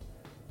now.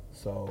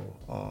 So,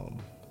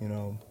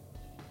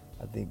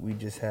 I think we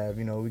just have,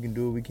 we can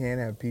do what we can,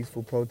 have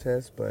peaceful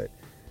protests, but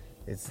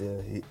it's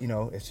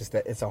it's just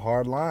that it's a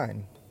hard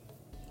line,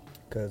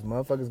 because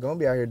motherfuckers gonna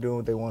be out here doing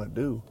what they want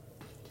to do.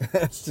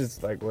 That's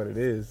just like what it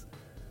is.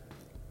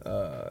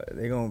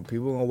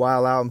 People gonna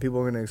wild out, and people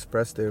are gonna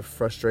express their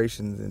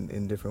frustrations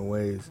in different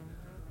ways.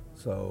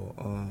 So,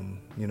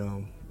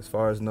 as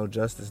far as no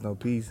justice, no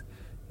peace,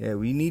 yeah,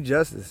 we need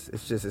justice.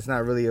 It's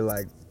not really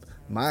like,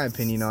 my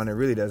opinion on it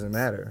really doesn't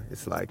matter.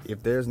 It's like,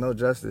 if there's no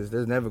justice,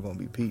 there's never gonna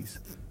be peace.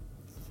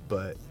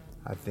 But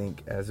I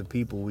think as a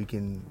people, we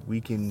can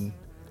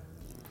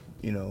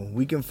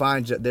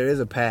find, there is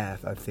a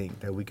path, I think,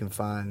 that we can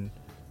find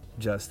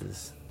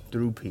justice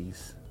through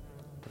peace,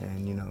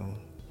 and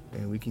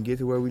and we can get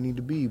to where we need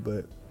to be.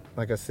 But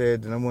like I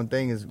said, the number one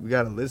thing is we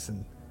gotta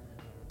listen.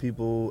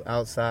 People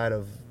outside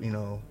of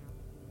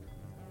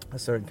a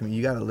certain community,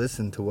 you gotta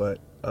listen to what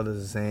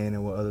others are saying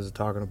and what others are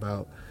talking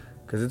about,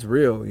 because it's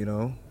real.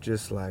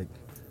 Just like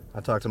I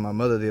talked to my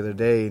mother the other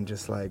day, and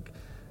just like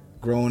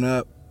growing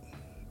up,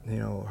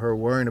 her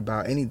worrying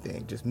about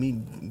anything, just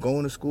me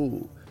going to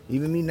school,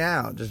 even me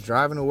now, just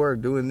driving to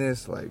work, doing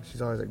this, like,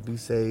 she's always like, be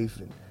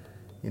safe.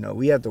 And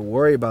we have to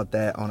worry about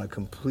that on a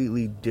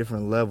completely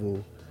different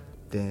level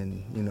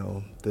than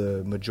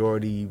the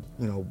majority,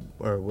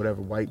 or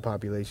whatever, white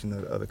population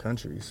of the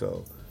country.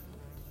 So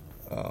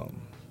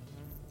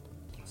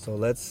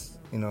let's,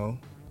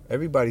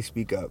 everybody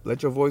speak up,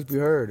 let your voice be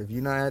heard. If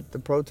you're not at the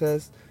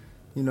protest,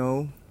 you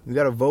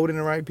got to vote in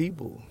the right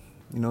people.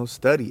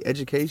 Study,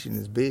 education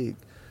is big.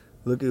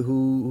 Look at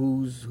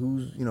who's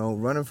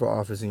running for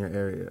office in your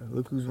area.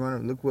 Look who's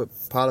running. Look what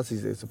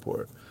policies they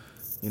support.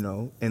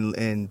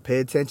 And pay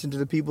attention to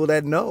the people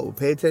that know.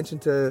 Pay attention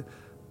to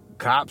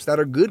cops that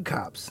are good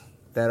cops,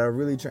 that are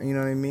really trying. You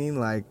know what I mean?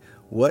 Like,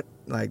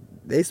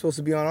 they supposed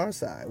to be on our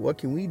side. What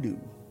can we do?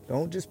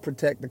 Don't just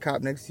protect the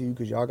cop next to you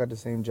because y'all got the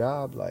same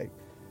job. Like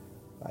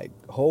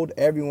hold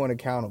everyone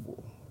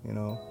accountable.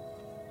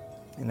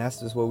 And that's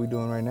just what we're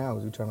doing right now,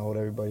 is we're trying to hold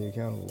everybody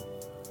accountable.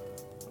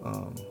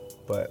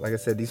 But like I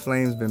said, these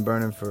flames been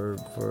burning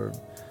for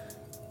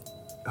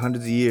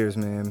hundreds of years,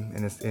 man,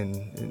 and it's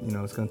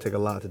gonna take a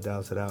lot to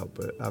douse it out,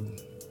 but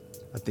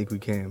I think we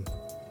can.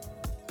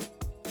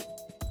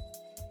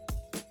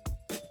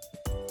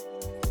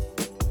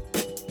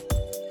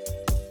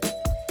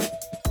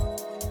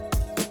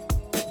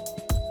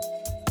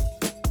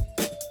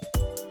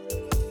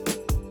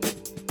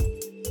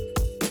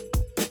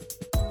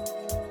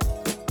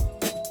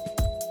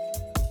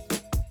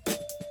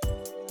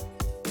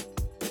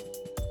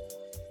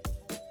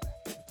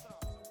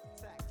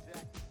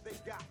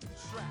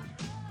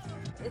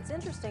 It's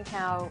interesting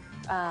how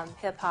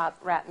hip-hop,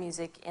 rap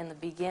music in the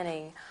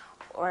beginning,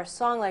 or a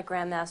song like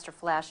Grandmaster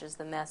Flash's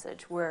The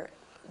Message, where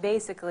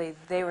basically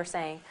they were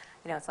saying,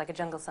 it's like a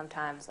jungle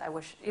sometimes. I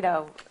wish,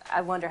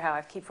 I wonder how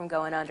I keep from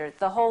going under.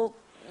 The whole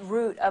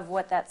root of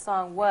what that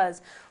song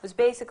was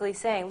basically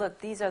saying, look,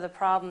 these are the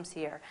problems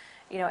here.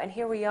 And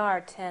here we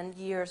are 10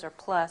 years or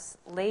plus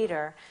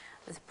later,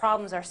 the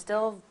problems are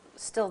still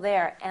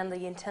there, and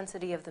the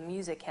intensity of the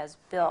music has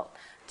built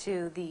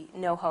to the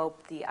no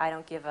hope, the I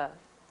don't give a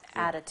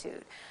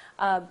attitude.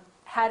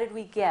 How did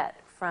we get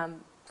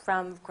from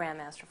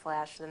Grandmaster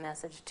Flash, The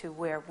Message, to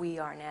where we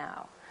are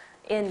now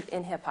in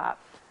hip-hop?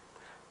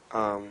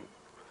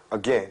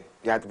 Again,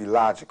 you have to be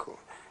logical.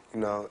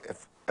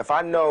 If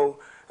I know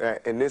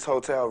that in this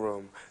hotel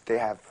room they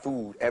have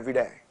food every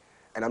day,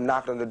 and I'm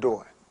knocking on the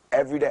door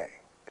every day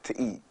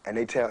to eat, and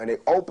they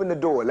open the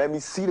door, let me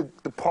see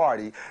the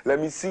party,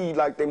 let me see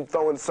like them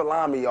throwing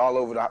salami all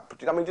over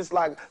just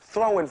like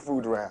throwing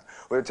food around,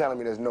 or they're telling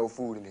me there's no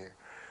food in here.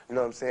 You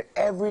know what I'm saying?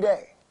 Every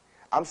day,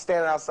 I'm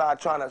standing outside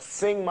trying to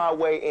sing my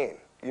way in.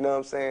 You know what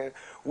I'm saying?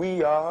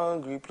 We are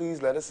hungry,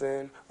 please let us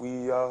in.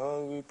 We are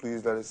hungry,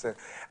 please let us in.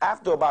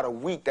 After about a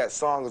week, that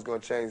song is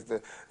going to change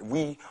to,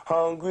 we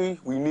hungry,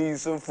 we need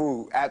some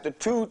food. After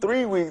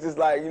 2-3 weeks, it's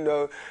like,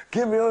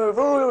 give me all the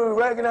food,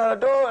 breaking out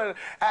the door. And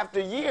after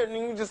a year, and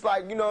you just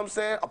like, I'm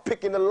saying, I'm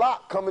picking the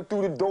lock, coming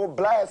through the door,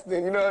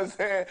 blasting, you know what I'm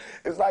saying?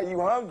 It's like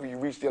you hungry, you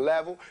reached your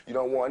level, you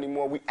don't want any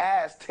more. We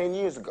asked 10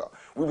 years ago.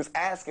 We was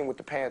asking with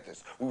the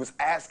Panthers. We was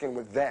asking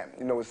with them,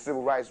 with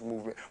civil rights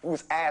movement. We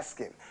was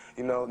asking,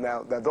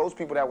 now those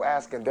people that were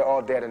asking, they're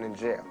all dead and in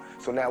jail.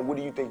 So now what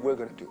do you think we're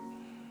going to do?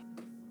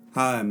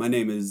 Hi, my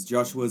name is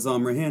Joshua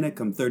Zalmerhanik.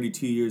 I'm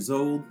 32 years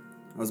old.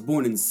 I was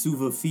born in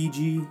Suva,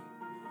 Fiji,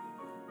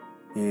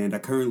 and I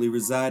currently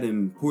reside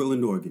in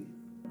Portland, Oregon.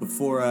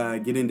 Before I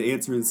get into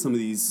answering some of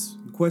these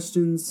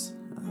questions,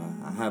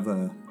 I have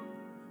a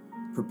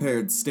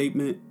prepared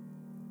statement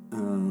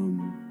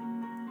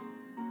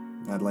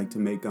I'd like to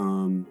make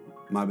on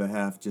my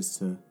behalf, just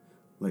to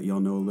let y'all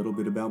know a little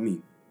bit about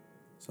me.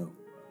 So,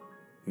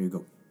 here you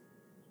go.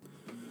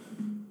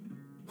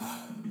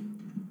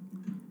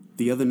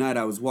 The other night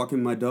I was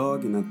walking my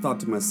dog and I thought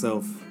to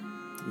myself,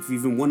 if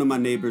even one of my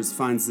neighbors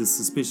finds this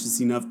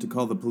suspicious enough to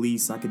call the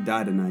police, I could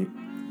die tonight.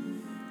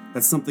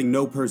 That's something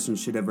no person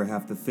should ever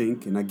have to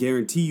think, and I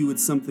guarantee you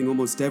it's something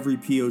almost every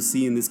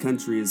POC in this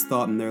country has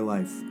thought in their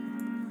life.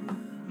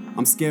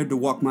 I'm scared to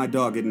walk my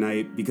dog at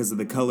night because of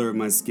the color of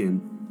my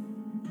skin.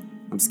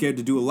 I'm scared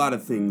to do a lot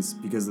of things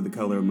because of the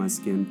color of my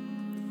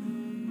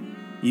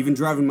skin. Even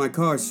driving my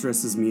car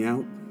stresses me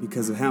out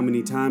because of how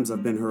many times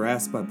I've been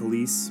harassed by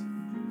police.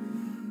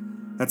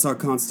 That's our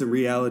constant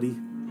reality.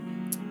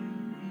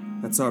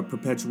 That's our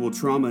perpetual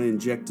trauma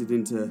injected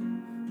into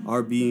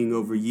our being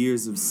over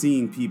years of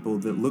seeing people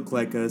that look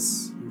like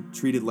us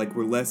treated like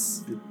we're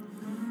less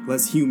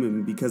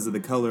human because of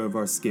the color of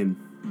our skin.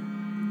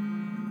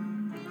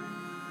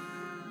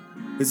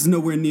 This is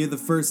nowhere near the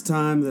first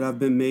time that I've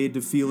been made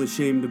to feel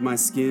ashamed of my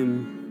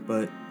skin,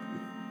 but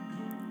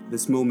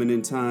this moment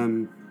in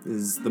time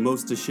is the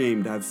most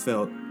ashamed I've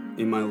felt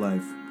in my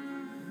life.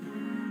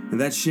 And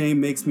that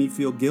shame makes me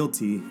feel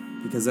guilty,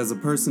 because as a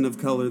person of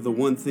color, the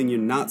one thing you're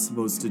not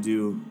supposed to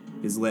do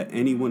is let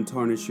anyone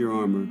tarnish your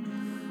armor,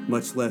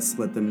 much less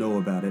let them know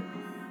about it.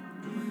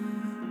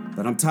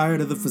 But I'm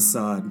tired of the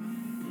facade.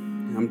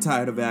 I'm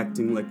tired of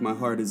acting like my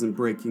heart isn't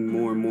breaking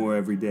more and more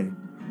every day.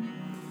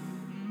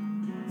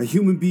 A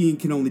human being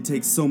can only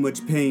take so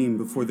much pain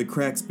before the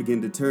cracks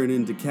begin to turn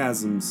into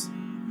chasms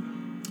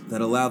that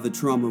allow the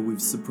trauma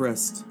we've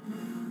suppressed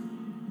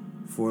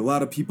for a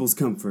lot of people's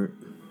comfort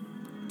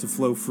to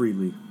flow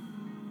freely.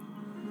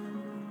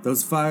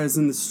 Those fires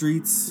in the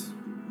streets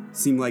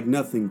seem like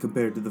nothing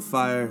compared to the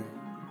fire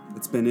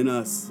that's been in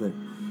us that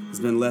has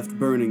been left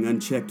burning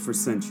unchecked for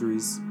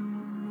centuries.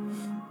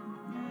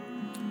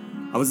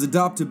 I was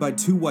adopted by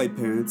 2 white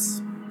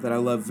parents that I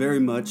love very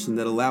much and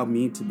that allowed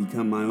me to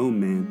become my own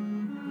man.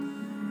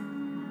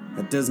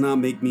 That does not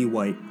make me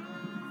white.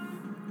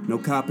 No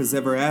cop has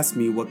ever asked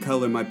me what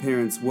color my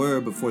parents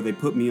were before they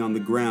put me on the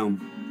ground.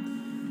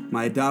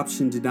 My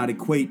adoption did not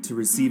equate to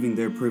receiving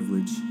their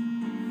privilege.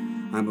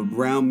 I'm a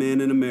brown man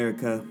in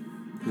America,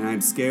 and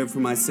I'm scared for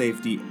my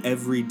safety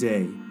every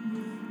day,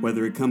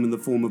 whether it come in the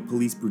form of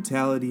police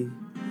brutality,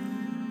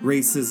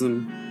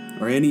 racism,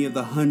 or any of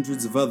the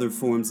hundreds of other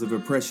forms of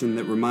oppression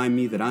that remind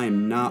me that I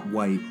am not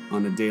white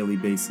on a daily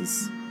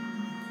basis.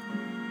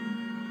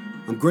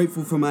 I'm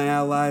grateful for my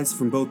allies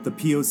from both the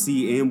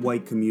POC and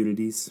white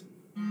communities.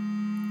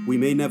 We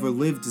may never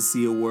live to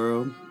see a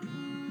world...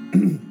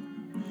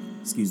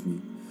 Excuse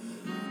me.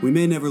 We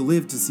may never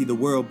live to see the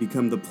world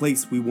become the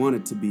place we want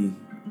it to be,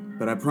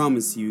 but I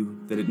promise you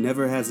that it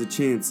never has a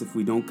chance if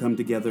we don't come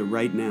together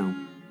right now.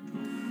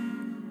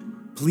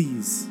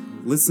 Please,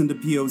 listen to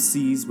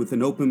POCs with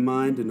an open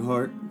mind and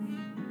heart,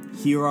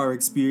 hear our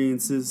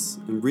experiences,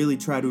 and really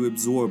try to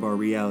absorb our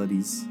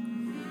realities.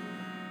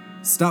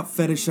 Stop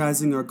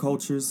fetishizing our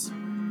cultures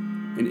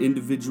and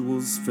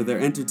individuals for their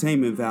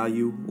entertainment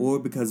value or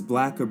because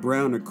black or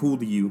brown are cool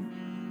to you.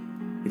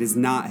 It is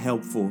not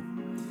helpful.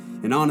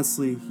 And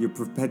honestly, you're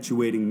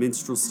perpetuating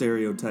minstrel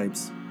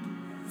stereotypes.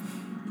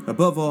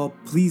 Above all,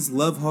 please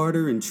love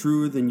harder and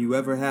truer than you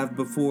ever have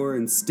before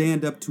and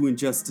stand up to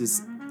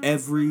injustice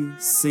every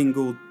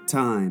single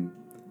time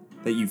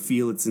that you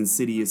feel its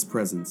insidious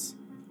presence.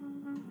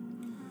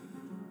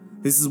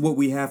 This is what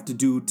we have to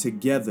do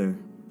together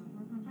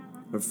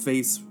or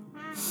face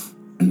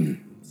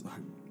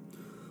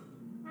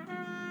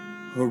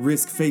or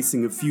risk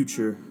facing a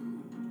future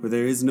where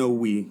there is no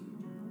we,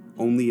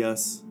 only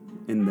us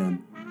and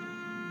them.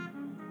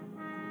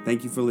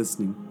 Thank you for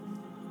listening.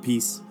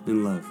 Peace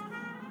and love.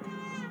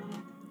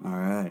 All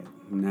right,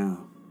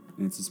 now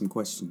answer some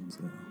questions.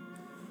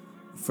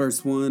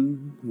 First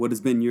one, what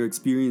has been your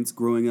experience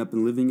growing up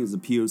and living as a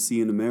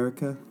POC in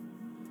America?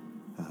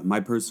 My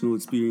personal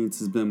experience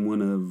has been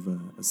one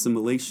of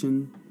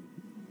assimilation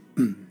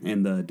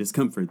and the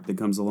discomfort that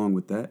comes along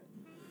with that.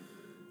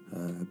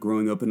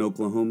 Growing up in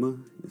Oklahoma,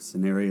 it's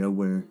an area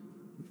where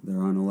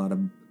there aren't a lot of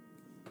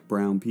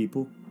brown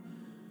people.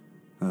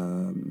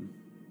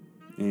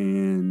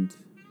 And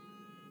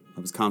I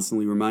was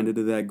constantly reminded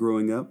of that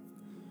growing up.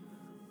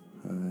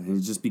 And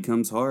it just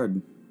becomes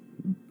hard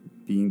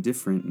being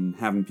different and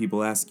having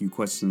people ask you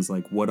questions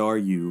like, what are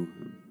you?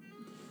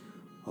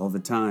 All the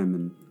time.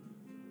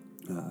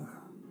 And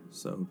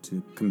so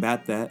to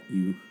combat that,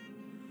 you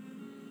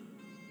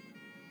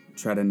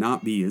try to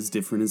not be as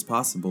different as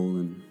possible.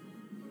 And,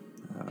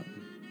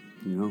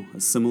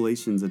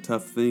 assimilation's a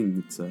tough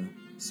thing. It's a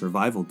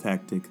survival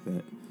tactic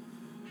that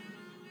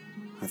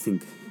I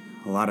think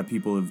a lot of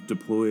people have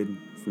deployed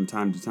from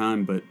time to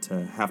time, but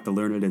to have to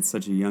learn it at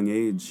such a young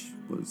age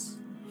was,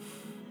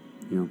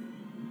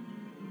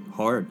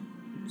 hard.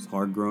 It was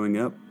hard growing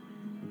up,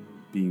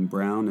 being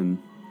brown and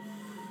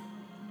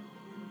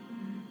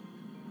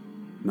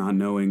not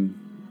knowing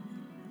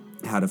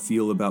how to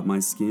feel about my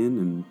skin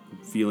and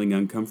feeling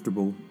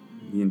uncomfortable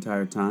the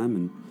entire time,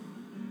 and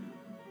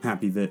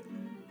happy that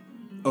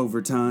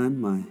over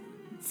time my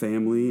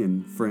family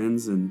and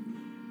friends and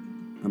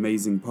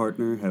amazing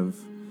partner have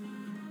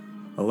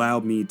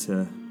allowed me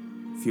to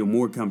feel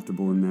more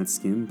comfortable in that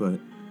skin, but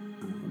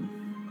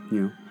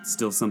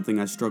still something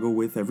I struggle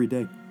with every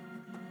day.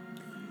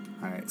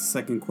 Alright,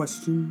 second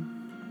question.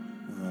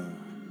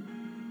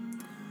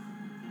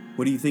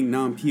 What do you think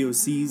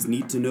non-POCs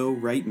need to know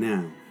right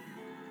now?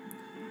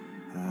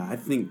 I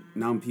think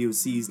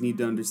non-POCs need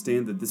to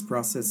understand that this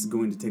process is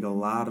going to take a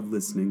lot of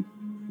listening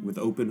with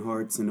open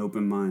hearts and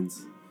open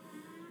minds.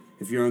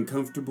 If you're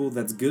uncomfortable,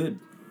 that's good.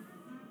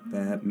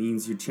 That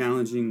means you're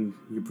challenging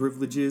your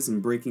privileges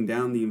and breaking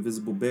down the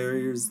invisible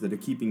barriers that are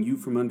keeping you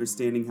from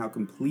understanding how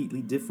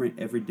completely different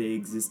everyday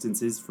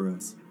existence is for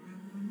us.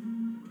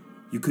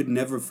 You could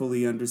never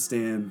fully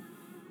understand,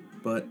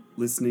 but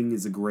listening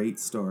is a great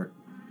start.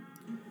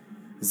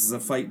 This is a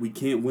fight we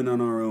can't win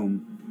on our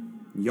own.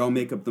 Y'all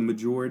make up the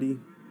majority.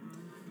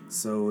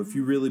 So if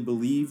you really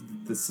believe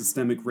that the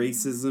systemic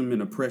racism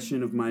and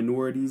oppression of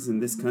minorities in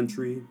this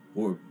country,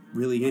 or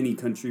really any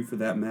country for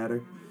that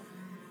matter,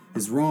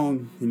 is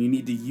wrong, then you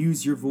need to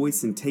use your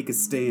voice and take a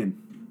stand.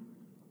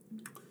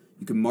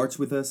 You can march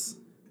with us,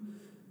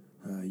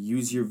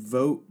 use your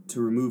vote to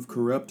remove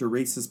corrupt or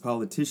racist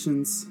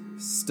politicians,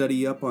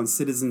 study up on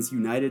Citizens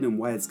United and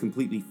why it's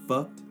completely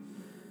fucked,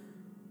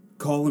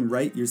 call and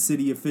write your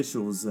city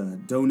officials,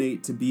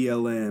 donate to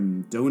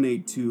BLM,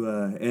 donate to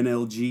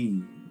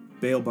NLG,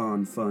 bail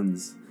bond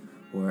funds,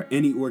 or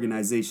any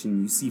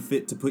organization you see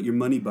fit to put your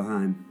money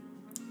behind.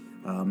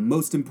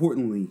 Most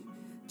importantly,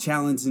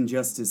 challenge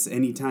injustice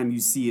anytime you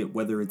see it,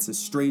 whether it's a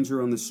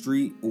stranger on the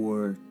street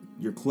or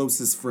your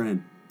closest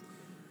friend.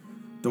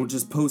 Don't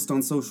just post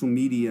on social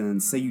media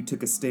and say you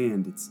took a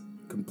stand. It's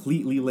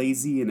completely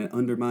lazy and it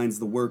undermines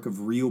the work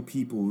of real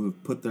people who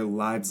have put their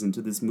lives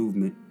into this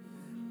movement.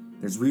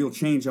 There's real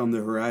change on the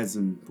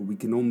horizon, but we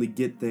can only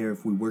get there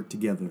if we work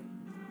together.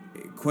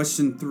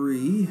 Question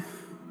 3.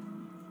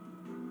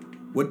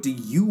 What do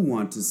you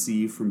want to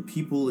see from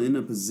people in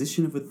a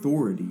position of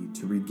authority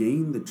to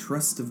regain the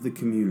trust of the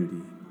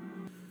community?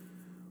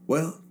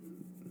 Well,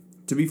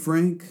 to be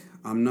frank,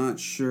 I'm not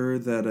sure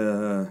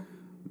that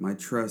my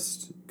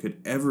trust could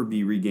ever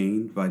be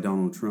regained by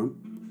Donald Trump.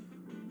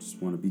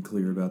 Just want to be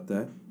clear about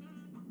that.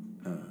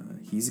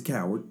 He's a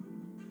coward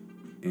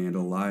and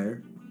a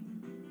liar.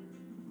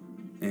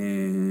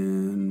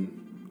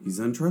 And he's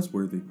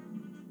untrustworthy.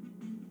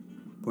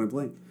 Point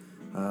blank.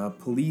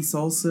 Police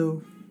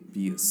also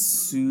be a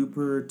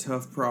super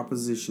tough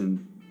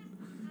proposition.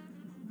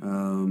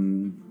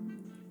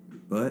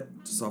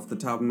 But just off the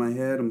top of my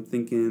head, I'm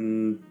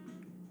thinking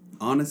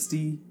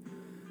honesty,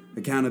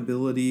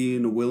 accountability,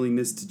 and a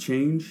willingness to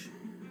change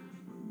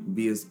would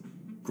be a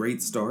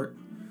great start.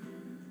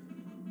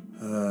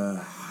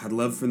 I'd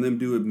love for them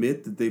to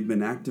admit that they've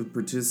been active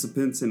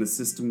participants in a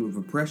system of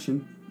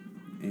oppression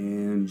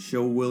and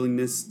show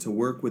willingness to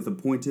work with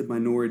appointed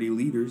minority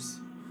leaders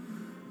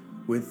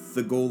with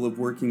the goal of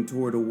working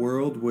toward a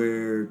world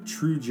where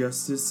true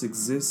justice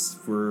exists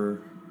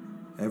for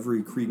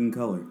every creed and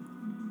color.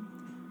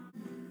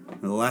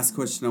 Now, the last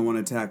question I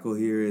want to tackle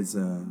here is,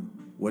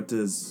 what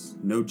does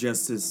no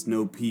justice,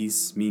 no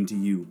peace mean to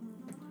you?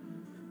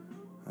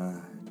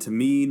 To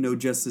me, no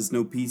justice,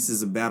 no peace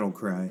is a battle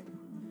cry.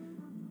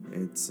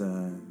 It's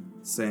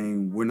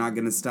saying we're not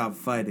going to stop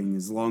fighting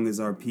as long as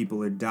our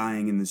people are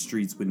dying in the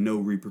streets with no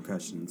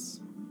repercussions.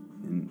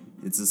 And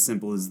it's as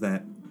simple as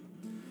that.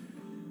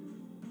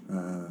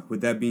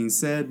 With that being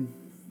said,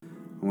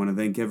 I want to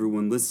thank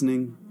everyone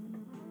listening.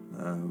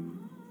 I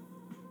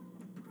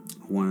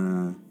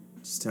want to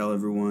just tell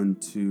everyone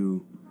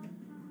to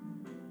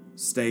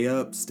stay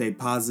up, stay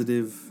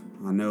positive.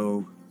 I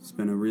know it's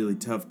been a really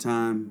tough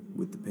time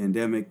with the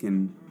pandemic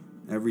and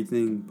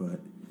everything,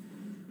 but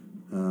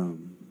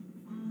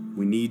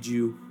we need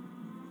you.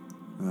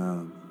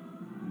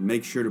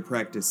 Make sure to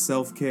practice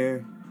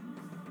self-care.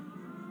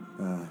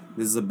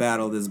 This is a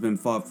battle that's been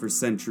fought for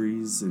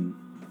centuries, and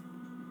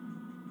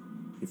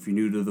if you're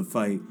new to the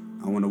fight,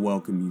 I want to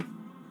welcome you.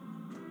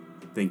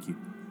 Thank you.